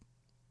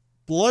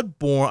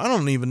 I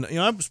don't even.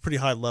 I was pretty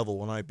high level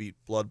when I beat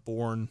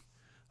Bloodborne.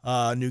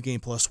 New game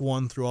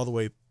 +1 through all the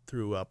way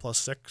through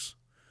 +6.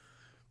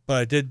 But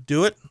I did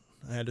do it.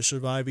 I had to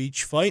survive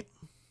each fight.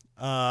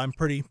 I'm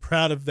pretty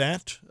proud of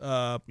that.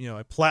 I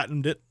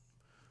platinumed it.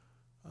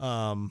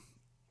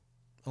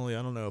 Only,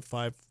 I don't know,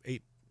 5 to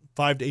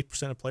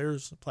 8% of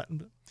players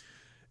platinumed it.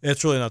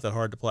 It's really not that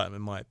hard to platinum,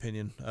 in my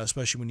opinion,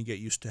 especially when you get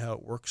used to how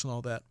it works and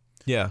all that.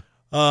 Yeah.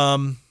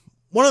 One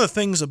of the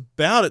things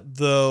about it,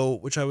 though,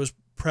 which I was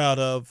proud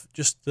of,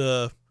 just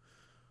the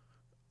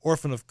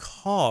Orphan of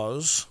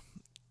Cause,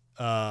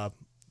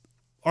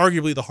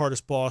 arguably the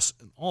hardest boss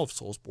in all of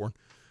Soulsborne.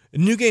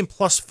 In New Game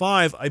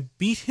 +5, I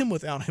beat him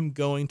without him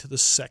going to the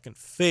second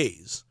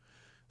phase.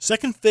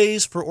 Second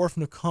phase for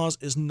Orphan of Cause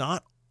is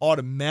not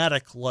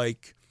automatic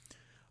like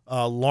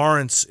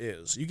Lawrence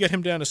is. You get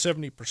him down to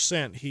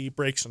 70%, he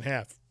breaks in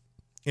half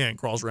and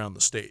crawls around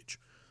the stage.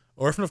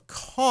 Orphan of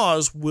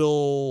Cause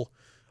will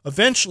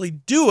eventually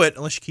do it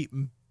unless you keep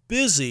him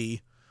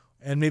busy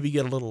and maybe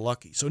get a little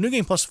lucky. So New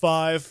Game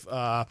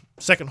 +5,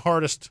 second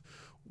hardest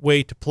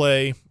way to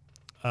play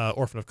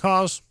Orphan of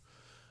Cause.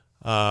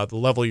 The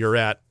level you're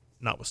at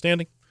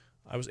notwithstanding.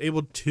 I was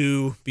able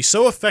to be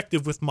so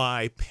effective with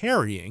my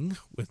parrying,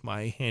 with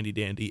my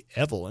handy-dandy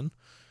Evelyn,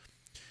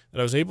 that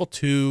I was able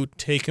to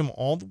take him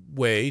all the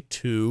way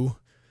to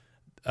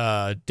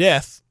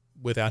death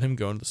without him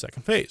going to the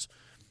second phase.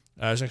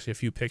 There's actually a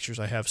few pictures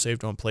I have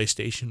saved on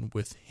PlayStation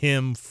with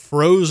him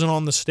frozen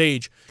on the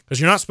stage,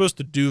 because you're not supposed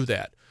to do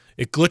that.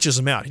 It glitches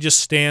him out. He just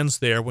stands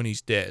there when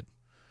he's dead,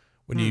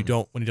 when he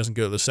doesn't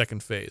go to the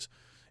second phase.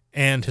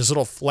 And his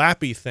little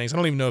flappy things, I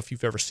don't even know if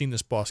you've ever seen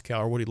this boss,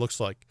 Cal, or what he looks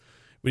like,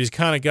 but he's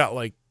kind of got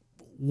like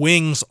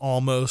wings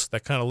almost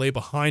that kind of lay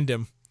behind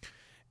him.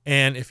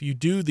 And if you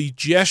do the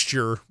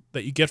gesture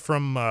that you get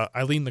from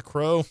Eileen the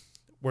Crow,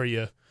 where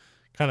you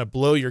kind of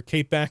blow your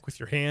cape back with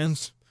your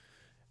hands,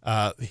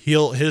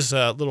 his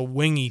little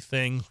wingy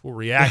thing will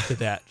react to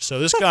that. So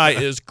this guy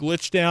is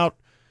glitched out,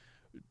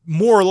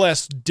 more or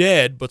less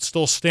dead, but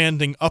still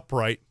standing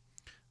upright.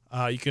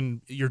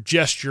 Your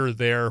gesture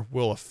there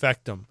will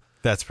affect him.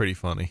 That's pretty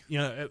funny.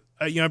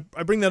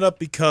 I bring that up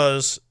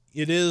because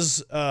it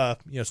is,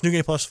 it's New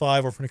Game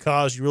 +5 or for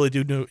Cause. You really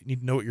do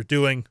need to know what you're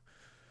doing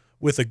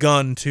with a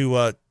gun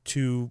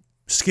to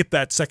skip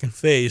that second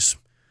phase.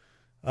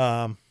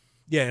 In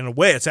a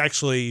way, it's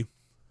actually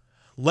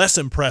less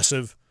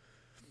impressive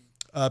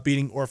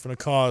beating Orphan of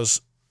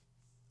Cause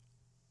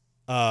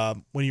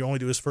when you only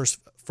do his first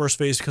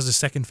phase, because the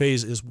second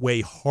phase is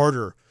way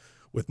harder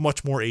with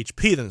much more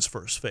HP than his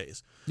first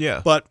phase.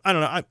 Yeah. But I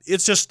don't know. I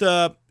was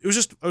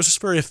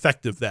just very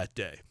effective that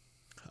day.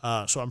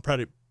 So I'm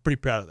pretty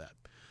proud of that.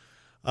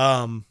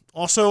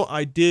 Also,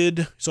 I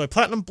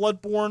platinumed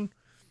Bloodborne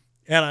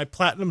and I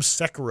platinumed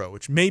Sekiro,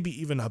 which may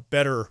be even a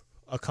better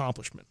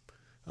accomplishment.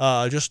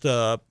 But just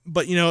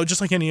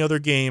like any other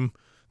game,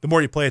 the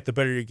more you play it, the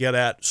better you get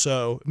at.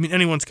 So, I mean,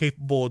 anyone's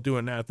capable of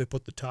doing that if they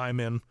put the time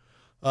in.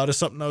 That's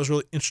something I was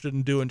really interested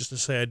in doing, just to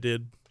say I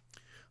did.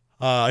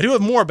 I do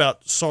have more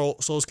about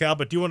Souls, Cal,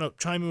 but do you want to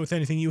chime in with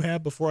anything you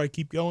have before I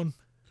keep going?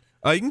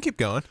 You can keep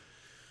going.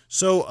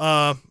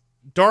 So,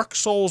 Dark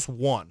Souls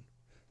 1.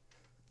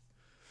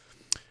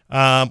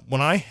 I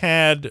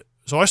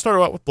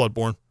started out with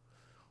Bloodborne,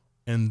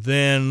 and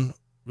then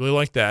really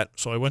liked that.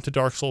 So I went to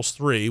Dark Souls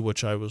 3,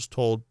 which I was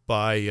told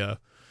by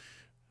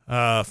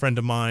a friend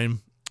of mine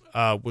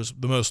was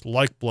the most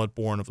like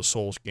Bloodborne of the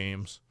Souls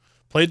games.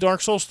 Played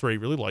Dark Souls 3,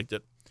 really liked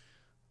it,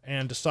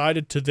 and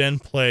decided to then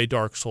play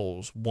Dark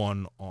Souls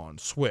 1 on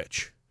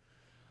Switch.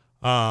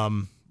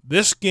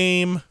 This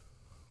game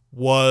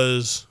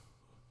was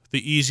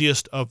the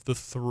easiest of the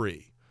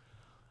three.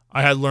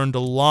 I had learned a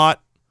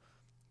lot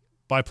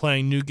by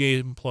playing New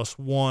Game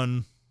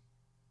 +1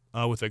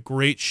 with a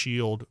great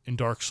shield in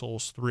Dark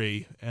Souls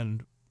 3,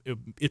 and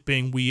it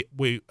being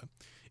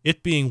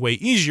way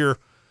easier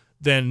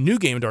than New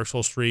Game in Dark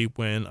Souls 3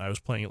 when I was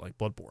playing it like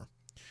Bloodborne.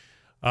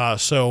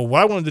 So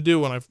what I wanted to do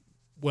when I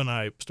when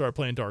I started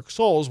playing Dark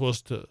Souls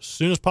was to, as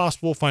soon as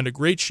possible, find a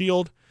great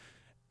shield.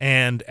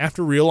 And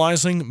after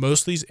realizing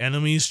most of these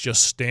enemies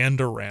just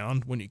stand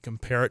around when you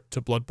compare it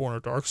to Bloodborne or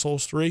Dark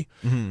Souls 3,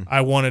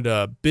 I wanted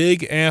a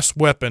big-ass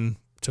weapon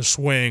to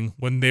swing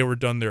when they were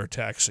done their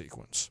attack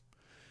sequence.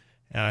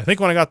 And I think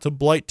when I got to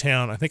Blight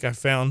Town, I think I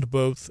found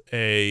both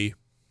a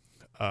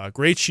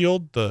great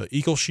shield, the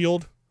Eagle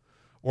Shield,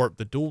 or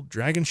the dual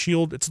dragon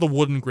shield. It's the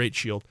wooden great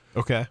shield.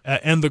 Okay.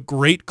 And the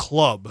great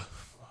club.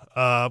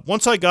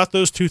 Once I got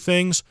those two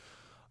things,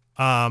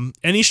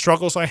 any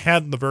struggles I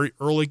had in the very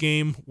early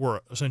game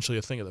were essentially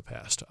a thing of the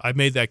past. I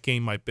made that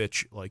game my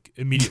bitch, like,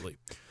 immediately.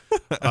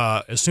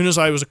 As soon as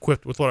I was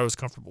equipped with what I was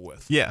comfortable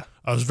with. Yeah.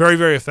 I was very,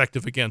 very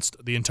effective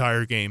against the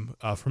entire game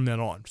from then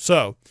on.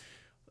 So,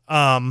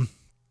 I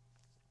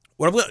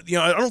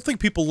don't think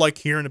people like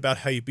hearing about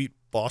how you beat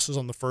bosses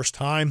on the first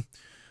time.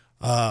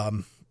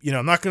 I'm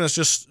not going to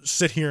just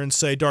sit here and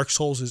say Dark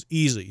Souls is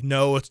easy.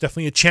 No, it's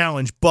definitely a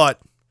challenge,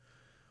 but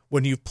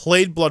when you've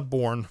played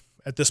Bloodborne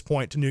at this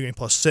point to New Game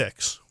Plus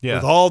 6,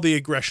 with all the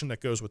aggression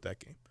that goes with that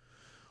game,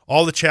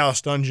 all the chalice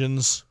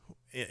dungeons,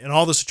 and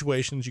all the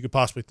situations you could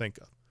possibly think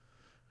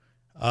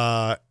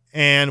of.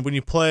 And when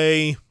you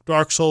play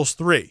Dark Souls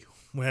 3,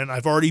 when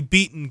I've already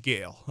beaten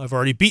Gale, I've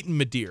already beaten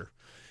Midir,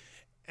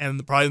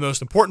 and probably the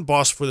most important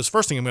boss for this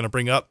first thing I'm going to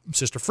bring up,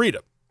 Sister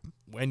Frida.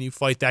 When you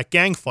fight that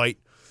gang fight,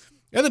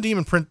 and the demon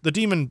in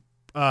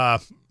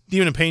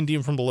pain,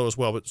 demon from below as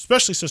well, but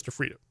especially Sister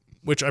Frida,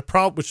 which is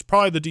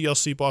probably the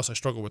DLC boss I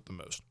struggle with the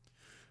most.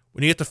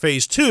 When you get to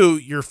Phase 2,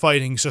 you're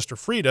fighting Sister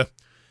Frida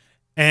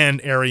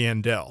and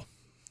Ariandel.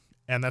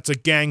 And that's a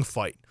gang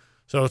fight.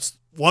 So it's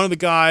one of the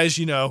guys,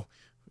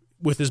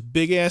 with his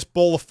big-ass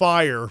bowl of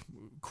fire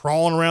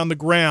crawling around the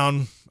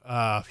ground,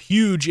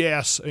 huge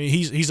ass. I mean,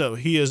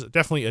 he is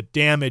definitely a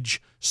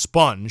damage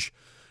sponge.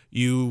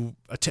 You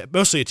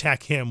mostly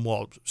attack him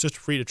while Sister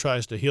Frida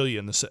tries to heal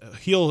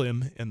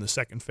him in the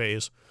second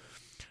phase.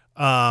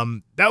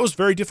 That was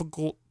very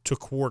difficult to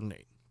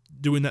coordinate,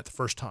 doing that the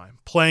first time,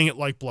 playing it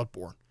like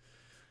Bloodborne.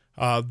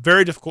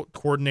 Very difficult to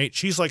coordinate.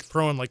 She's like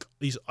throwing like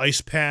these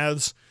ice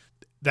paths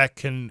that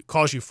can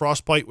cause you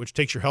frostbite, which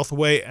takes your health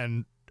away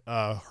and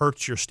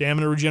hurts your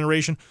stamina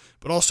regeneration,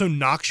 but also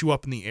knocks you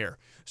up in the air.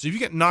 So if you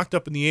get knocked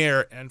up in the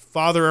air and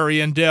Father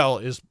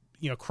Ariandel is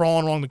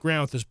crawling along the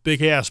ground with this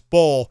big ass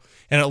bowl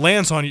and it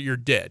lands on you, you're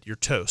dead. You're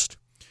toast.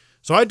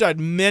 So I died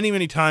many,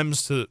 many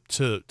times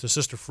to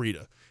Sister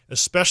Frida,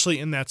 especially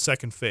in that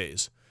second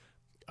phase.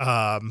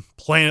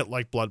 Playing it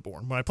like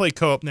Bloodborne. When I play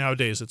co-op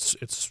nowadays,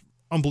 it's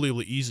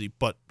unbelievably easy,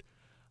 but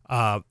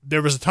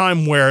there was a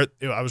time where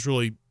I was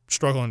really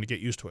struggling to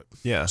get used to it.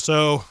 Yeah.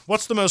 So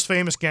what's the most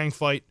famous gang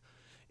fight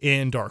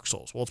in Dark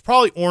Souls? Well, it's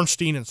probably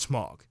Ornstein and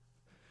Smog.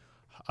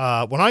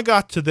 When I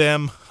got to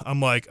them,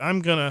 I'm like,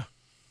 I'm going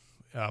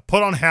to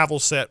put on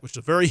Havel's set, which is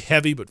a very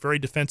heavy but very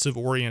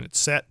defensive-oriented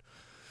set.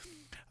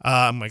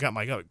 I got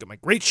my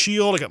great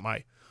shield. I got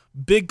my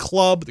big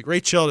club. The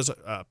great shield is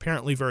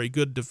apparently very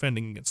good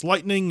defending against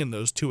lightning, and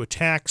those two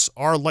attacks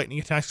are lightning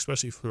attacks,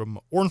 especially from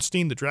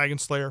Ornstein, the Dragon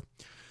Slayer.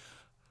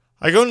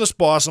 I go into this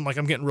boss, I'm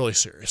getting really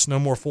serious. No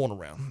more fooling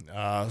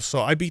around.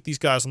 So I beat these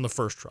guys on the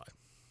first try.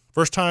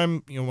 First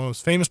time, one of the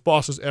most famous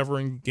bosses ever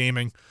in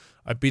gaming,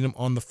 I beat him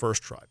on the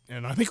first try.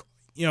 And I think,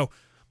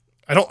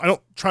 I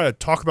don't try to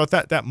talk about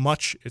that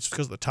much. It's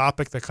because of the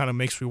topic that kind of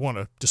makes me want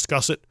to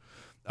discuss it.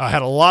 I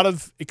had a lot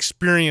of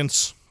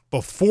experience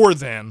before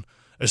then,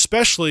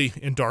 especially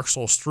in Dark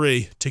Souls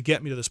 3, to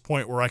get me to this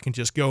point where I can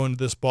just go into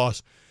this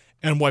boss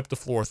and wipe the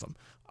floor with them.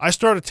 I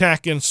start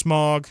attacking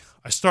Smog.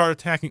 I start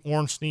attacking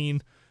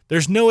Ornstein.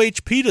 There's no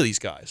HP to these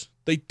guys.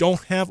 They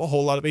don't have a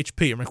whole lot of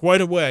HP. I'm like,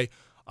 right away,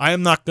 I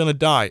am not going to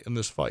die in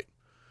this fight.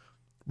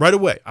 Right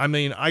away. I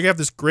mean, I have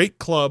this great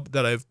club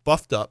that I've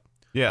buffed up.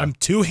 Yeah. I'm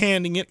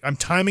two-handing it. I'm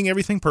timing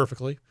everything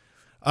perfectly.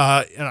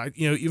 And I,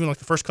 even like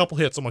the first couple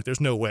hits, I'm like,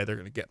 there's no way they're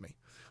going to get me.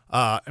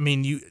 I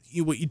mean,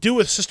 what you do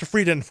with Sister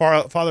Frida and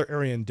Father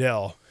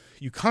Ariandel,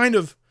 you kind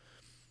of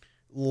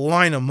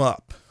line them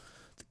up.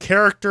 The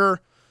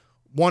character,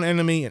 one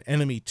enemy, and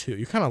enemy two.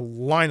 You kind of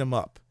line them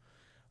up.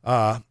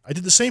 I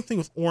did the same thing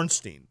with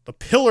Ornstein. The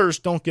pillars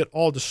don't get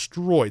all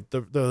destroyed.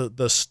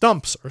 The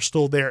stumps are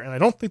still there, and I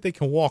don't think they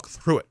can walk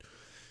through it.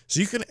 So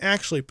you can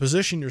actually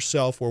position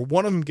yourself where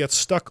one of them gets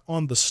stuck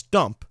on the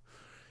stump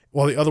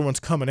while the other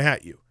one's coming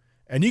at you.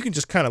 And you can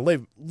just kind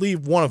of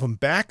leave one of them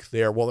back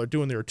there while they're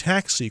doing their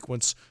attack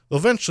sequence. They'll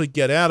eventually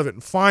get out of it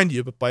and find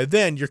you, but by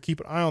then you're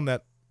keeping an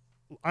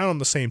eye on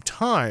the same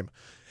time.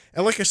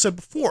 And like I said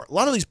before, a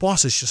lot of these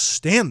bosses just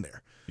stand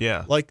there.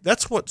 Yeah. Like,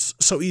 that's what's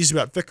so easy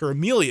about Vicar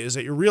Amelia is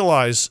that you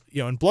realize,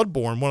 in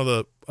Bloodborne, one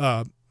of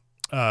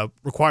the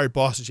required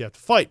bosses you have to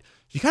fight,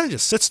 he kind of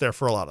just sits there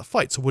for a lot of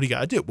fights. So what do you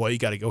got to do? Well, you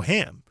got to go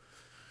ham.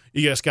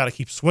 You just got to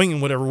keep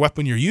swinging whatever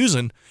weapon you're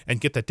using and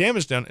get that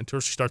damage down until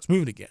she starts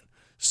moving again.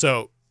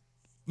 So,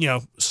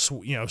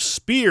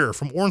 spear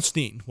from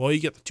Ornstein. Well, you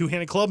get the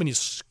two-handed club and you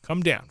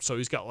come down. So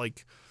he's got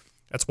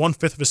that's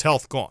 1/5 of his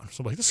health gone.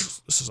 So I'm like,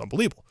 this is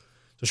unbelievable.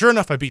 So sure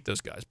enough, I beat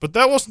those guys. But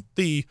that wasn't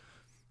the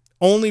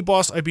only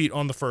boss I beat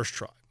on the first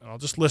try. I'll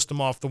just list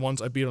them off, the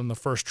ones I beat on the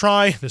first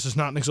try. This is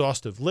not an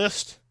exhaustive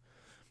list,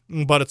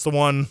 but it's the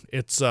one.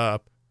 It's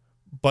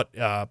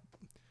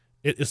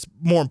it's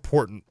more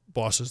important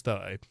bosses that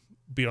I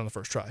beat on the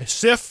first try.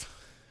 Sif,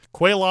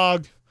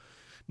 Quelaag,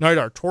 Knight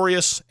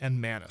Artorias,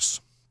 and Manus.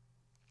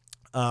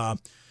 Knight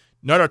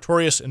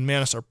Artorias and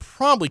Manus are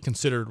probably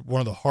considered one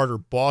of the harder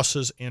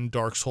bosses in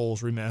Dark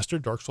Souls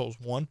Remastered, Dark Souls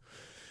 1.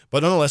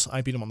 But nonetheless,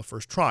 I beat him on the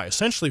first try,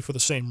 essentially for the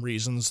same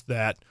reasons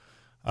that,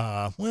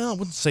 I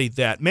wouldn't say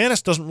that.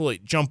 Manus doesn't really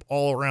jump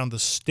all around the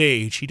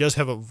stage. He does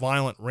have a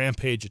violent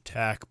rampage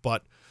attack,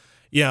 but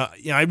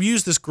I've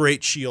used this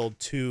great shield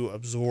to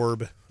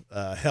absorb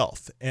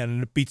health,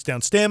 and it beats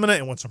down stamina,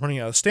 and once I'm running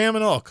out of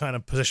stamina, I'll kind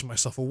of position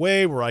myself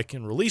away where I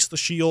can release the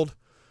shield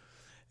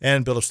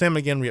and build up stamina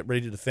again, get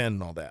ready to defend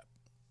and all that.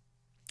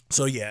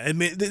 So yeah, I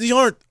mean, these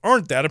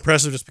aren't that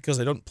impressive just because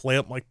I don't play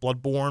up like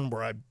Bloodborne,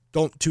 where I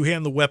don't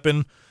two-hand the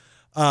weapon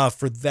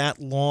for that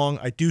long.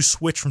 I do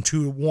switch from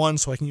 2 to 1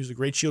 so I can use the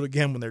Great Shield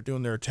again when they're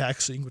doing their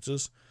attack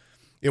sequences.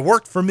 It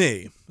worked for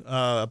me.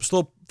 I'm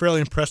still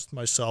fairly impressed with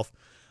myself.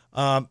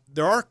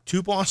 There are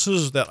 2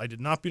 bosses that I did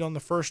not beat on the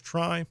first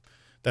try.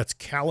 That's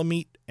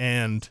Calamite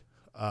and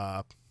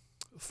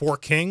 4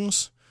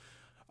 Kings.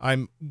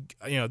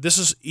 This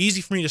is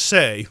easy for me to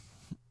say,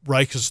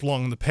 right, because it's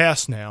long in the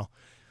past now,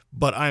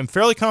 but I'm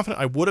fairly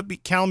confident I would have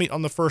beat Calamite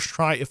on the first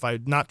try if I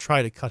had not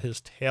tried to cut his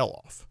tail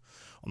off.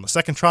 On the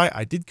second try,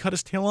 I did cut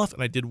his tail off,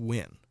 and I did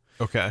win.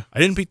 Okay. I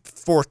didn't beat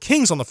 4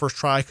 Kings on the first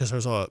try because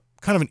there's a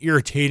kind of an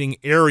irritating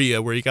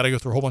area where you got to go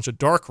through a whole bunch of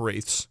dark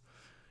wraiths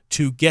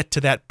to get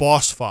to that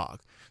boss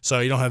fog. So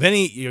you don't have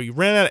any. I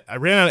ran out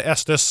of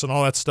Estus and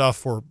all that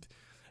stuff, or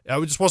I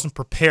just wasn't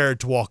prepared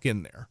to walk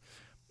in there.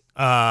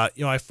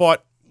 I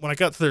fought when I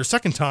got to the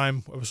second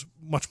time. I was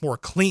much more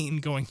clean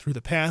going through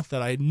the path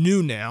that I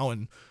knew now,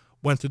 and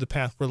went through the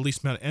path where the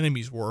least amount of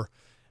enemies were.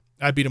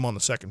 I beat him on the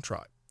second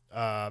try.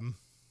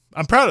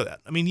 I'm proud of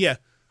that. I mean, yeah,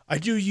 I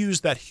do use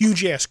that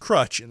huge-ass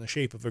crutch in the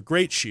shape of a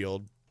great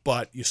shield,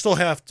 but you still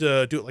have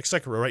to do it like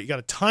Sekiro, right? You got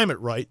to time it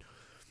right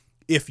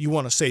if you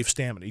want to save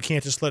stamina. You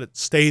can't just let it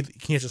stay. You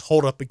can't just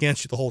hold it up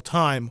against you the whole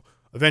time.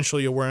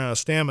 Eventually, you'll run out of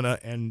stamina,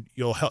 and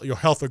your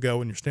health will go,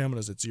 and your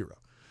stamina's at 0.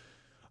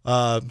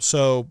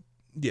 So,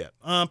 yeah,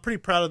 I'm pretty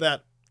proud of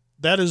that.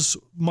 That is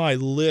my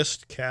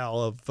list,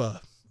 Cal,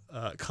 of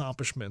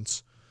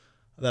accomplishments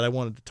that I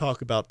wanted to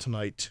talk about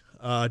tonight.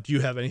 Do you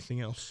have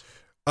anything else?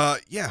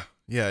 Yeah,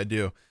 I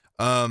do.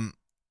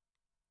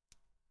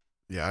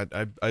 Yeah,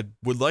 I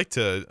would like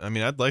to. I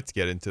mean, I'd like to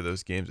get into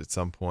those games at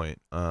some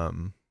point.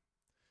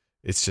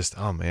 It's just,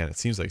 oh man, it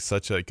seems like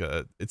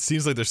it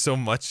seems like there's so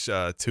much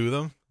to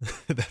them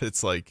that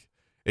it's like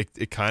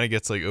it kind of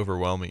gets like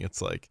overwhelming.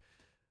 It's like,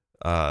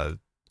 where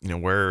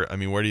do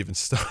you even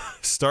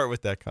start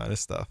with that kind of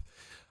stuff?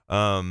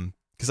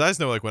 Because I just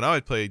know, like, when I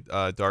would play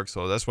Dark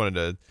Souls, I just wanted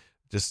to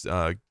just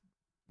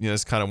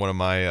it's kind of one of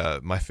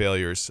my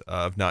failures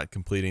of not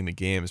completing the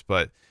games.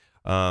 But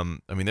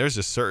there's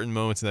just certain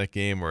moments in that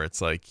game where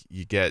it's like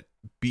you get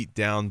beat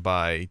down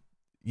by,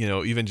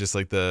 even just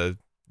like the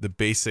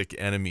basic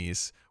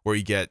enemies, where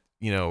you get,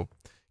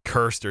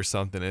 cursed or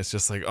something. It's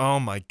just like, oh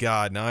my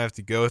God, now I have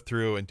to go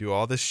through and do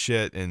all this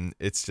shit, and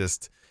it's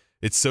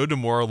so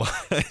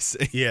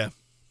demoralizing. Yeah.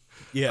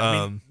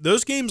 I mean,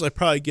 those games I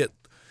probably get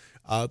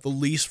the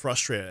least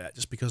frustrated at,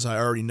 just because I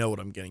already know what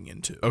I'm getting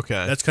into.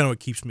 Okay. That's kind of what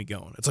keeps me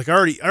going. It's like I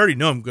already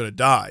know I'm going to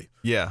die.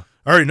 Yeah.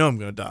 I already know I'm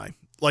going to die.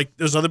 Like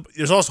there's a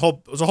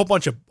whole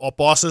bunch of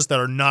bosses that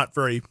are not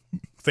very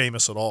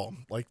famous at all.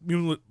 Like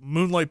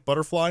Moonlight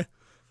Butterfly.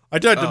 I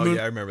died to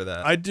yeah, I remember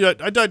that. I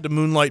died to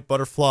Moonlight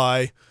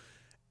Butterfly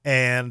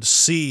and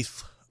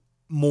Seath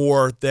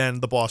more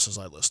than the bosses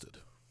I listed.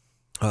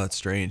 Oh, that's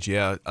strange.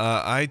 Yeah.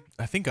 I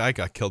think I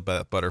got killed by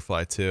that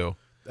butterfly too.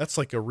 That's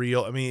like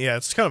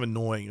it's kind of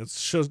annoying.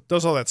 It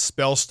does all that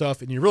spell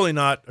stuff, and you're really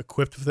not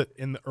equipped with it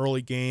in the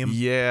early game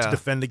to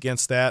defend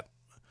against that.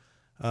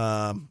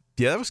 Yeah,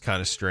 that was kind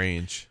of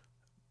strange.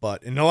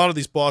 But in a lot of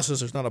these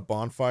bosses, there's not a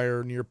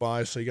bonfire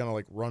nearby, so you gotta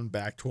like run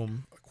back to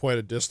them quite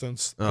a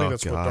distance. I think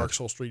that's what Dark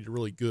Souls 3 did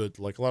really good.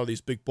 Like a lot of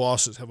these big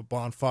bosses have a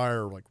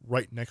bonfire like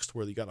right next to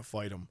where you gotta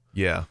fight them.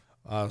 Yeah.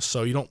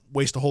 So you don't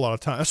waste a whole lot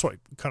of time. That's why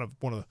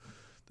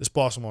this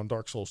boss I'm on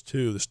Dark Souls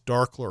 2, this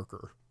Dark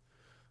Lurker.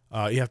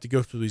 You have to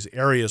go through these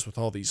areas with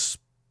all these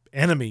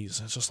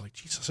enemies. It's just like,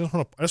 Jesus, I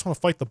just want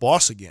to fight the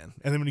boss again.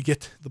 And then when you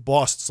get to the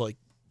boss, it's like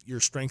your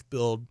strength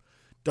build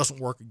doesn't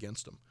work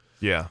against them.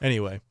 Yeah.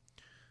 Anyway,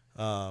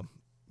 they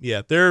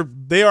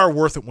are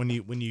worth it when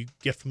you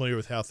get familiar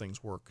with how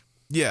things work.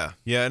 Yeah,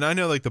 and I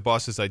know like the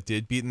bosses I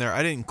did beat in there,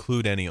 I didn't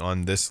include any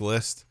on this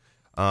list.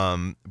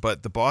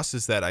 But the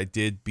bosses that I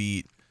did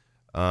beat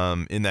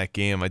in that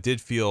game, I did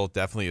feel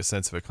definitely a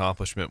sense of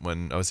accomplishment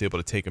when I was able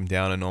to take them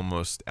down and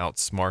almost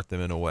outsmart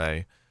them in a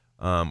way,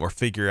 or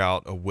figure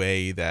out a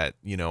way that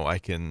I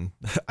can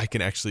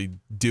actually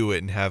do it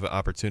and have an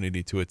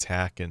opportunity to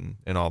attack and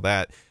all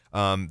that.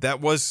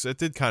 It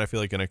did kind of feel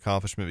like an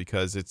accomplishment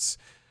because it's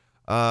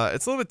a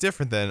little bit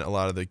different than a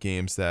lot of the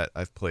games that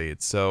I've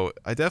played. So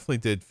I definitely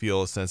did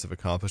feel a sense of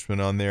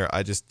accomplishment on there.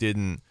 I just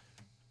didn't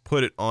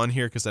put it on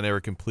here because I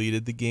never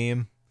completed the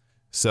game,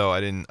 so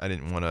I didn't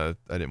want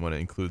to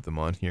include them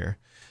on here.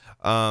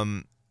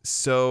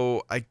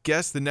 So I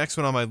guess the next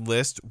one on my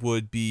list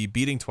would be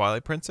beating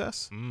Twilight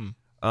Princess.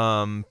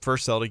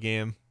 First Zelda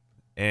game,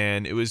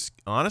 and it was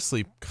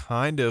honestly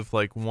kind of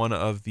like one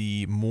of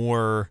the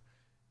more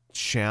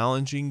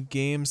challenging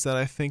games that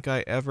I think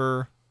I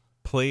ever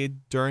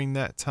played during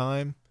that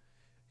time,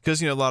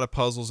 because a lot of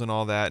puzzles and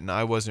all that, and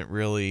I wasn't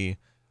really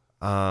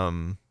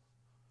well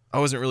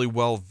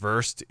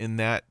versed in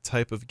that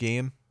type of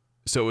game,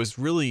 so it was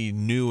really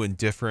new and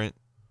different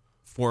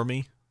for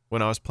me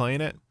when I was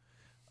playing it.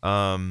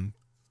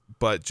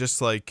 But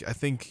just like I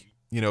think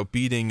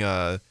beating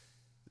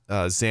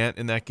Zant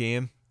in that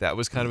game, that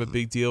was kind of a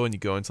big deal. When you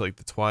go into like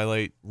the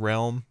Twilight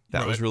realm,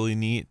 that was really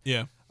neat.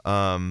 Yeah.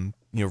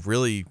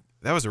 Really,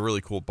 that was a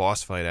really cool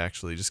boss fight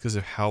actually, just because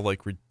of how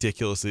like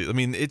ridiculously. I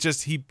mean,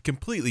 he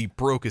completely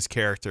broke his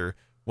character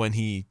when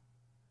he,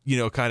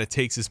 kind of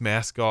takes his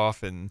mask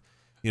off and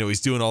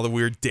he's doing all the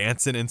weird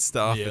dancing and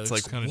stuff. Yeah, it's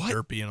like kind of what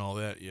derpy and all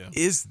that. Yeah.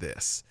 is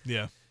this?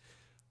 Yeah.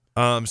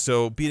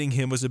 So beating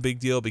him was a big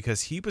deal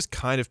because he was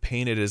kind of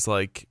painted as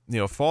like,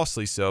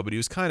 falsely so, but he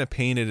was kind of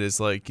painted as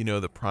like,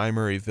 the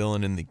primary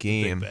villain in the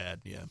game. Big bad,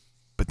 yeah.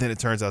 But then it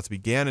turns out to be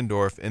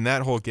Ganondorf, and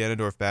that whole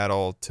Ganondorf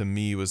battle to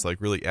me was like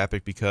really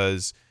epic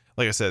because,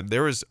 like I said,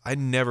 I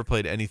never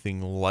played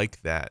anything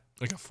like that.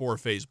 Like a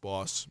 4-phase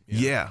boss.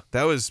 Yeah,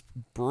 that was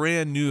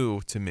brand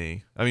new to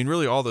me. I mean,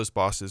 really all those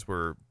bosses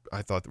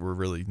I thought were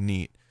really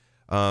neat.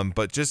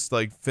 But just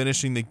like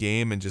finishing the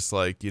game and just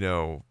like,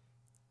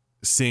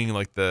 seeing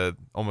like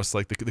almost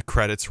like the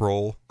credits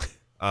roll,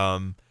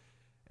 and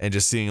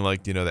just seeing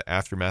like the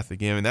aftermath of the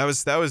game, and that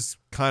was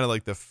kind of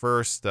like the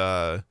first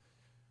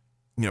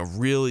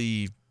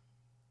really,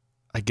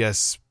 I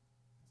guess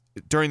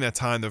during that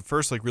time, the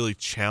first like really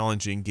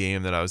challenging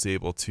game that I was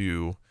able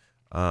to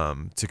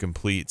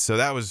complete. So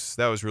that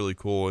was really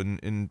cool,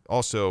 and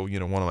also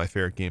one of my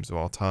favorite games of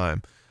all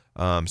time.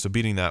 So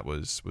beating that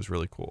was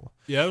really cool.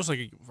 Yeah, it was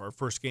like our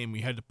first game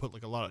we had to put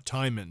like a lot of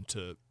time in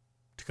to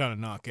kind of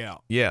knock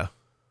out. Yeah.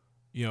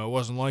 It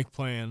wasn't like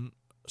playing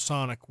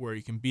Sonic where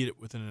you can beat it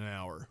within an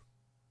hour.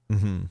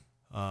 Mm-hmm.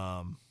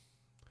 Yeah,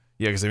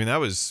 because I mean that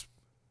was,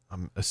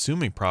 I'm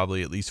assuming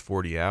probably at least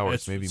 40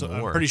 hours, maybe more.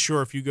 I'm pretty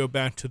sure if you go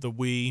back to the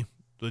Wii,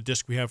 the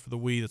disc we have for the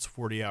Wii, that's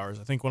 40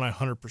 hours. I think when I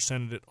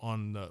 100%ed it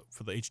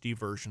for the HD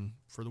version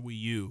for the Wii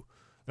U,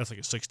 that's like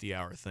a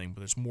 60-hour thing.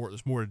 But there's more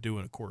to do,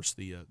 and of course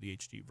the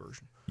HD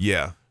version.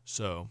 Yeah.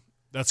 So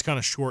that's kind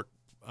of short,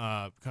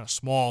 kind of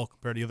small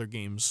compared to the other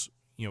games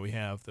we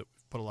have that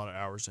we've put a lot of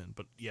hours in.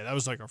 But yeah, that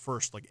was like our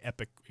first like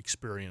epic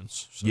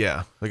experience. So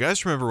yeah, like I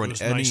just remember when it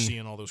was nice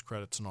seeing all those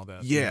credits and all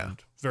that. Yeah, and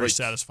very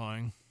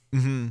satisfying.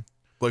 Mm-hmm.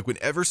 Like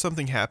whenever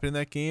something happened in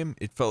that game,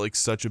 it felt like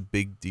such a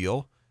big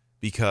deal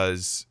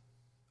because,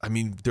 I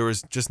mean, there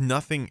was just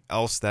nothing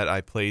else that I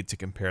played to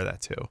compare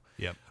that to.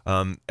 Yep.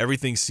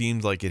 Everything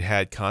seemed like it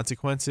had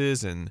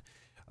consequences, and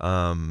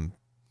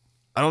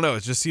I don't know.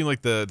 It just seemed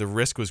like the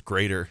risk was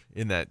greater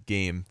in that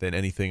game than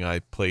anything I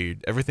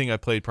played. Everything I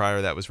played prior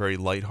to that was very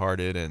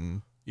lighthearted,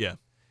 and yeah,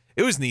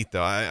 it was neat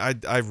though. I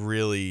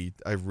really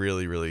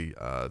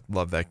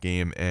loved that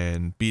game,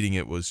 and beating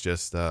it was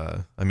just.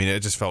 I mean, it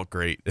just felt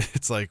great.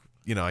 It's like,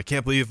 I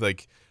can't believe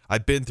like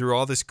I've been through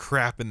all this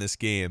crap in this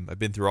game. I've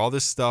been through all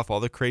this stuff, all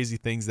the crazy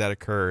things that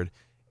occurred,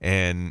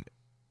 and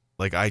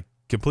like I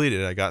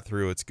completed it. I got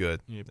through. It's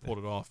good. You pulled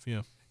it off.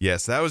 Yeah.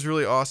 Yes, that was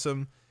really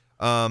awesome.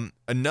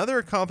 Another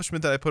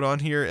accomplishment that I put on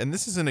here, and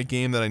this isn't a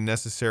game that I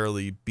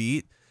necessarily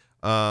beat,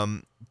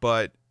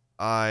 but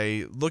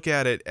I look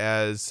at it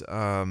as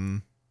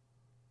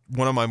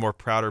one of my more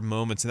prouder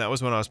moments, and that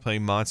was when I was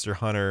playing Monster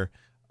Hunter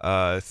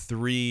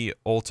 3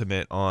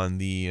 Ultimate on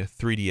the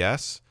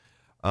 3DS.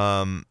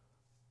 I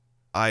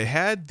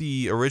had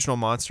the original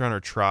Monster Hunter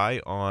Tri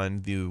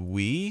on the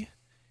Wii,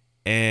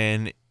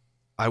 and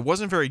I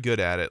wasn't very good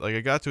at it. Like,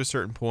 I got to a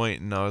certain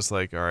point, and I was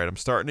like, all right, I'm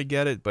starting to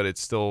get it, but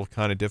it's still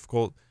kind of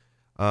difficult.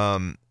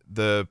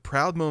 The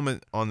proud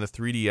moment on the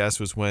 3DS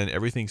was when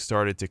everything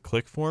started to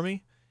click for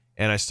me,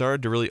 and I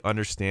started to really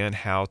understand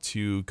how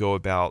to go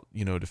about,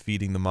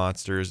 defeating the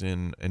monsters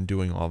and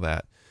doing all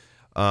that.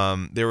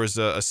 There was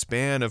a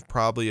span of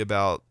probably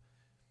about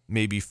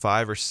maybe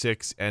 5 or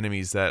 6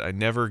 enemies that I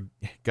never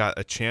got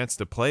a chance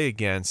to play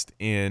against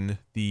in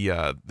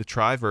the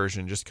Tri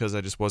version, just because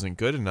I just wasn't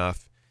good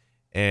enough.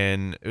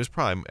 And it was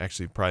probably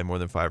more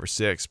than 5 or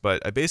 6,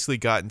 but I basically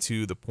gotten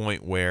to the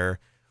point where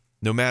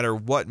no matter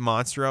what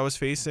monster I was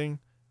facing,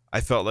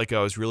 I felt like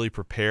I was really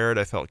prepared.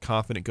 I felt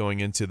confident going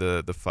into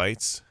the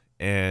fights,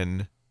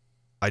 and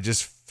I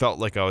just felt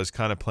like I was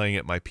kind of playing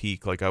at my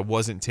peak. Like, I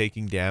wasn't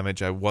taking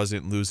damage. I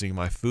wasn't losing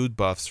my food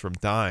buffs from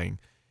dying,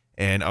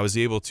 and I was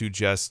able to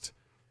just,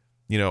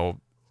 kind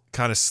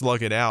of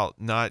slug it out,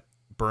 not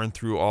burn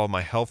through all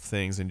my health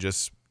things, and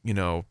just,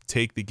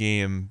 take the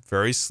game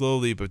very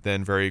slowly, but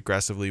then very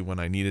aggressively when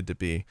I needed to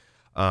be.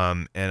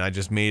 And I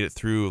just made it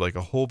through like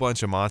a whole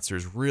bunch of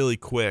monsters really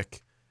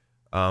quick,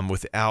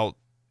 without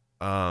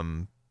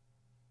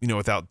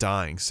without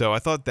dying. So I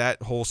thought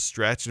that whole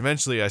stretch,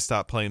 eventually I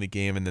stopped playing the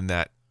game, and then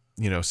that,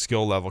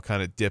 skill level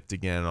kind of dipped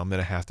again. I'm going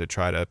to have to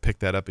try to pick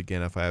that up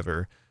again if I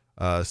ever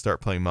start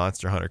playing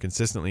Monster Hunter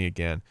consistently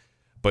again.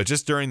 But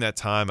just during that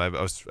time,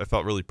 I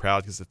felt really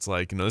proud because it's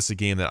like, this is a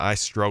game that I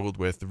struggled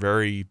with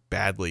very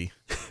badly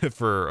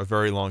for a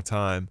very long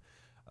time,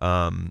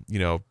 from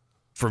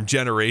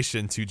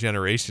generation to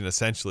generation,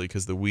 essentially,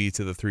 because the Wii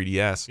to the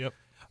 3DS. Yep.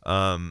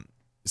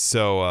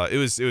 So it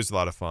was a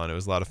lot of fun. It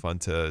was a lot of fun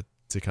to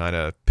kind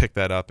of pick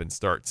that up and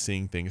start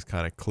seeing things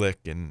kind of click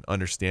and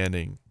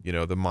understanding,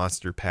 the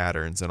monster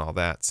patterns and all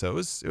that. So it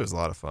was a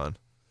lot of fun.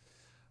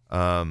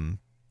 Now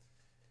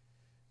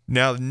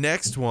the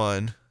next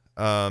one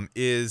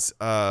is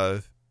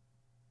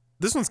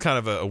this one's kind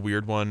of a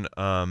weird one.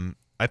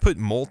 I put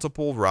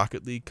multiple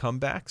Rocket League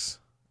comebacks.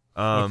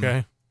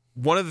 Okay.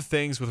 One of the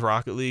things with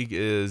Rocket League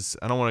is,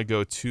 I don't want to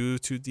go too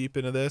deep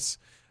into this,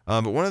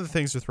 but one of the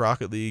things with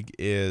Rocket League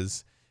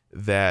is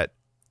that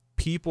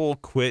people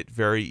quit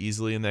very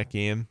easily in that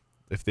game.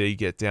 If they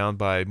get down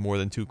by more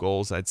than 2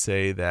 goals, I'd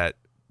say that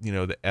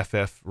the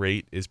FF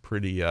rate is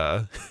pretty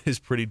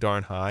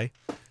darn high.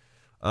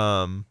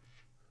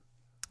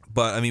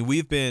 But I mean,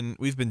 we've been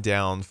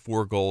down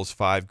 4 goals,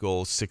 5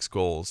 goals, 6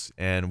 goals,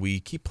 and we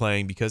keep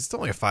playing because it's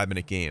only a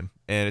 5-minute game,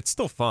 and it's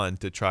still fun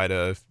to try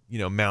to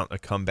mount a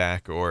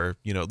comeback, or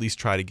at least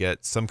try to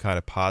get some kind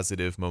of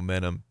positive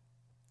momentum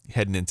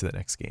heading into the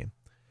next game.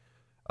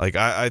 Like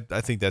I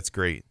think that's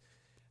great.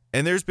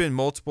 And there's been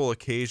multiple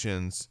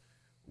occasions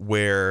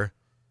where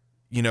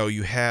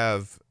you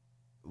have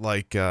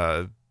like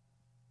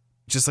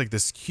just like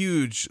this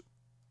huge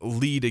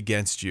lead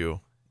against you,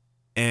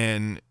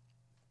 and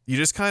you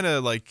just kind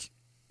of like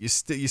you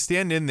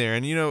stand in there,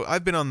 and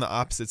I've been on the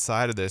opposite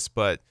side of this,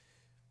 but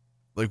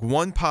like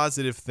one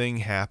positive thing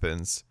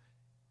happens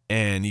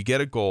and you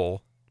get a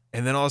goal,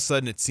 and then all of a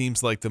sudden it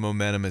seems like the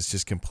momentum has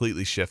just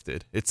completely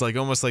shifted. It's like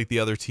almost like the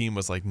other team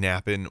was like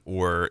napping,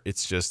 or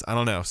it's just, I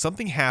don't know,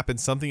 something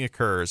happens, something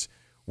occurs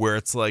where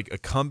it's like a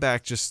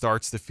comeback just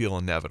starts to feel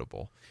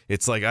inevitable.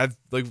 It's like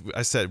like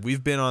I said,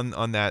 we've been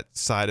on that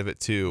side of it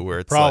too, where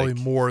it's probably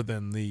like, more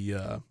than the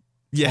on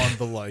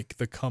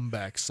the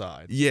comeback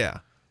side. Yeah.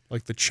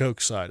 Like the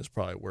choke side is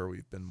probably where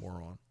we've been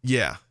more on.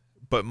 Yeah.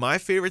 But my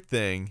favorite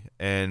thing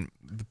and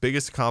the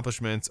biggest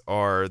accomplishments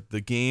are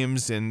the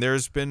games, and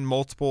there's been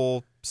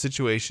multiple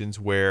situations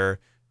where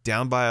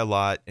down by a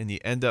lot and you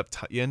end up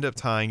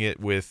tying it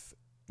with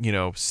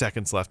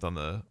seconds left on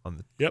the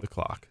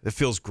clock. It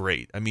feels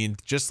great. I mean,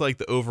 just like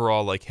the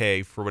overall, like,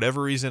 hey, for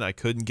whatever reason I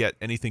couldn't get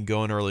anything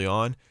going early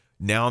on,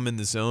 now I'm in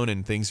the zone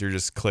and things are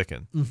just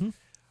clicking.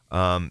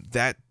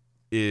 That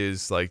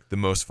is like the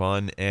most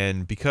fun,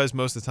 and because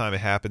most of the time it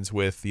happens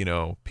with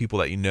people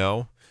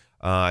that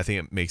I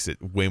think it makes it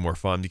way more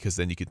fun, because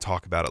then you can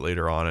talk about it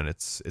later on, and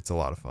it's a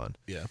lot of fun.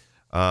 Yeah.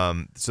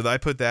 So I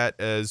put that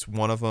as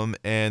one of them,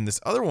 and this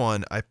other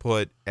one I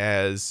put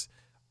as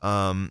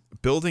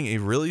building a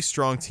really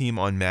strong team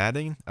on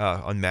Madden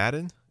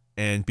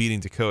and beating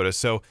Dakota.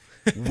 So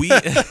he's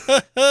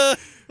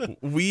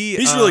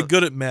really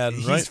good at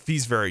Madden, right?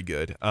 He's very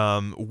good.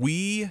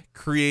 We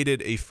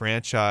created a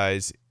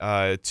franchise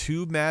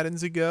 2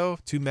 Maddens ago,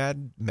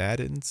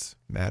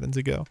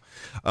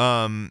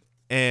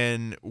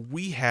 and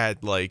we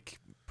had like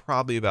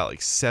probably about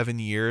like 7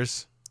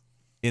 years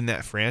in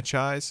that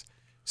franchise.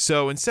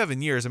 So in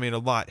 7 years, I mean, a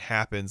lot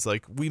happens.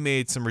 Like, we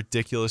made some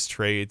ridiculous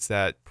trades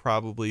that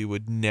probably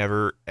would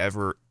never,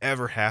 ever,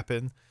 ever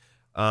happen.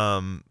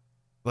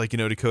 Like,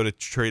 Dakota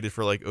traded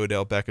for like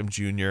Odell Beckham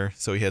Jr.,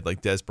 so he had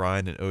like Des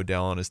Bryant and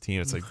Odell on his team.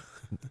 It's like,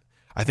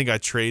 I think I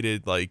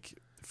traded like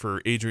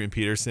for Adrian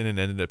Peterson and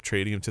ended up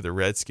trading him to the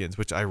Redskins,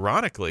 which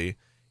ironically,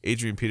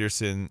 Adrian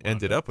Peterson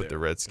ended up with the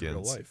Redskins. In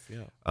real life,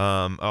 yeah.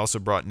 I also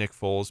brought Nick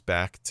Foles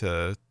back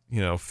to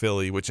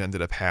Philly, which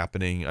ended up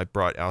happening. I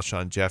brought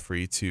Alshon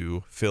Jeffrey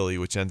to Philly,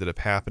 which ended up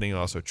happening. I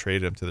also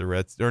traded him to the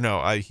Reds. Or no,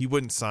 he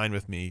wouldn't sign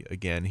with me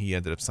again. He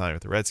ended up signing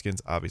with the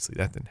Redskins. Obviously,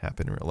 that didn't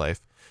happen in real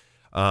life.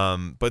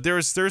 But there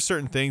are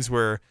certain things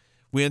where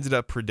we ended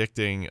up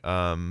predicting,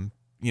 kind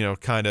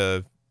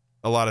of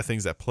a lot of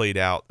things that played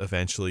out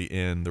eventually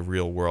in the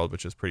real world,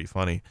 which is pretty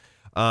funny.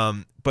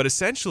 But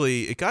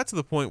essentially, it got to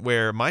the point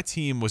where my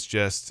team was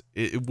just,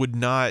 it would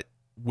not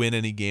win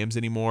any games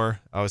anymore.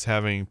 I was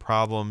having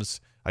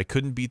problems. I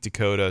couldn't beat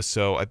Dakota,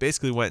 so I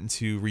basically went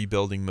into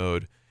rebuilding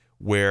mode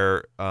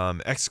where,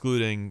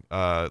 excluding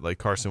like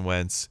Carson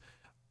Wentz,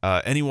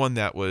 anyone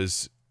that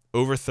was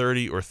over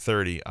 30 or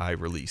 30, I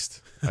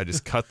released. I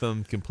just cut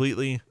them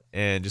completely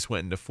and just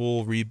went into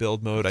full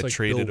rebuild mode. It's I like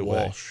traded Bill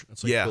away. Walsh.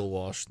 It's like Bill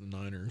Walsh, the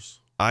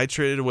Niners. I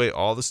traded away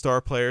all the star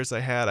players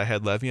I had. I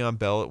had Le'Veon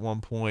Bell at one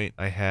point.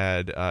 I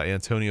had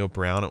Antonio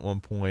Brown at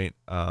one point.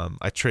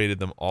 I traded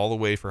them all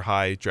away for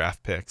high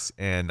draft picks,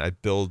 and I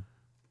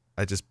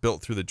just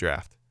built through the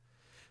draft.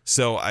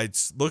 So I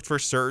looked for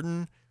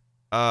certain,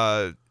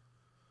 attributes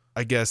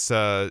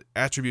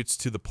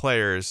to the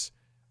players,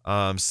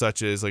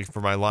 such as like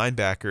for my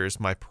linebackers,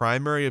 my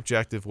primary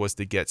objective was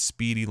to get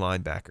speedy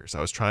linebackers.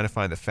 I was trying to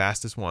find the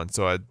fastest one.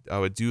 So I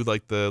would do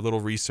like the little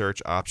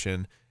research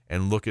option,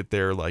 and look at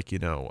their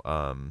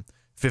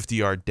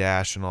 50-yard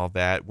dash and all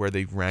that, where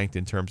they ranked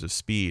in terms of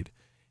speed.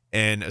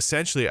 And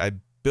essentially, I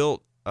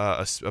built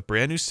a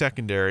brand new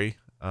secondary.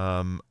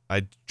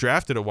 I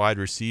drafted a wide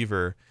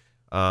receiver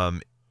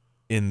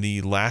in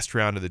the last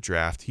round of the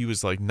draft. He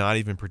was not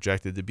even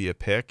projected to be a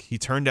pick. He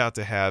turned out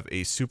to have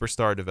a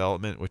superstar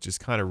development, which is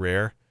kind of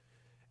rare.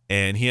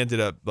 And he ended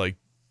up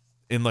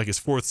in his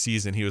fourth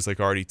season, he was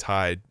already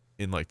tied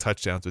in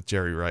touchdowns with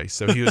Jerry Rice.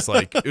 So he was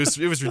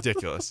it was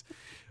ridiculous.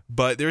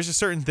 But there's just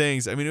certain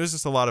things. I mean, it was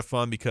just a lot of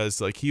fun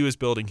because he was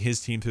building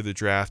his team through the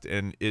draft,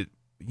 and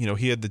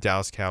he had the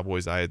Dallas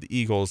Cowboys, I had the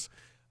Eagles.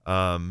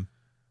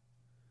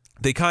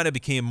 They kind of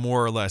became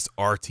more or less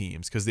our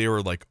teams because they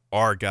were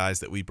our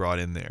guys that we brought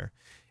in there.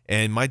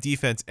 And my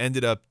defense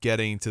ended up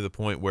getting to the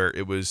point where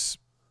it was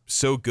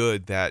so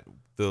good that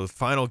the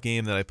final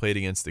game that I played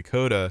against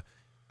Dakota,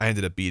 I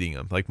ended up beating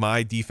them.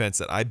 My defense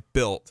that I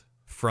built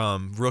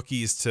from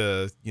rookies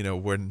to,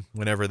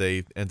 whenever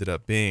they ended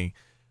up being,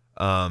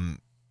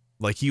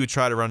 he would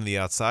try to run to the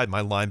outside.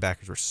 My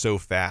linebackers were so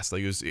fast.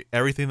 It was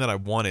everything that I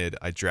wanted,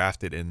 I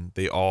drafted, and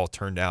they all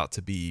turned out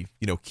to be,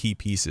 key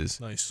pieces.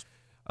 Nice.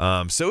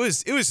 So it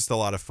was just a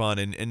lot of fun.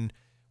 And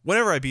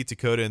whenever I beat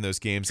Dakota in those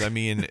games, I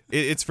mean,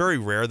 it's very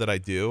rare that I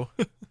do.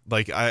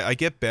 I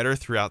get better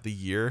throughout the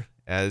year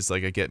as I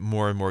get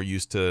more and more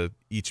used to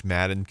each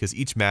Madden, because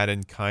each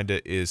Madden kind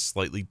of is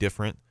slightly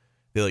different.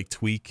 They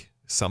tweak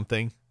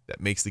something that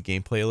makes the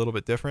gameplay a little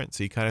bit different.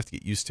 So you kind of have to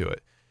get used to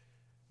it.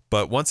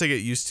 But once I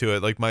get used to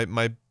it,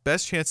 my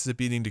best chances of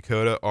beating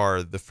Dakota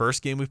are the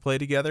first game we play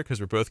together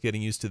because we're both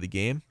getting used to the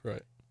game.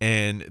 Right.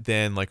 And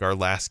then our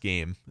last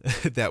game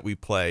that we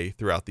play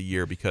throughout the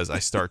year, because I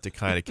start to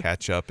kind of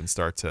catch up and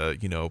start to,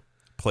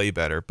 play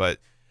better. But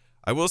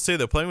I will say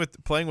that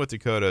playing with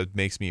Dakota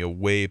makes me a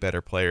way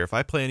better player. If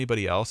I play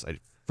anybody else, I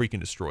freaking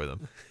destroy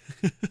them.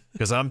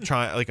 Because I'm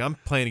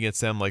playing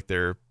against them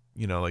they're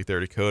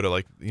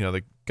Dakota,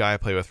 the guy I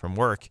play with from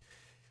work.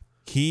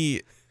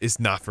 He is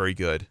not very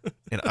good,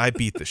 and I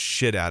beat the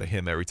shit out of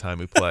him every time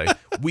we play.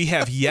 We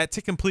have yet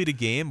to complete a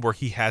game where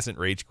he hasn't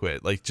rage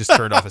quit, just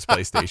turned off his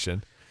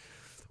PlayStation.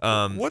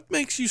 What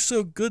makes you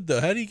so good,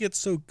 though? How do you get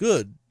so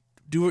good?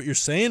 Do what you're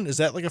saying? Is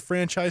that a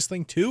franchise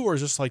thing too, or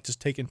is this just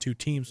taking two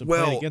teams and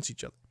playing against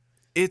each other?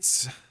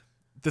 It's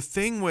the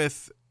thing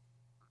with,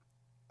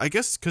 I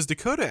guess, because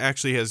Dakota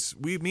actually has,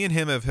 me and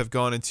him have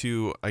gone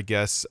into, I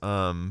guess,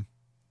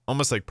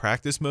 almost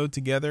practice mode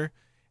together,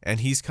 and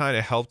he's kind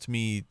of helped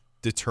me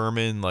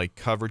determine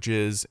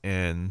coverages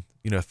and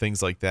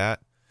things like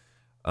that.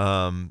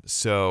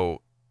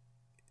 So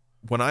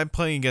when I'm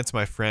playing against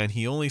my friend,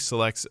 he only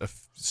selects a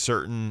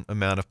certain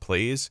amount of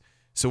plays.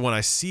 So when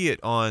I see it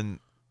when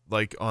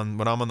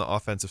I'm on the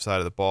offensive side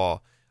of the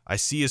ball, I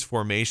see his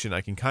formation. I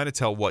can kind of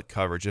tell what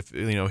coverage. If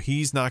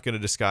he's not going to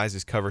disguise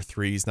his cover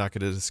 3, he's not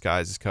going to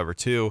disguise his cover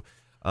 2.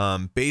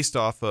 Based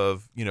off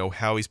of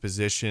how he's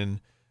positioned,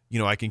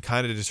 I can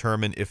kind of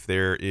determine if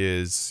there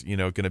is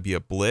going to be a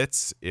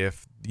blitz.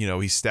 If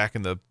he's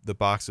stacking the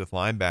box with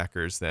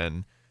linebackers,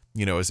 then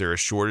is there a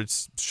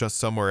shortage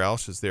somewhere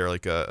else? Is there a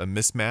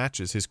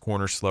mismatch? Is his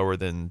corner slower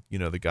than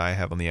the guy I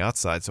have on the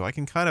outside? So I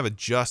can kind of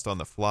adjust on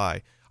the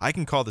fly. I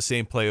can call the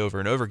same play over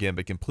and over again,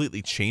 but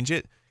completely change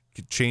it,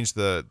 change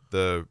the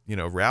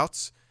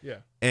routes. Yeah.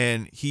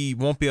 And he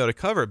won't be able to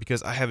cover it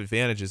because I have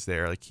advantages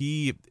there.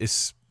 He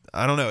is,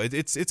 I don't know.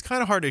 It's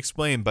kind of hard to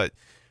explain, but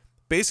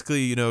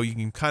basically, you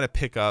can kind of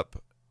pick up,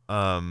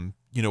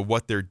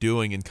 what they're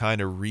doing and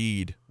kind of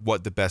read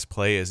what the best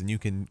play is, and you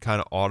can kind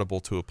of audible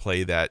to a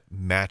play that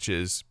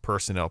matches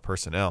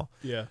personnel.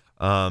 Yeah.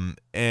 And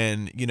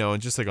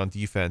and just on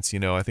defense,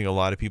 I think a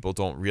lot of people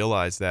don't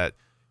realize that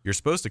you're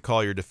supposed to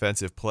call your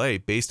defensive play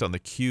based on the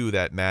cue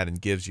that Madden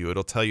gives you.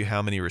 It'll tell you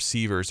how many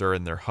receivers are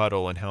in their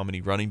huddle and how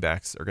many running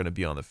backs are going to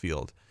be on the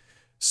field.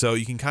 So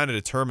you can kind of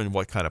determine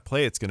what kind of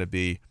play it's going to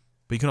be,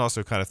 but you can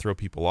also kind of throw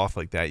people off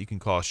like that. You can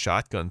call a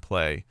shotgun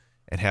play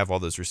and have all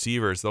those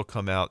receivers. They'll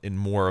come out in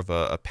more of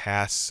a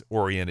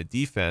pass-oriented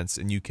defense,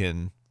 and you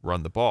can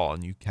run the ball,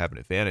 and you have an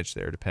advantage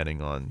there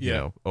depending on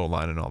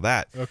O-line and all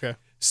that. Okay.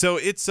 So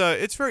it's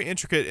very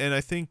intricate, and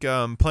I think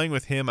playing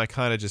with him, I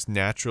kind of just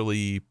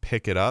naturally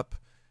pick it up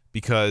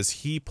because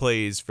he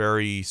plays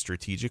very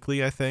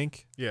strategically, I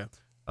think. Yeah.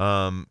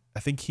 I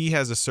think he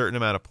has a certain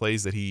amount of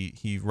plays that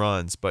he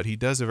runs, but he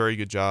does a very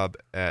good job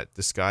at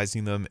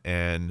disguising them,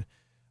 and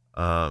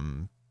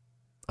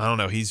I don't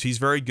know. He's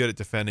very good at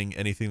defending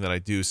anything that I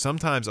do.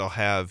 Sometimes I'll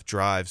have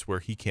drives where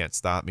he can't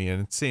stop me,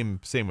 and same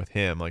with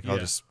him. I'll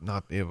just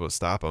not be able to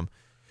stop him.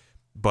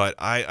 But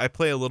I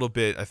play a little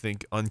bit, I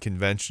think,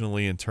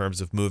 unconventionally in terms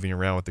of moving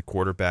around with the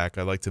quarterback.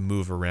 I like to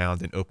move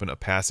around and open up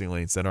passing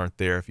lanes that aren't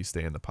there if you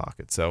stay in the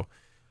pocket. So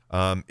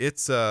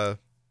it's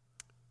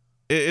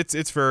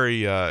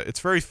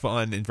very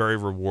fun and very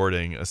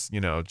rewarding.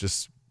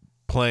 Just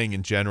playing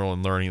in general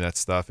and learning that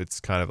stuff.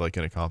 It's kind of like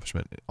an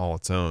accomplishment all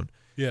its own.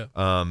 Yeah.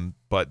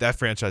 But that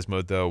franchise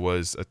mode though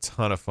was a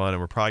ton of fun, and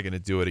we're probably going to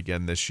do it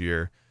again this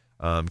year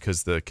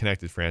because the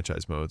connected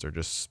franchise modes are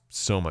just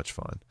so much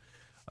fun.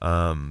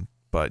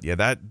 But yeah,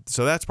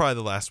 that's probably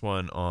the last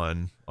one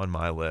on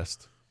my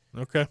list.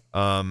 Okay.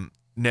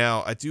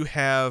 Now I do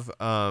have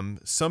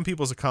some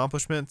people's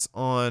accomplishments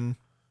on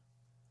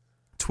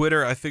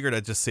Twitter. I figured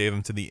I'd just save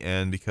them to the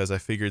end because I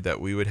figured that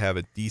we would have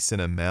a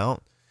decent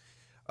amount.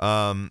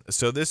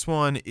 So this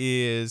one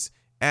is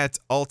at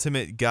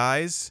Ultimate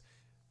Guys.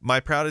 My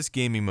proudest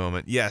gaming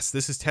moment. Yes,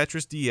 this is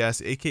Tetris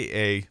DS,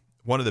 aka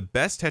one of the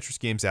best Tetris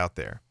games out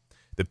there.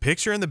 The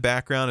picture in the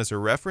background is a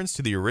reference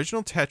to the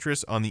original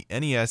Tetris on the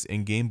NES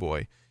and Game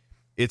Boy.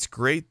 It's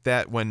great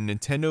that when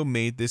Nintendo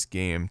made this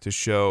game to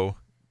show,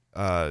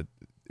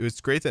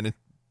 it's great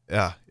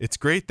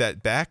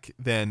that back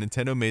then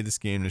Nintendo made this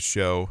game to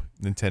show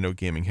Nintendo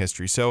gaming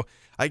history. So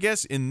I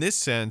guess in this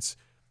sense,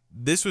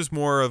 this was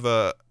more of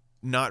a,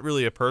 not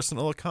really a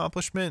personal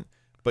accomplishment,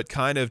 but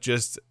kind of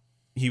just,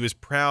 he was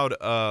proud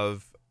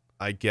of,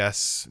 I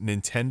guess,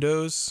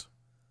 Nintendo's,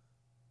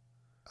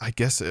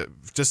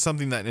 just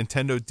something that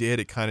Nintendo did.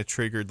 It kind of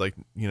triggered like,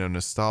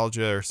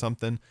 nostalgia or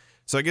something.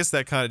 So I guess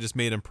that kind of just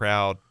made him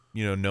proud,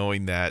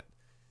 knowing that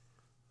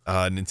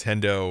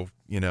Nintendo,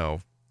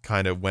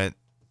 kind of went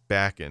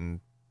back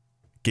and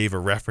gave a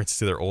reference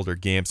to their older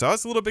games. So I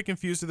was a little bit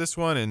confused with this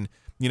one. And,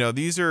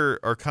 these are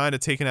kind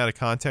of taken out of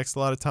context a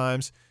lot of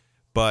times.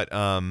 But,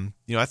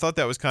 I thought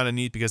that was kind of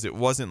neat because it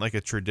wasn't like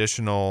a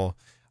traditional,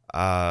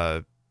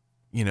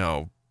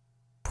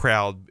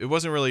 proud. It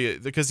wasn't really,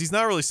 because he's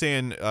not really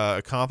saying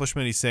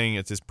accomplishment. He's saying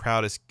it's his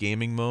proudest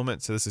gaming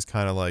moment. So this is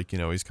kind of like,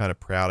 he's kind of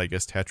proud. I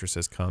guess Tetris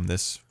has come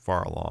this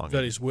far along.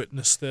 That he's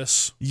witnessed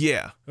this.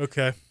 Yeah.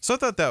 Okay. So I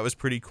thought that was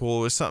pretty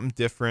cool. It was something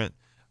different.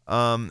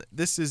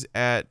 This is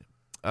at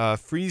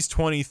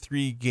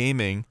Freeze23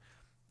 Gaming.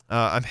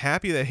 I'm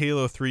happy that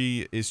Halo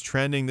 3 is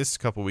trending. This is a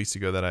couple weeks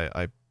ago that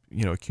I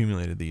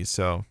accumulated these,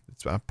 so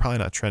it's probably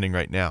not trending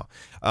right now.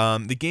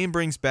 The game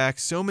brings back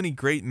so many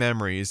great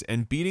memories,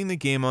 and beating the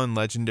game on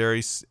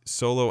Legendary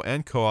solo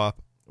and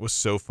co-op was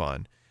so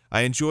fun.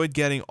 I enjoyed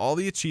getting all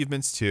the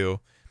achievements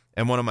too,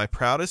 and one of my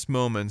proudest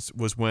moments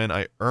was when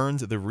I earned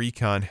the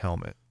Recon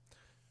helmet.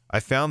 I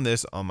found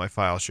this on my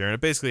file share, and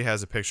it basically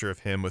has a picture of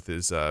him with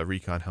his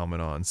Recon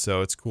helmet on, so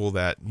it's cool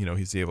that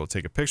he's able to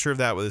take a picture of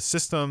that with his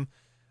system.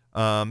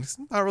 It's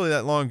not really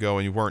that long ago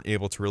when you weren't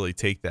able to really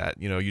take that.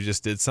 You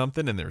just did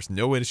something and there's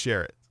no way to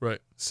share it. Right.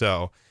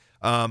 So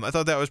I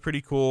thought that was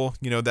pretty cool.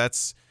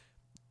 That's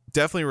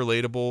definitely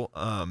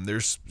relatable.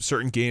 There's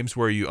certain games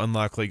where you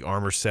unlock like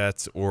armor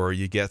sets, or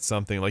you get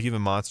something like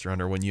even Monster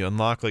Hunter. When you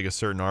unlock like a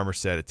certain armor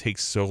set, it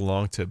takes so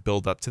long to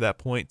build up to that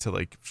point to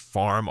like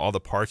farm all the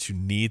parts you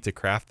need to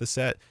craft the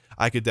set.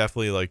 I could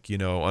definitely like,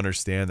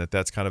 understand that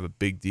that's kind of a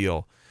big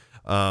deal.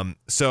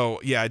 So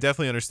yeah, I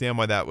definitely understand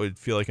why that would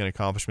feel like an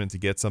accomplishment to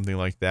get something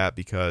like that,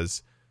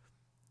 because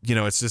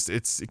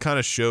it kind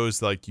of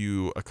shows like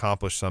you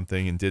accomplished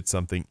something and did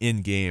something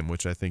in game,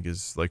 which I think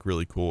is like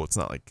really cool. It's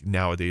not like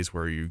nowadays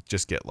where you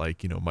just get like,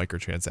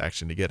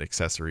 microtransaction to get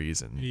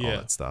accessories and all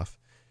that stuff.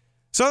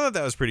 So I thought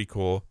that was pretty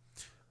cool.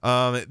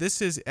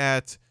 This is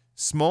at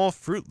Small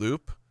Fruit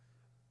Loop.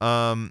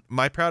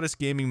 My proudest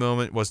gaming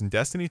moment was in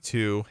Destiny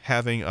 2,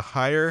 having a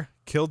higher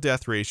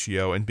kill-death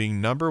ratio and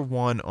being number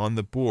 1 on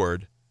the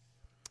board,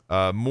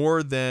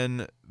 more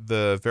than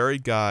the very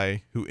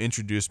guy who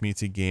introduced me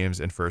to games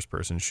and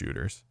first-person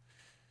shooters.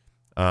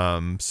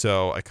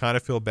 So I kind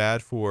of feel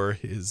bad for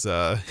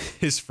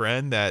his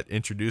friend that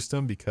introduced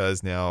him,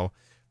 because now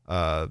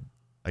I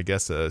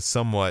guess a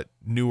somewhat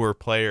newer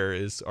player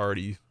is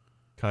already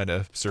kind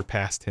of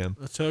surpassed him.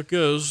 That's how it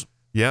goes.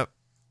 Yep,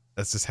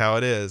 that's just how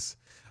it is.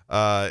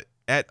 At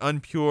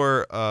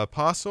Unpure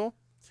Apostle,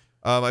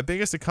 my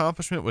biggest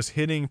accomplishment was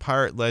hitting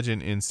Pirate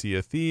Legend in Sea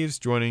of Thieves,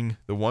 joining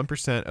the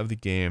 1% of the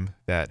game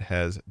that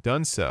has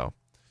done so.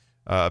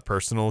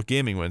 Personal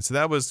gaming win. So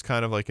that was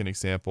kind of like an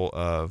example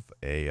of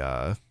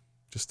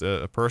just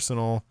a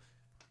personal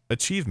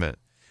achievement.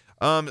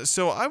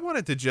 So I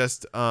wanted to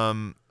just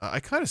I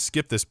kind of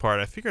skipped this part.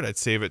 I figured I'd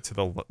save it to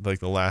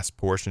the last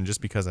portion, just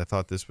because I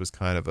thought this was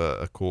kind of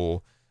a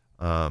cool.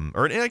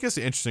 Or I guess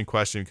an interesting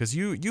question, because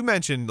you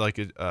mentioned like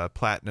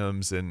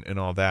platinums and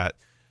all that.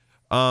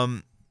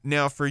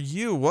 Now for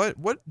you, what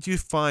do you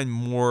find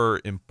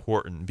more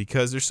important?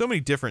 Because there's so many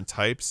different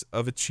types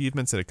of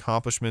achievements and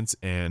accomplishments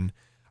and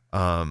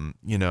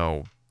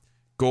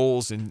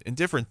goals and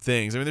different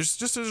things. I mean,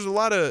 there's a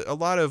lot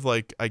of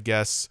like, I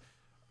guess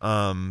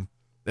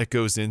that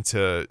goes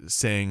into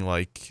saying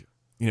like,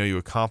 you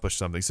accomplished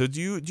something. So do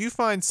you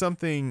find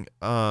something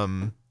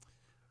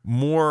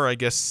more, I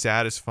guess,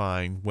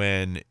 satisfying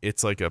when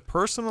it's like a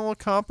personal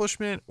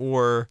accomplishment,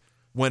 or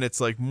when it's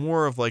like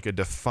more of like a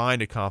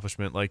defined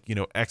accomplishment, like,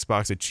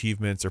 Xbox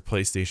achievements or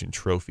PlayStation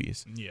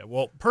trophies? Yeah,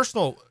 well,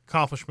 personal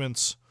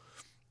accomplishments,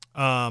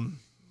 I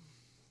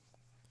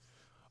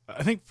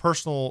think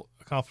personal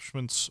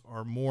accomplishments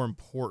are more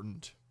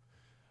important.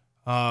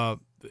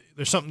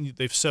 There's something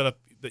they've set up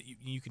that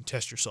you can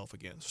test yourself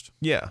against.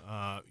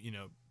 Yeah.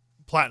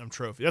 Platinum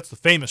trophy, that's the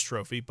famous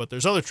trophy, but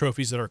there's other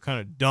trophies that are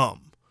kind of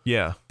dumb.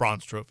 Yeah.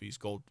 Bronze trophies,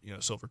 gold,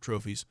 silver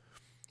trophies.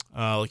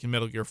 Like in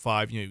Metal Gear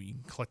 5, you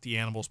can collect the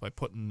animals by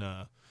putting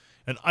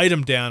an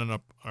item down in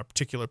a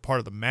particular part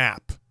of the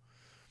map,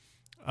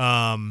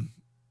 it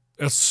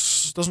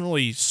doesn't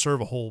really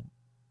serve a whole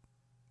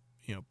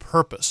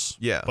purpose.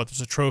 Yeah. But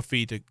there's a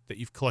trophy that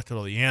you've collected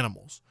all the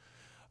animals.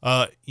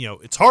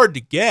 It's hard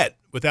to get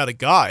without a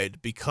guide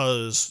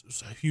because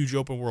it's a huge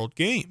open world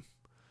game.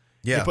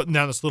 Yeah. You're putting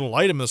down this little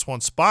item in this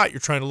one spot. You're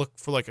trying to look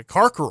for like a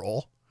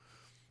carcarol.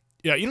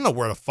 Yeah, you don't know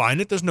where to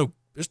find it. You have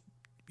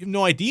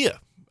no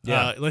idea.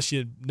 Yeah. Unless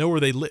you know where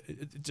they live.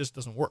 It just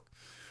doesn't work.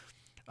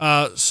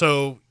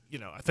 So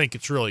I think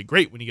it's really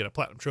great when you get a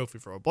platinum trophy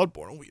for a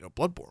Bloodborne.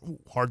 Bloodborne,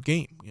 hard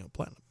game,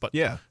 platinum. But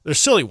yeah, there's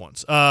silly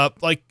ones. Dark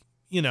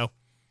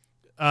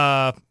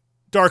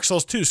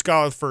Souls 2,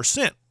 Scholar of the First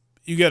Sin.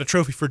 You get a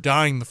trophy for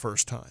dying the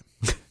first time.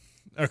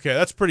 Okay,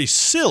 that's pretty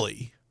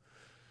silly.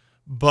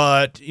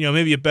 But,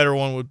 maybe a better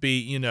one would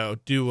be,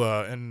 do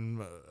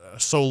a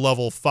soul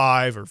level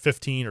 5 or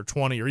 15 or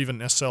 20 or even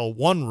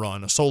SL1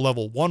 run, a soul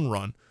level 1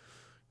 run,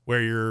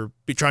 where you're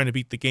trying to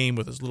beat the game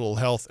with as little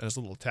health and as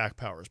little attack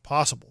power as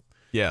possible.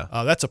 Yeah.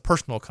 That's a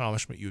personal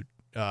accomplishment you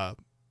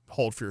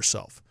hold for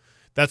yourself.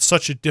 That's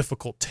such a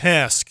difficult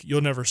task,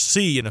 you'll never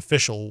see an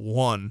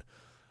official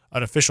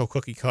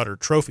cookie cutter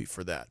trophy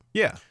for that.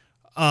 Yeah.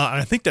 And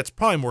I think that's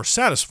probably more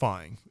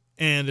satisfying,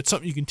 and it's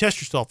something you can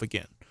test yourself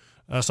again.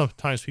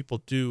 Sometimes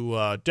people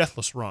do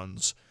deathless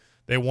runs.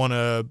 They want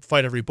to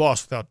fight every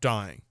boss without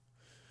dying.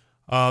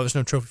 There's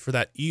no trophy for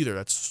that either.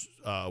 That's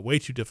way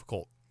too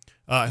difficult.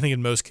 I think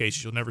in most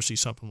cases you'll never see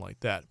something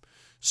like that.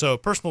 So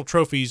personal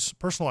trophies,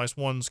 personalized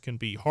ones, can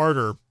be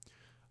harder,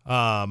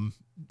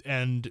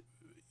 and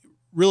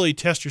really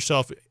test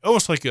yourself,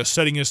 almost like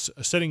setting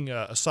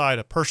aside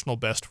a personal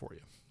best for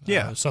you.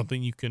 Yeah,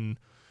 something you can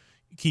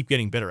keep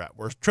getting better at.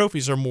 Whereas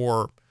trophies are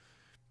more,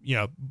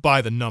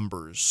 by the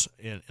numbers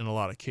in a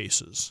lot of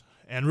cases,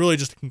 and really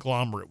just a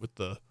conglomerate with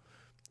the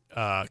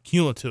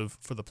cumulative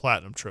for the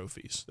platinum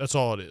trophies. That's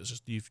all it is.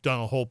 Just you've done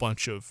a whole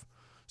bunch of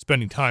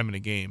spending time in a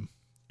game,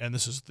 and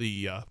this is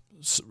the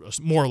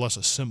more or less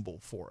a symbol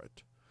for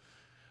it.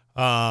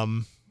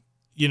 Some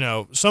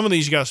of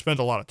these you got to spend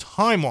a lot of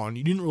time on.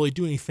 You didn't really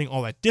do anything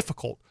all that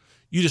difficult.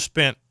 You just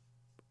spent,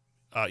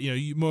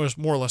 you more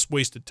or less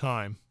wasted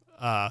time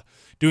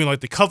doing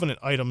like the Covenant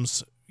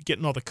items,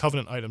 getting all the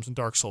Covenant items in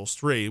Dark Souls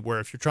 3, where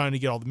if you're trying to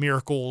get all the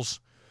miracles,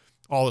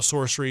 all the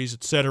sorceries,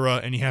 etc.,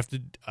 and you have to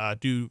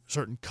do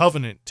certain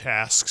Covenant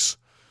tasks,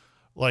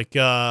 like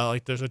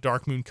there's a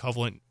Dark Moon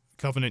Covenant,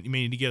 you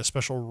may need to get a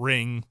special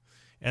ring,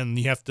 and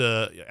you have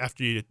to,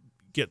 after you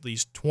get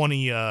these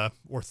 20 or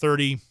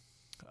 30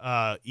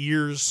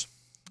 ears,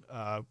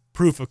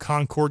 proof of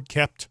Concord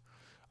kept,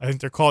 I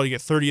think they're called. You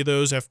get 30 of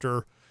those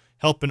after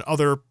helping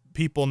other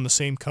people in the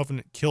same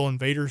Covenant kill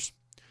invaders.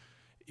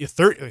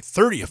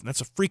 30 of them,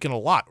 that's a freaking a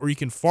lot. Or you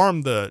can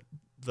farm the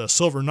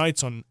Silver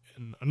Knights in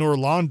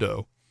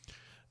Orlando,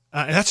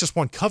 and that's just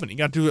one Covenant. You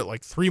got to do it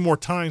like 3 more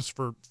times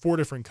for 4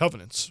 different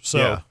Covenants.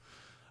 So,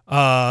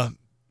 but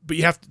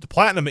you have to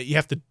platinum it. You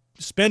have to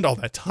spend all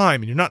that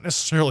time, and you're not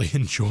necessarily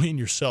enjoying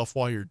yourself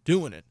while you're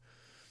doing it.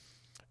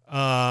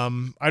 I'd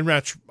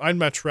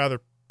much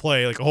rather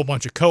play like a whole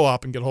bunch of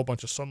co-op and get a whole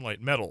bunch of Sunlight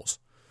medals,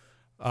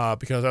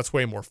 because that's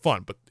way more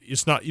fun. But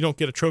it's not, you don't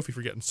get a trophy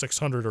for getting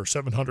 600 or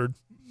 700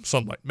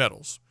 Sunlight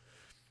medals.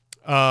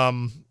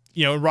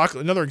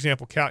 Another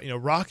example,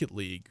 Rocket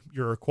League,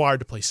 you're required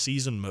to play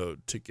season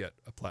mode to get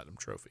a platinum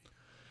trophy.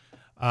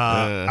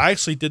 I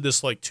actually did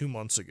this like 2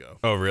 months ago.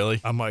 Oh, really?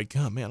 I'm like,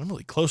 oh man, I'm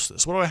really close to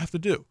this. What do I have to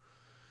do?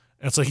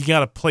 And it's like you got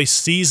to play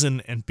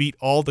season and beat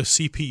all the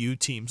CPU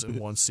teams in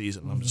one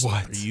season. I'm just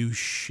like, are you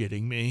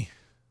shitting me?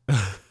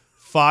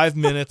 5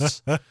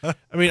 minutes. I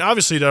mean,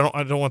 obviously,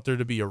 I don't want there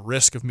to be a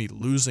risk of me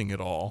losing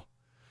it all.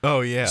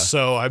 Oh, yeah.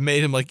 So I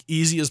made him like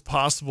easy as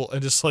possible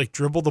and just like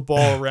dribble the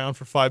ball around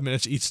for 5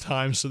 minutes each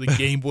time so the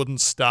game wouldn't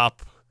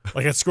stop.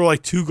 Like I'd score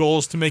like 2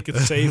 goals to make it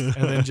safe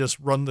and then just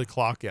run the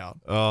clock out.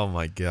 Oh,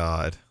 my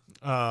God.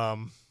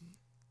 Oh,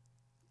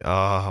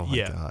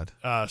 my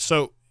God.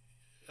 So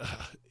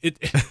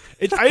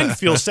I didn't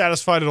feel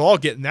satisfied at all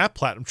getting that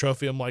platinum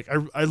trophy. I'm like,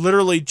 I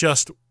literally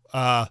just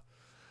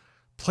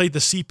played the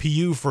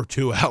CPU for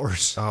 2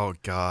 hours. Oh,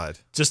 God.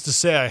 Just to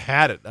say I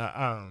had it.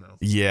 I don't know.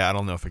 Yeah, I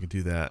don't know if I could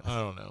do that.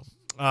 I don't know.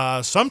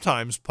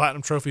 Sometimes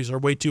platinum trophies are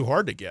way too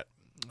hard to get.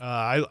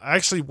 I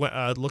actually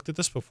looked at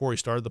this before we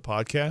started the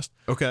podcast.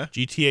 Okay.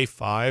 GTA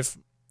 5,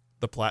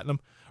 the platinum.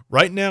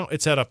 Right now,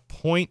 it's at a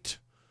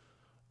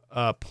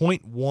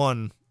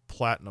 0.1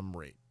 platinum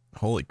rate.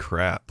 Holy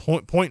crap.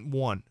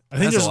 0.1. I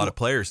think there's a lot of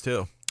players,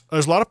 too.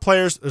 There's a lot of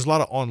players. There's a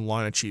lot of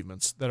online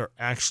achievements that are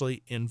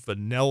actually in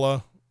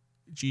vanilla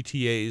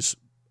GTA's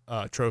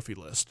trophy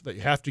list that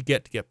you have to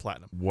get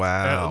platinum.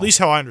 Wow. At least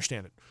how I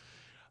understand it.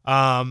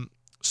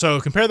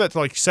 So compare that to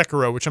like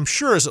Sekiro, which I'm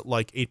sure is at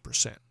like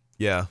 8%.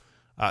 Yeah.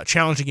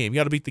 Challenging game. You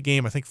got to beat the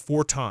game, I think,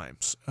 4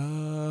 times.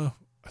 To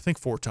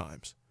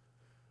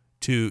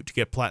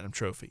get platinum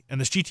trophy.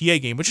 And this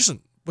GTA game, which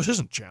isn't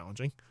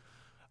challenging.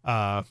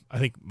 I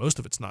think most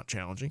of it's not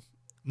challenging,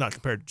 not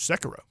compared to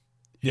Sekiro.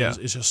 Yeah.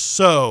 It's just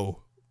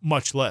so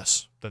much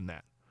less than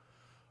that.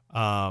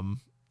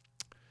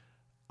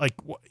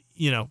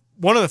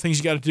 one of the things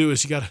you got to do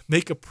is you got to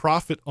make a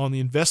profit on the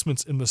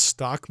investments in the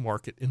stock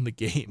market in the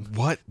game.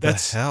 What the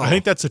hell? I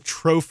think that's a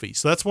trophy.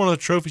 So that's one of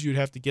the trophies you'd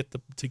have to get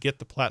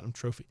the platinum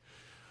trophy.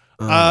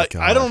 Oh my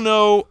God. I don't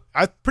know.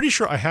 I'm pretty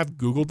sure I have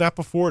Googled that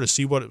before to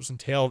see what it was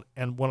entailed.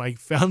 And when I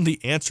found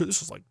the answer, this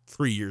was like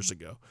 3 years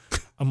ago.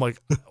 I'm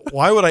like,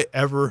 why would I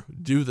ever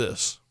do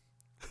this?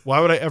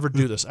 Why would I ever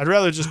do this? I'd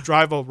rather just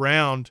drive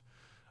around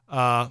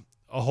a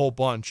whole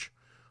bunch,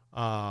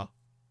 and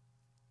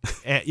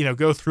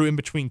go through in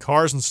between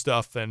cars and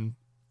stuff, and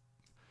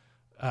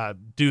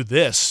do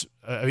this.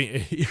 I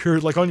mean,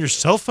 you're like on your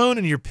cell phone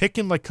and you're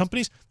picking like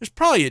companies. There's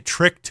probably a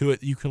trick to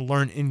it that you can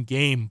learn in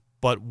game.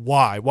 But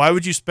why? Why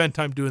would you spend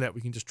time doing that?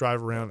 We can just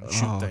drive around and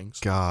shoot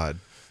things. Oh, God.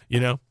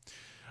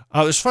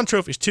 There's fun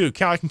trophies, too.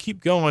 Cal, I can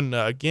keep going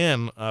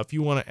again. If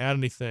you want to add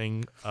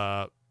anything,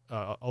 I'll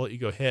let you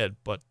go ahead.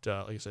 But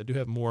like I said, I do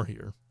have more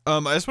here.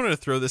 I just wanted to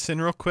throw this in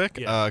real quick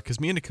because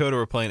Yeah. me and Dakota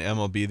were playing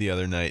MLB the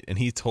other night, and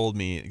he told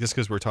me, just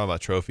because we're talking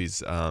about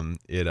trophies,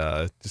 it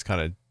just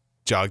kind of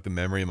jogged the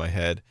memory in my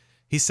head.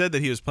 He said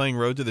that he was playing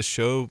Road to the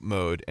Show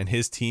mode, and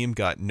his team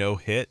got no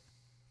hit.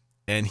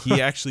 And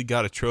he actually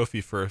got a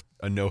trophy for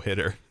a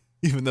no-hitter,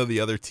 even though the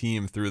other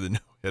team threw the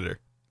no-hitter.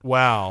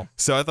 Wow.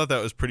 So I thought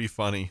that was pretty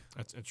funny.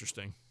 That's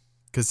interesting.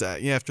 Because,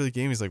 after the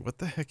game, he's like, what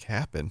the heck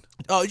happened?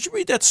 Oh, did you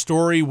read that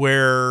story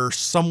where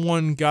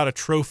someone got a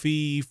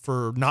trophy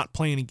for not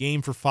playing a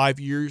game for 5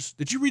 years?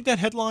 Did you read that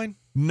headline?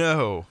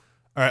 No.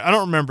 All right, I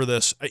don't remember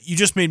this. You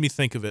just made me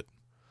think of it.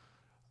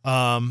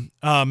 Man,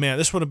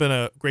 this would have been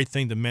a great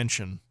thing to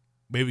mention.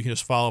 Maybe we can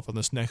just follow up on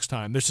this next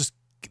time. There's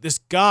this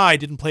guy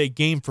didn't play a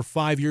game for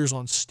 5 years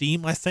on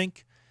Steam, I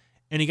think,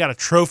 and he got a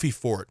trophy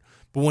for it.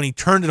 But when he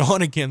turned it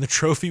on again, the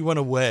trophy went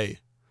away.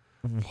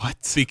 What?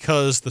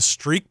 Because the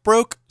streak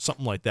broke?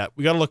 Something like that.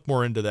 We got to look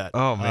more into that.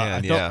 Oh,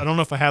 man, I don't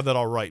know if I have that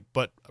all right,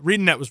 but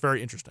reading that was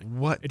very interesting.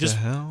 What it just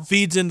the hell?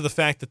 feeds into the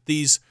fact that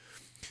the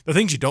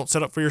things you don't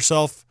set up for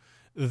yourself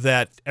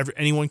that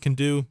anyone can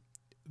do,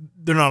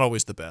 they're not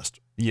always the best.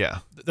 Yeah.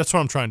 That's what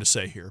I'm trying to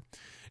say here.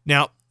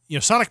 Now,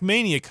 Sonic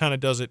Mania kind of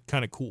does it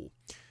kind of cool.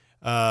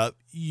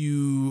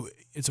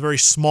 It's a very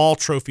small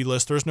trophy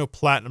list. There's no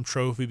platinum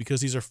trophy because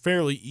these are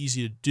fairly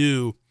easy to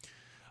do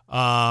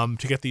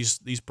to get these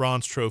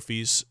bronze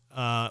trophies.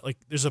 Like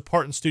there's a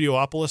part in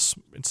Studiopolis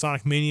in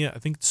Sonic Mania. I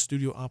think it's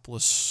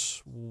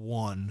Studiopolis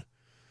 1.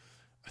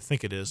 I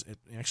think it is.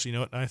 Actually, you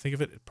know what? Now I think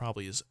of it, it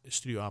probably is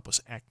Studiopolis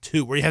Act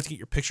 2, where you have to get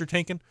your picture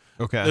taken.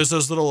 Okay. There's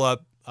those little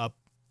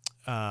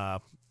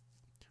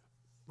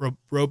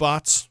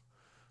robots,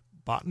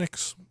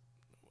 botniks.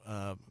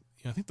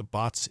 I think the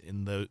bots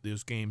in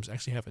those games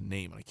actually have a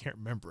name, and I can't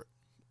remember it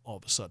all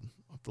of a sudden.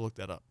 I'll have to look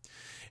that up.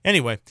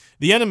 Anyway,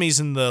 the enemies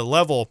in the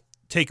level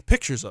take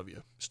pictures of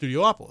you,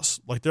 Studiopolis.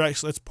 Like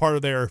that's part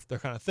of their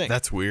kind of thing.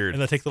 That's weird.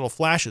 And they take little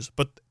flashes.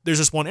 But there's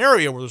this one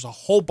area where there's a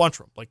whole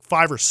bunch of them, like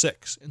 5 or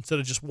 6, instead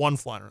of just one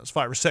flying around. It's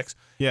 5 or 6.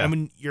 Yeah. And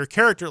when your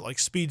character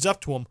speeds up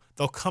to them,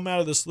 they'll come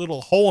out of this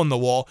little hole in the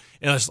wall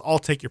and I'll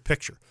take your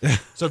picture.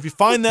 So if you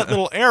find that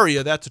little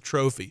area, that's a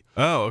trophy.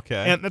 Oh,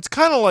 okay. And that's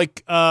kind of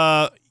like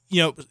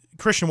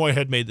Christian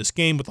Whitehead made this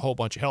game with a whole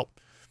bunch of help.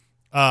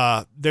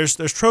 There's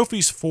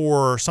trophies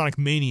for Sonic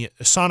Mania,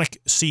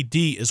 Sonic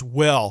CD as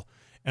well,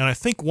 and I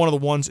think one of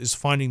the ones is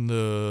finding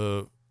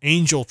the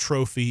Angel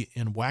trophy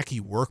in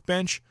Wacky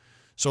Workbench.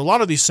 So a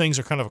lot of these things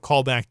are kind of a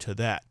callback to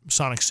that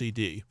Sonic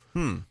CD.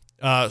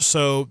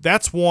 So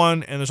that's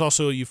one, and there's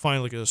also you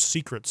find like a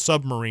secret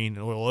submarine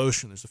in Oil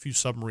Ocean. There's a few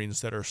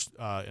submarines that are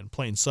in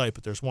plain sight,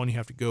 but there's one you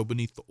have to go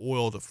beneath the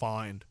oil to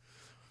find,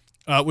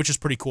 which is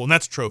pretty cool, and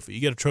that's a trophy. You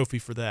get a trophy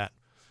for that.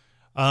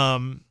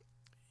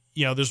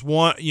 There's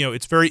one,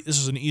 this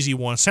is an easy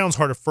one. It sounds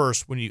hard at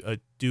first when you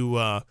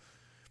do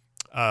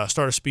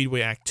Start a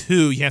Speedway Act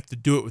 2. You have to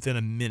do it within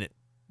a minute,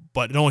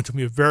 but it only took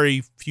me a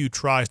very few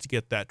tries to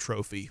get that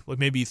trophy, like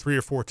maybe 3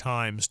 or 4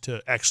 times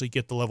to actually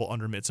get the level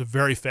under me. It's a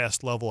very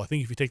fast level. I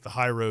think if you take the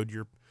high road,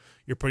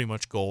 you're pretty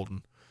much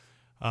golden.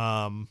 So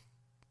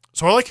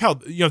I like how,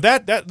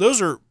 that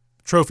those are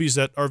trophies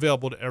that are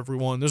available to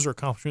everyone. Those are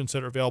accomplishments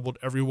that are available to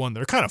everyone.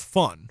 They're kind of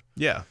fun.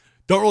 Yeah.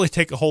 Don't really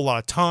take a whole lot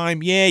of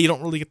time. Yeah, you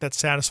don't really get that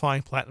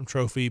satisfying platinum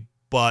trophy,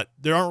 but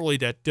they aren't really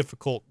that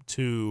difficult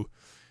to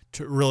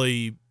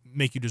really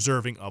make you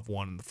deserving of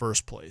one in the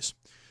first place.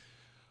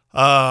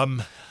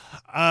 Some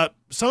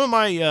of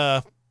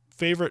my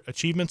favorite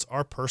achievements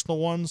are personal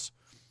ones.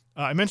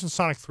 I mentioned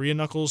Sonic 3 and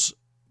Knuckles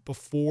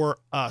before.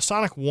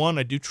 Sonic 1,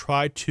 I do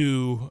try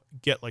to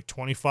get like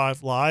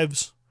 25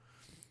 lives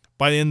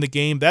by the end of the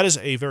game. That is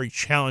a very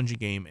challenging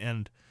game,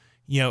 and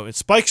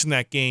spikes in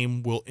that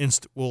game will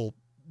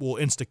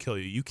insta kill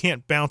you. You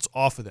can't bounce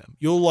off of them.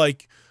 You'll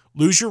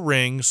lose your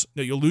rings.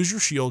 No, you'll lose your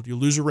shield. You'll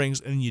lose your rings,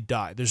 and then you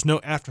die. There's no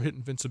after hit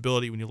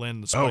invincibility when you land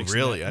in the spikes. Oh,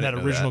 really? In that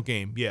original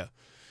game, yeah.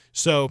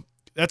 So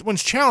that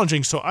one's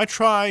challenging. So I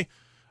try.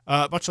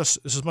 This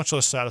is much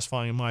less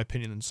satisfying in my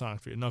opinion than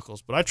Sonic 3 and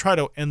Knuckles, but I try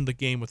to end the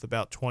game with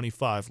about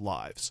 25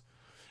 lives.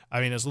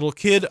 I mean, as a little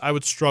kid, I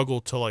would struggle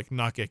to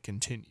not get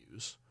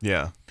continues.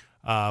 Yeah.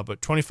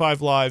 But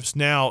 25 lives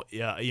now,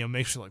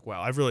 makes you like,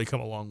 wow, I've really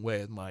come a long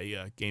way with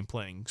my game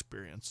playing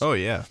experience. Oh,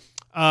 yeah.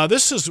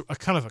 This is a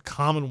kind of a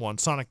common one.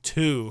 Sonic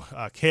 2,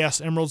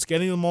 Chaos Emeralds,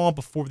 getting them all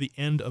before the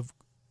end of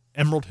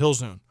Emerald Hill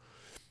Zone.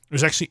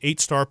 There's actually 8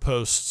 star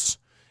posts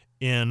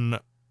in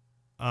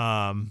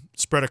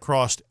spread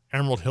across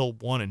Emerald Hill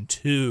 1 and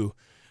 2.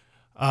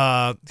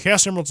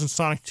 Chaos Emeralds in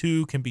Sonic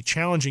 2 can be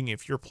challenging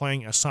if you're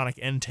playing as Sonic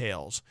and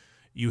Tails.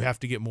 You have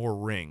to get more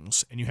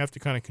rings, and you have to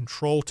kind of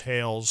control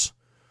Tails.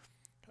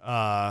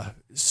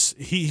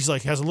 He's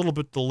like has a little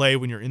bit delay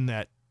when you're in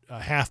that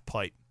half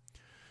pipe,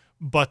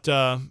 but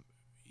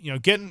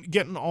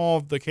getting all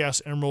of the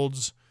Chaos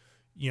Emeralds,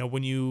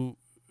 when you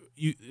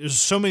there's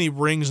so many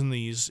rings in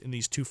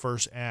these 2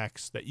 first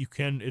acts that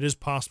it is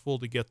possible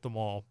to get them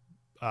all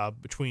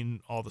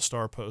between all the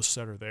star posts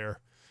that are there.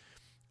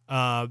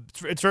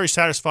 It's very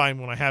satisfying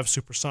when I have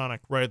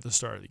Supersonic right at the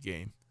start of the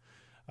game,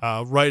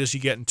 right as you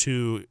get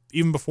into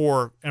even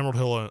before Emerald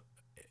Hill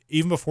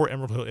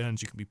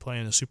ends, you can be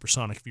playing as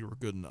Supersonic if you were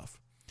good enough.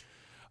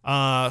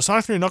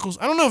 Sonic 3 Knuckles,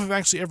 I don't know if I've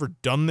actually ever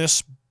done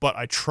this, but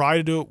I try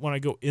to do it when I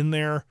go in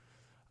there.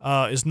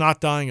 Is not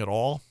dying at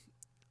all.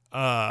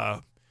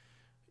 Having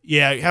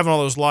all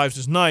those lives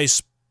is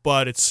nice,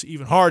 but it's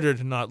even harder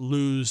to not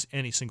lose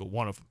any single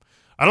one of them.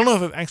 I don't know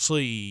if I've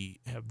actually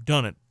have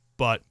done it,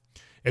 but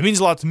it means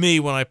a lot to me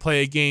when I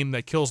play a game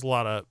that kills a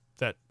lot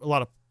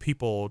of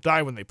people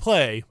die when they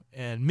play,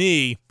 and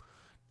me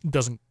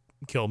doesn't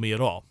kill me at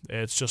all.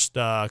 It's just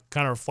kind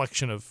of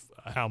reflection of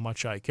how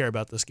much I care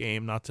about this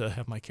game, not to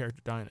have my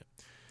character die in it.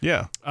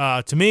 Yeah.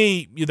 To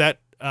me,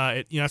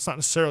 it's not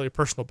necessarily a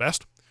personal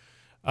best,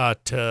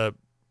 but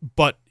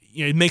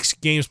it makes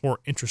games more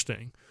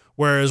interesting.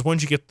 Whereas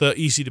once you get the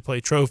easy to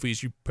play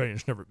trophies, you pretty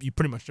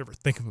much never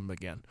think of them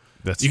again.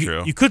 That's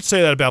true. You could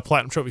say that about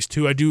platinum trophies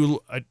too. I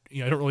don't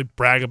really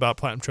brag about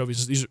platinum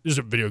trophies. These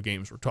are video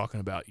games we're talking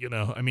about.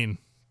 I mean,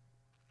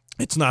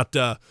 it's not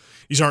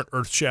these aren't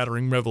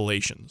earth-shattering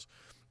revelations.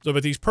 So,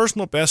 but these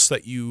personal bests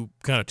that you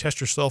kind of test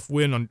yourself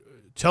with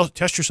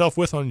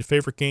on your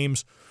favorite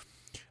games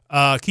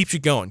keeps you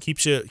going,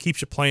 keeps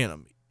you playing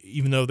them,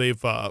 even though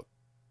they've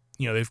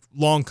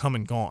long come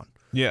and gone.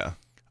 Yeah.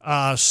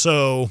 I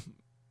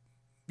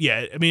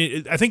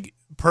mean, I think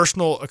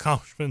personal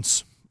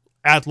accomplishments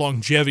add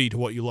longevity to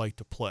what you like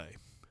to play.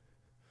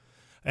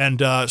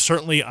 And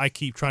certainly I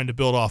keep trying to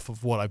build off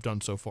of what I've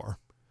done so far.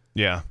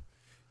 Yeah.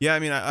 Yeah, I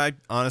mean, I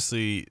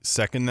honestly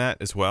second that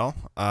as well.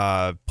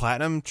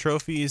 Platinum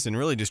trophies and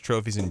really just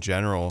trophies in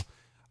general,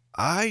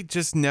 I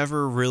just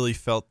never really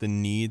felt the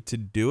need to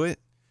do it.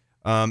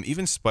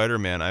 Even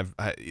Spider-Man,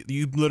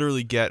 you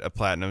literally get a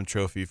platinum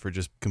trophy for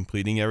just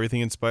completing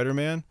everything in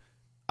Spider-Man.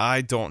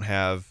 I don't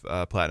have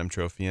a platinum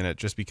trophy in it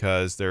just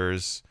because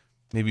there's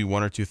maybe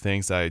 1 or 2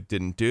 things I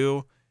didn't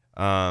do,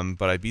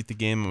 but I beat the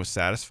game and was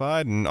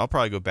satisfied, and I'll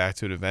probably go back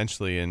to it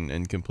eventually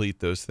and complete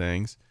those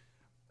things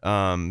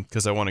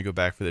because I want to go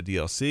back for the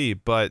DLC.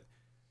 But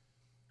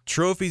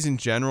trophies in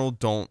general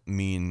don't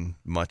mean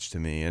much to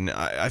me, and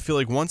I feel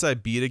like once I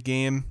beat a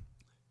game,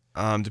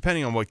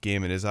 depending on what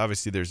game it is,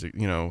 obviously there's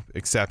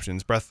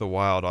exceptions. Breath of the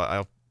Wild,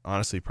 I'll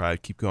honestly probably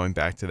keep going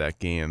back to that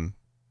game,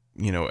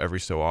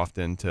 every so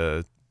often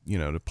to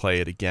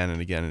play it again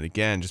and again and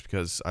again, just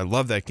because I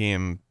love that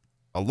game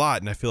a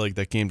lot, and I feel like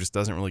that game just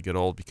doesn't really get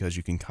old because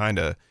you can kind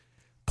of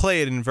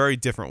play it in very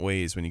different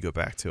ways when you go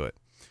back to it.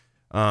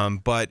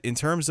 But in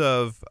terms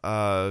of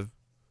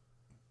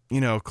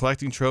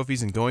collecting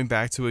trophies and going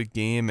back to a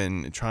game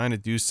and trying to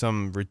do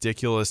some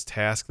ridiculous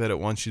task that it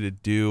wants you to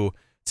do,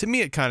 to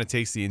me it kind of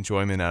takes the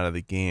enjoyment out of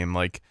the game.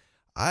 Like,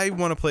 I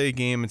want to play a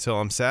game until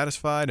I'm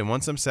satisfied, and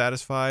once I'm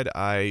satisfied,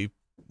 I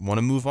want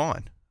to move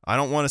on. I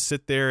don't want to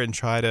sit there and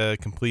try to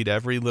complete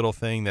every little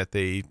thing that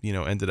they,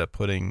 ended up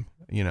putting,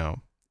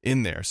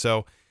 in there.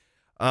 So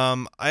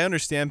I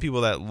understand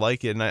people that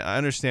like it, and I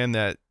understand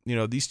that,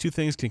 these two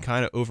things can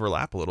kind of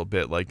overlap a little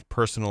bit, like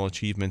personal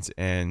achievements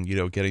and,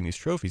 getting these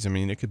trophies. I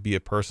mean, it could be a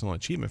personal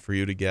achievement for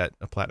you to get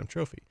a platinum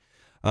trophy.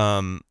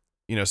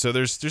 So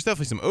there's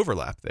definitely some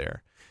overlap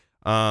there.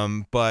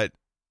 But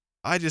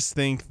I just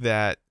think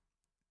that,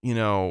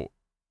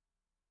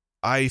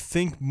 I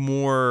think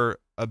more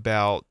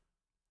about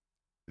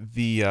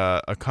the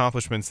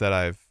accomplishments that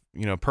I've,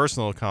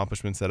 personal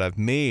accomplishments that I've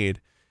made,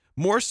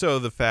 more so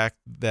the fact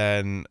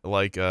than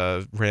like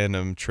a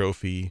random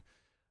trophy,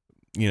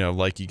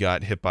 like you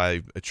got hit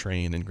by a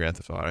train in Grand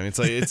Theft Auto. I mean, it's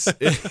like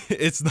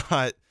it's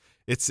not,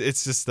 it's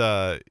just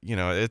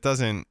it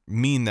doesn't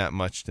mean that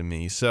much to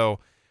me. So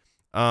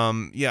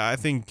I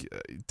think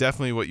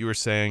definitely what you were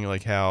saying,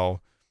 like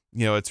how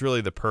it's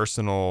really the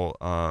personal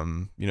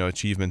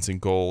achievements and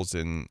goals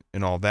and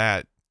all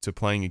that to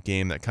playing a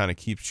game that kind of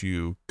keeps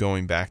you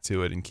going back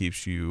to it and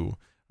keeps you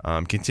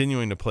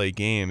continuing to play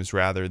games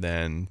rather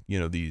than,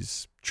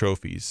 these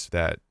trophies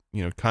that,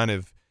 kind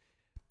of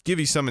give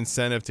you some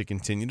incentive to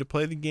continue to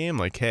play the game.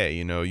 Like, hey,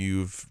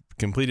 you've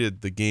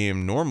completed the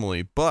game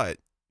normally, but,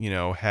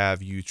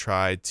 have you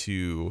tried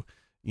to,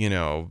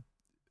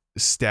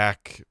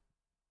 stack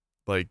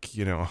like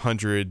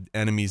 100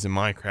 enemies in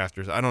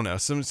Minecraft, or I don't know,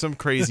 some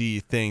crazy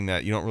thing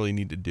that you don't really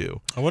need to do.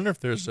 I wonder if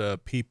there's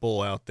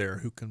people out there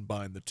who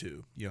combine the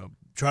two.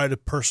 Try to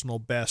personal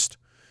best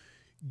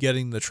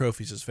getting the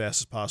trophies as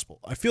fast as possible.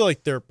 I feel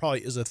like there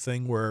probably is a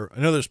thing where I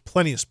know there's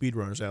plenty of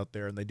speedrunners out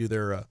there, and they do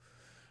their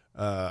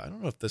I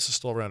don't know if this is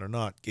still around or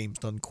not. Games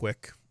done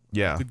quick.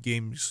 Yeah. Good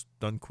games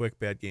done quick.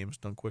 Bad games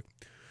done quick.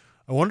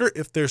 I wonder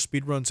if there's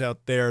speedruns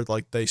out there,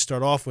 like they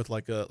start off with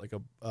like a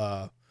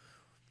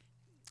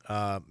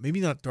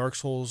maybe not Dark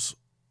Souls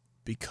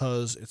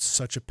because it's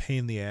such a pain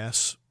in the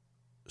ass,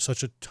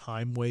 such a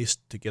time waste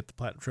to get the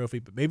platinum trophy.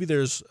 But maybe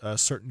there's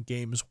certain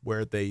games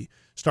where they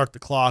start the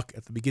clock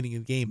at the beginning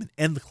of the game and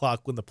end the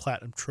clock when the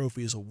platinum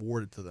trophy is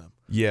awarded to them.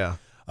 Yeah.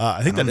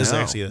 I think that is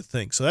actually a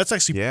thing. So that's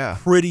actually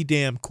pretty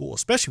damn cool,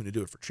 especially when you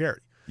do it for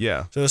charity.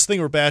 Yeah. So this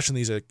thing we're bashing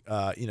these,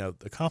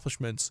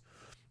 accomplishments,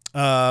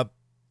 the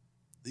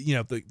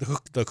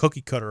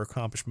cookie cutter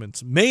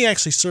accomplishments may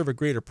actually serve a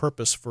greater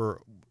purpose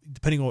for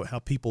depending on how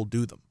people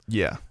do them.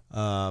 Yeah.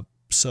 Not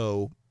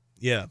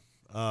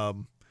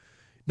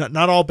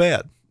all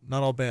bad.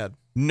 Not all bad.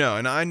 No,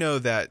 and I know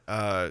that,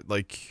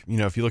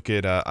 if you look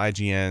at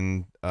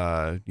IGN,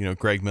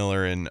 Greg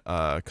Miller and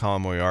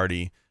Colin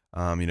Moriarty,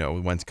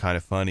 it went kind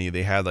of funny.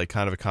 They had like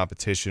kind of a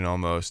competition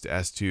almost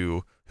as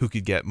to who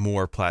could get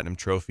more platinum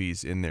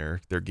trophies in their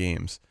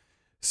games.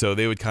 So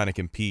they would kind of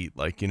compete,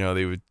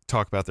 they would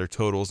talk about their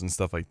totals and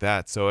stuff like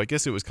that. So I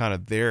guess it was kind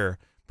of their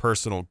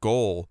personal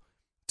goal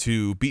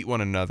to beat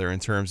one another in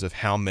terms of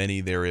how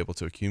many they were able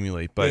to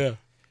accumulate. But,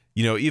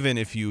 even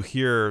if you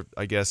hear,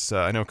 I guess,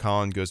 I know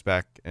Colin goes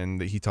back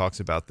and he talks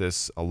about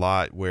this a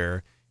lot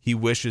where he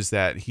wishes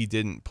that he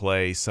didn't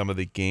play some of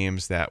the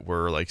games that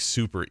were like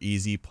super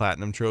easy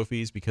platinum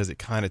trophies because it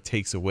kind of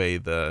takes away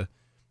the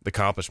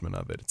accomplishment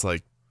of it. It's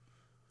like,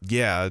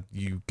 yeah,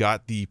 you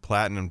got the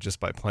platinum just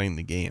by playing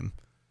the game,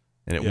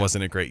 and it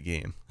wasn't a great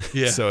game.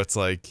 Yeah. So it's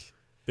like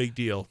big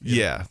deal.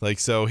 Yeah.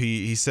 So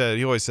he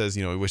always says,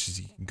 he wishes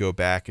he could go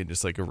back and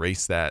just like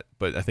erase that.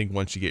 But I think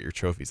once you get your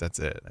trophies, that's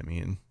it. I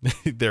mean,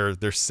 they're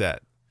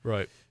set.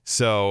 Right.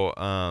 So,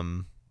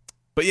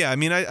 but yeah, I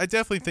mean, I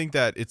definitely think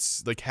that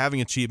it's like having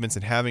achievements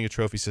and having a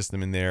trophy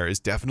system in there is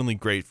definitely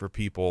great for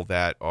people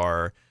that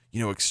are,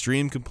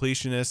 extreme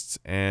completionists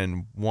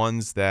and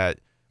ones that,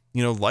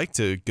 like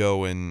to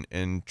go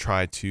and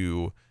try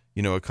to,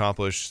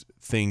 accomplish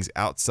things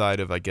outside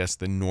of, I guess,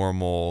 the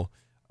normal,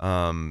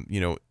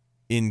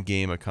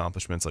 in-game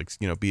accomplishments, like,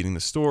 beating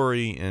the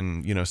story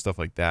and, stuff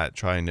like that,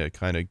 trying to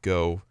kind of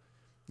go,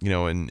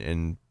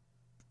 and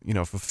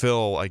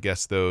fulfill, I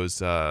guess,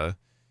 those, not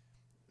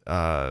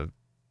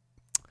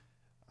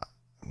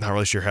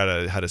really sure how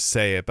to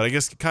say it, but I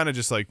guess kind of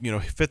just like,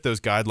 fit those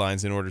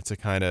guidelines in order to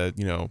kind of,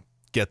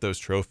 get those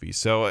trophies.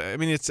 So, I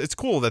mean, it's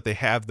cool that they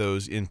have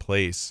those in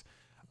place.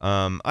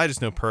 I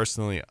just know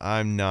personally,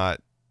 I'm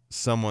not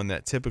someone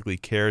that typically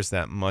cares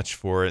that much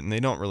for it, and they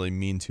don't really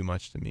mean too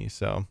much to me.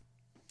 So,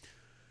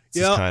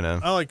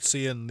 I like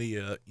seeing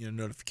the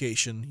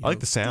notification. I like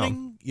the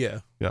sound. Bing.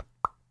 Yeah.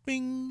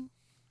 Bing.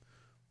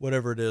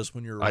 Whatever it is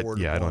when you're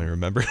rewarded. I don't even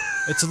remember.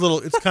 It's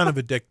kind of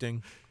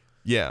addicting.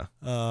 Yeah.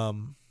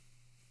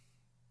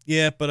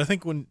 Yeah, but I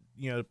think when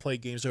to play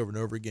games over and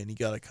over again, you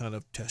got to kind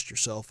of test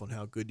yourself on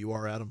how good you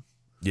are at them.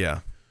 Yeah.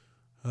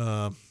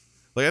 I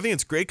think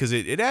it's great because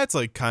it adds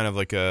like kind of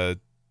like a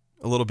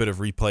little bit of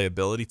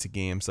replayability to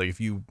games. Like if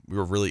you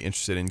were really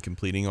interested in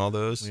completing all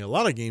those. I mean, a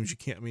lot of games you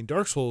can't. I mean,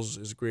 Dark Souls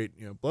is a great.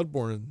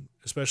 Bloodborne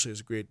especially is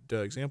a great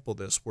example of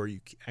this, where you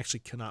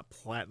actually cannot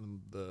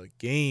platinum the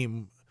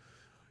game.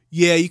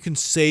 Yeah, you can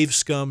save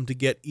scum to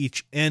get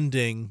each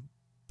ending,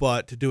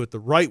 but to do it the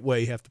right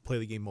way, you have to play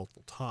the game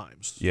multiple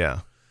times.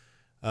 Yeah.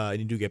 And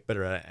you do get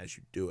better at it as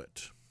you do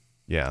it.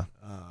 Yeah.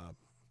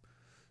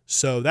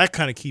 So that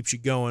kind of keeps you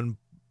going.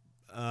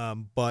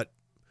 But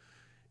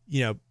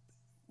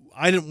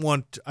I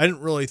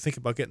didn't really think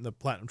about getting the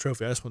platinum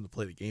trophy. I just wanted to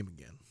play the game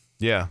again.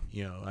 Yeah.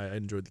 I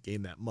enjoyed the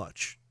game that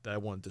much that I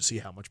wanted to see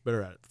how much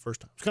better at it the first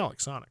time. It's kind of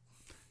like Sonic.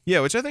 Yeah,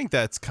 which I think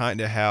that's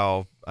kind of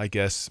how I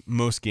guess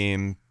most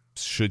games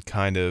should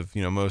kind of,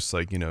 most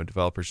like,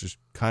 developers just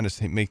kind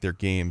of make their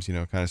games,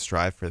 kind of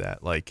strive for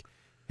that. Like,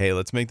 hey,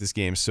 let's make this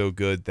game so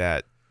good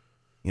that,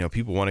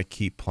 people want to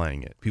keep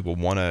playing it. People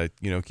want to,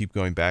 keep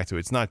going back to it.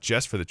 It's not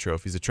just for the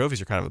trophies. The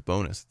trophies are kind of a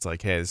bonus. It's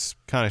like, hey, this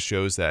kind of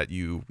shows that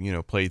you,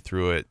 played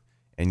through it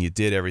and you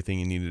did everything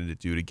you needed to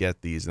do to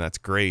get these, and that's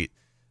great.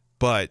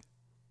 But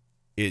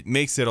it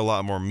makes it a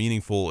lot more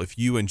meaningful if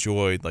you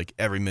enjoyed like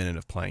every minute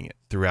of playing it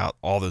throughout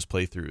all those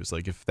playthroughs.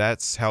 Like if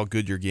that's how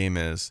good your game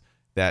is,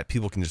 that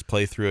people can just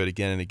play through it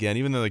again and again,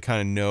 even though they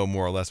kind of know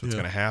more or less what's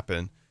going to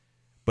happen.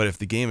 But if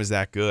the game is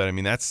that good, I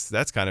mean, that's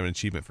kind of an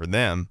achievement for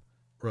them.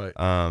 Right.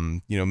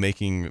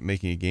 Making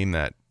a game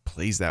that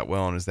plays that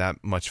well and is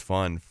that much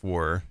fun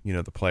for,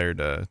 the player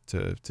to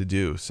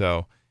do.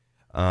 So,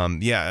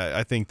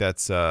 I think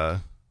that's,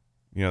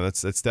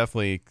 that's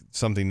definitely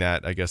something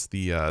that I guess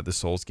the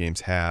Souls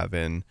games have,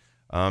 and,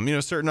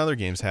 certain other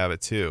games have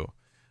it too.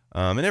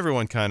 And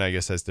everyone kind of, I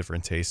guess, has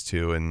different tastes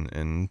too.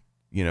 And,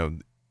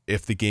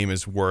 if the game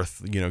is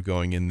worth,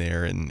 going in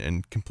there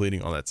and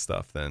completing all that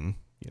stuff, then,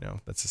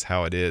 that's just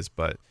how it is.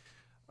 But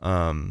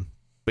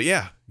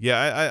yeah,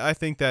 I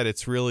think that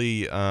it's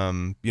really,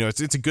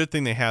 it's a good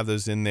thing they have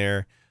those in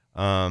there.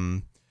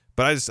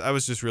 But I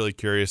was just really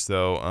curious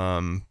though,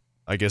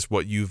 I guess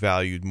what you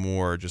valued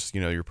more, just,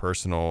 your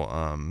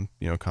personal,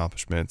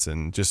 accomplishments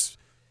and just,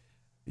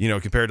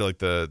 compared to like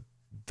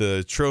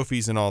the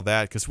trophies and all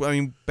that. Cause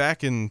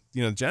back in,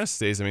 Genesis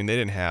days, they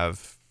didn't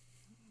have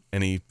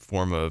any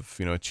form of,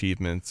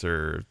 achievements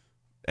or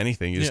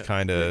anything. You just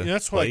kind of,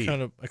 that's why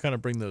I kind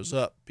of bring those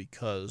up,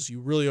 because you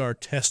really are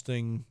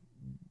testing,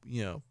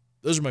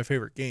 those are my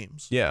favorite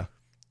games. Yeah.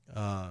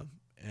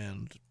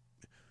 And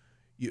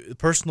the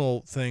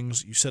personal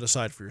things you set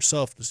aside for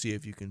yourself to see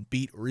if you can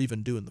beat or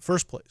even do in the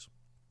first place.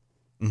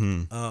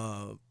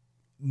 Mm-hmm.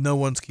 No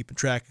one's keeping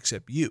track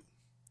except you.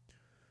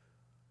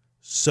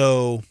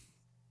 So,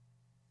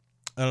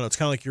 I don't know, it's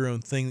kind of like your own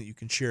thing that you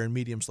can share in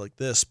mediums like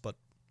this, but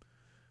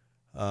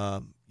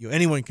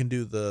anyone can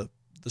do the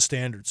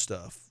standard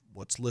stuff,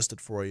 what's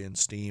listed for you in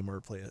Steam or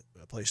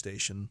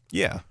PlayStation.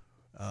 Yeah.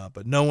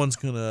 But no one's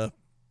going to,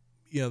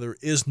 there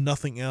is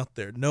nothing out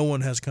there. No one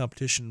has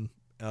competition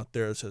out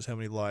there that says how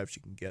many lives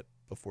you can get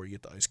before you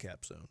get to Ice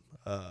Cap Zone.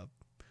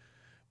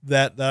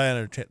 That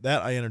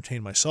I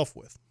entertain myself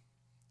with.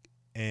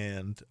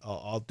 And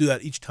I'll do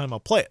that each time I'll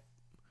play it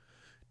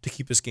to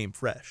keep this game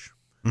fresh.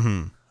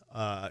 Mm-hmm.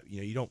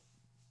 You don't,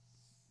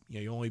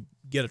 you only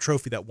get a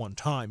trophy that one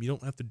time. You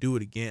don't have to do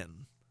it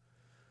again.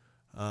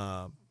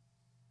 I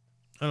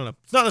don't know.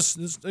 It's not,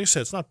 like I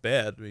said, it's not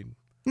bad.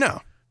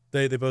 No.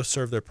 They both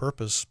serve their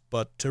purpose,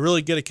 but to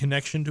really get a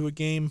connection to a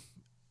game,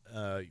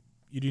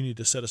 you do need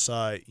to set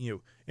aside,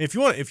 if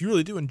you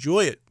really do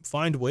enjoy it,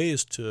 find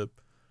ways to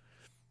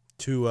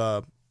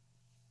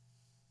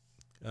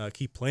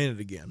keep playing it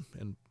again,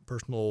 and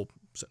setting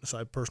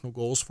aside personal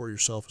goals for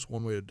yourself is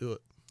one way to do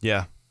it.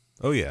 Yeah.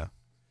 Oh yeah.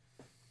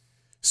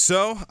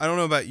 So I don't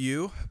know about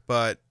you,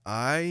 but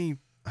I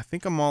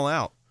think I'm all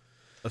out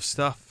of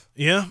stuff.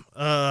 Yeah.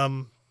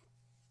 I'll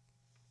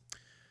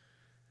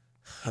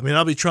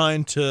be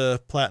trying to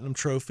platinum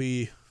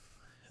trophy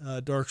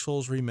Dark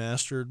Souls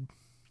Remastered.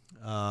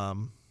 Not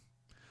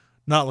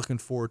looking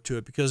forward to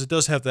it because it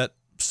does have that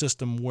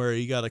system where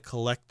you got to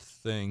collect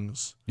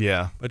things.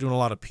 Yeah. By doing a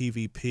lot of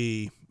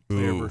PvP,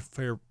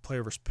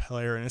 player versus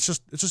player, and it's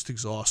just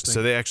exhausting.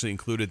 So they actually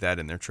included that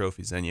in their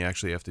trophies, and you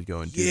actually have to go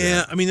and do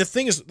that. Yeah, the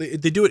thing is, they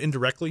do it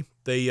indirectly.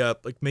 They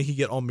make you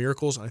get all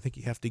miracles, and I think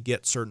you have to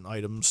get certain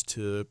items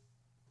to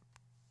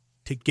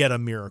get a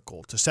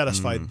miracle to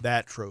satisfy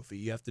that trophy.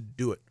 You have to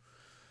do it.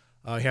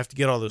 You have to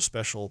get all those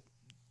special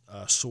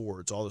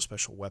swords, all those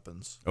special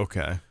weapons.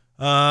 Okay.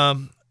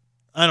 I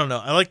don't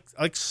know. I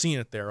like seeing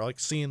it there. I like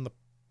seeing the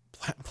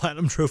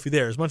platinum trophy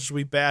there. As much as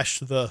we bash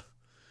the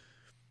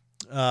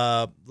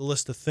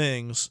list of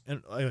things,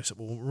 and like I said,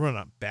 we're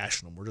not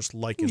bashing them. We're just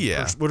liking.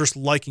 Yeah. We're just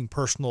liking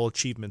personal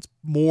achievements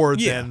more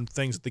than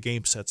things that the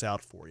game sets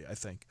out for you, I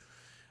think.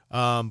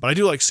 But I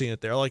do like seeing it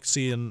there. I like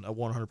seeing a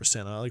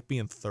 100%. I like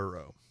being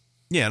thorough.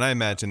 Yeah, and I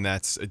imagine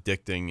that's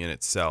addicting in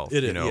itself.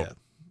 It is. Yeah.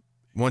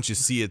 Once you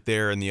see it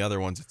there and the other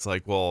ones, it's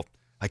like, well,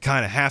 I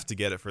kind of have to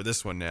get it for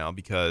this one now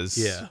because.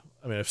 Yeah.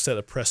 I've set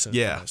a precedent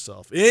for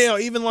myself. Yeah,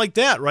 even like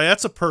that, right?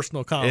 That's a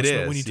personal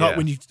accomplishment. It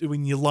is,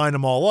 when you line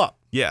them all up.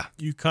 Yeah.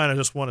 You kind of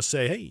just want to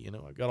say, hey,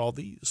 I got all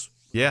these.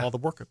 Yeah. All the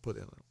work I put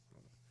in it.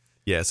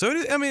 Yeah. So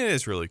it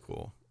is really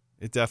cool.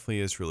 It definitely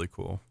is really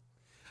cool.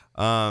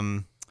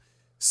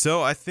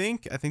 So I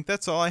think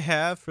that's all I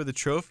have for the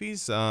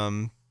trophies.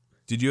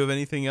 Did you have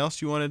anything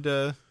else you wanted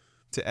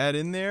to add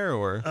in there,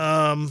 or?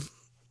 I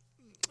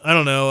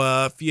don't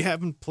know. If you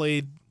haven't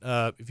played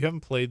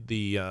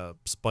the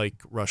Spike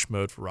Rush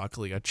mode for Rocket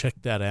League, I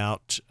checked that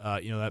out.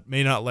 That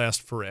may not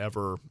last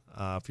forever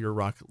if you're a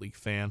Rocket League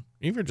fan,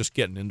 even if you're just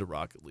getting into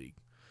Rocket League,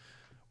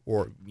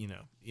 or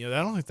I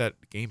don't think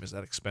that game is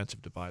that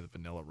expensive to buy the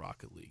vanilla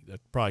Rocket League.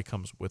 That probably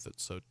comes with it.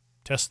 So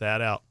test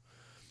that out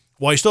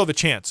while you still have a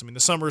chance. The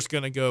summer's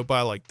going to go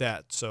by like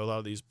that, so a lot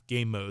of these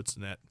game modes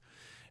in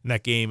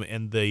that game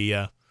and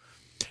the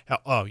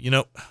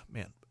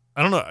man.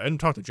 I don't know. I didn't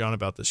talk to John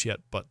about this yet,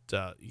 but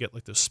you get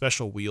like those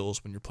special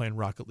wheels when you're playing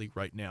Rocket League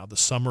right now. The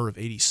Summer of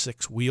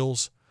 '86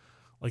 wheels,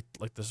 like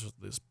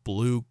this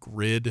blue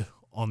grid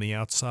on the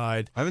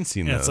outside. I haven't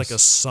seen those. It's like a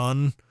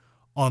sun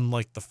on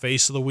like the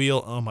face of the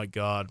wheel. Oh my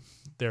God,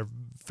 they're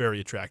very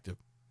attractive,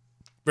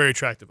 very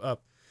attractive.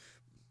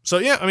 So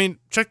yeah,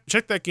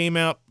 check that game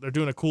out. They're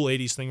doing a cool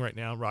 '80s thing right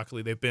now. Rocket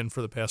League. They've been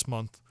for the past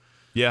month.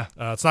 Yeah,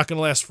 it's not going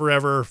to last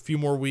forever. A few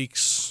more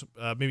weeks,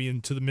 maybe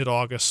into the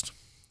mid-August.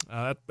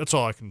 That's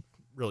all I can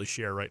really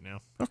share right now.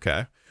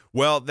 Okay.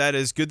 Well, that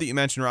is good that you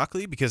mentioned Rocket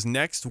League, because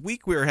next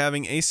week we are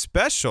having a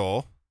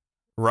special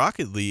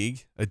Rocket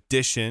League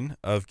edition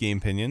of Game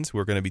Pinions.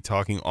 We're going to be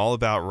talking all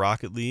about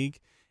Rocket League,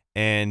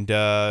 and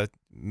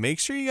make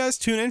sure you guys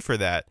tune in for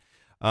that.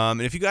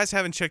 And if you guys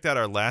haven't checked out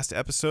our last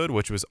episode,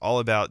 which was all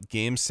about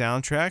game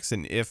soundtracks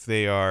and if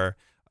they are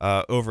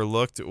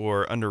overlooked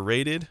or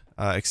underrated,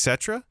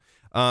 etc.,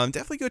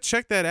 definitely go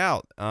check that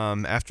out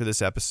after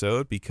this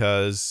episode,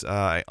 because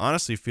I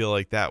honestly feel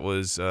like that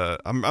was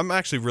I'm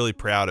actually really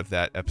proud of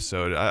that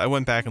episode. I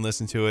went back and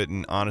listened to it,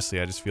 and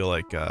honestly I just feel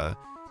like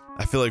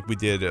we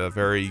did a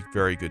very,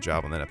 very good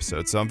job on that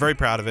episode, so I'm very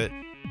proud of it.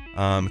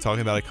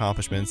 Talking about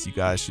accomplishments, you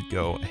guys should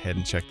go ahead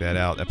and check that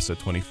out, episode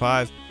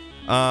 25.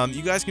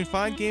 You guys can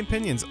find Game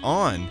Opinions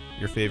on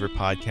your favorite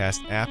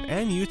podcast app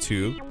and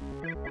YouTube,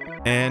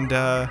 and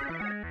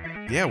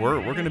yeah,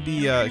 we're gonna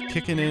be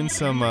kicking in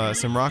some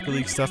Rocket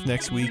League stuff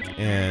next week,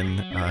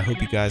 and I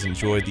hope you guys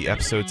enjoyed the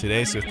episode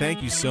today. So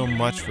thank you so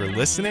much for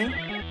listening,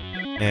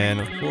 and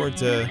look forward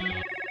to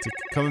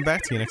coming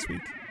back to you next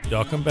week.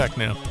 Y'all come back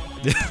now.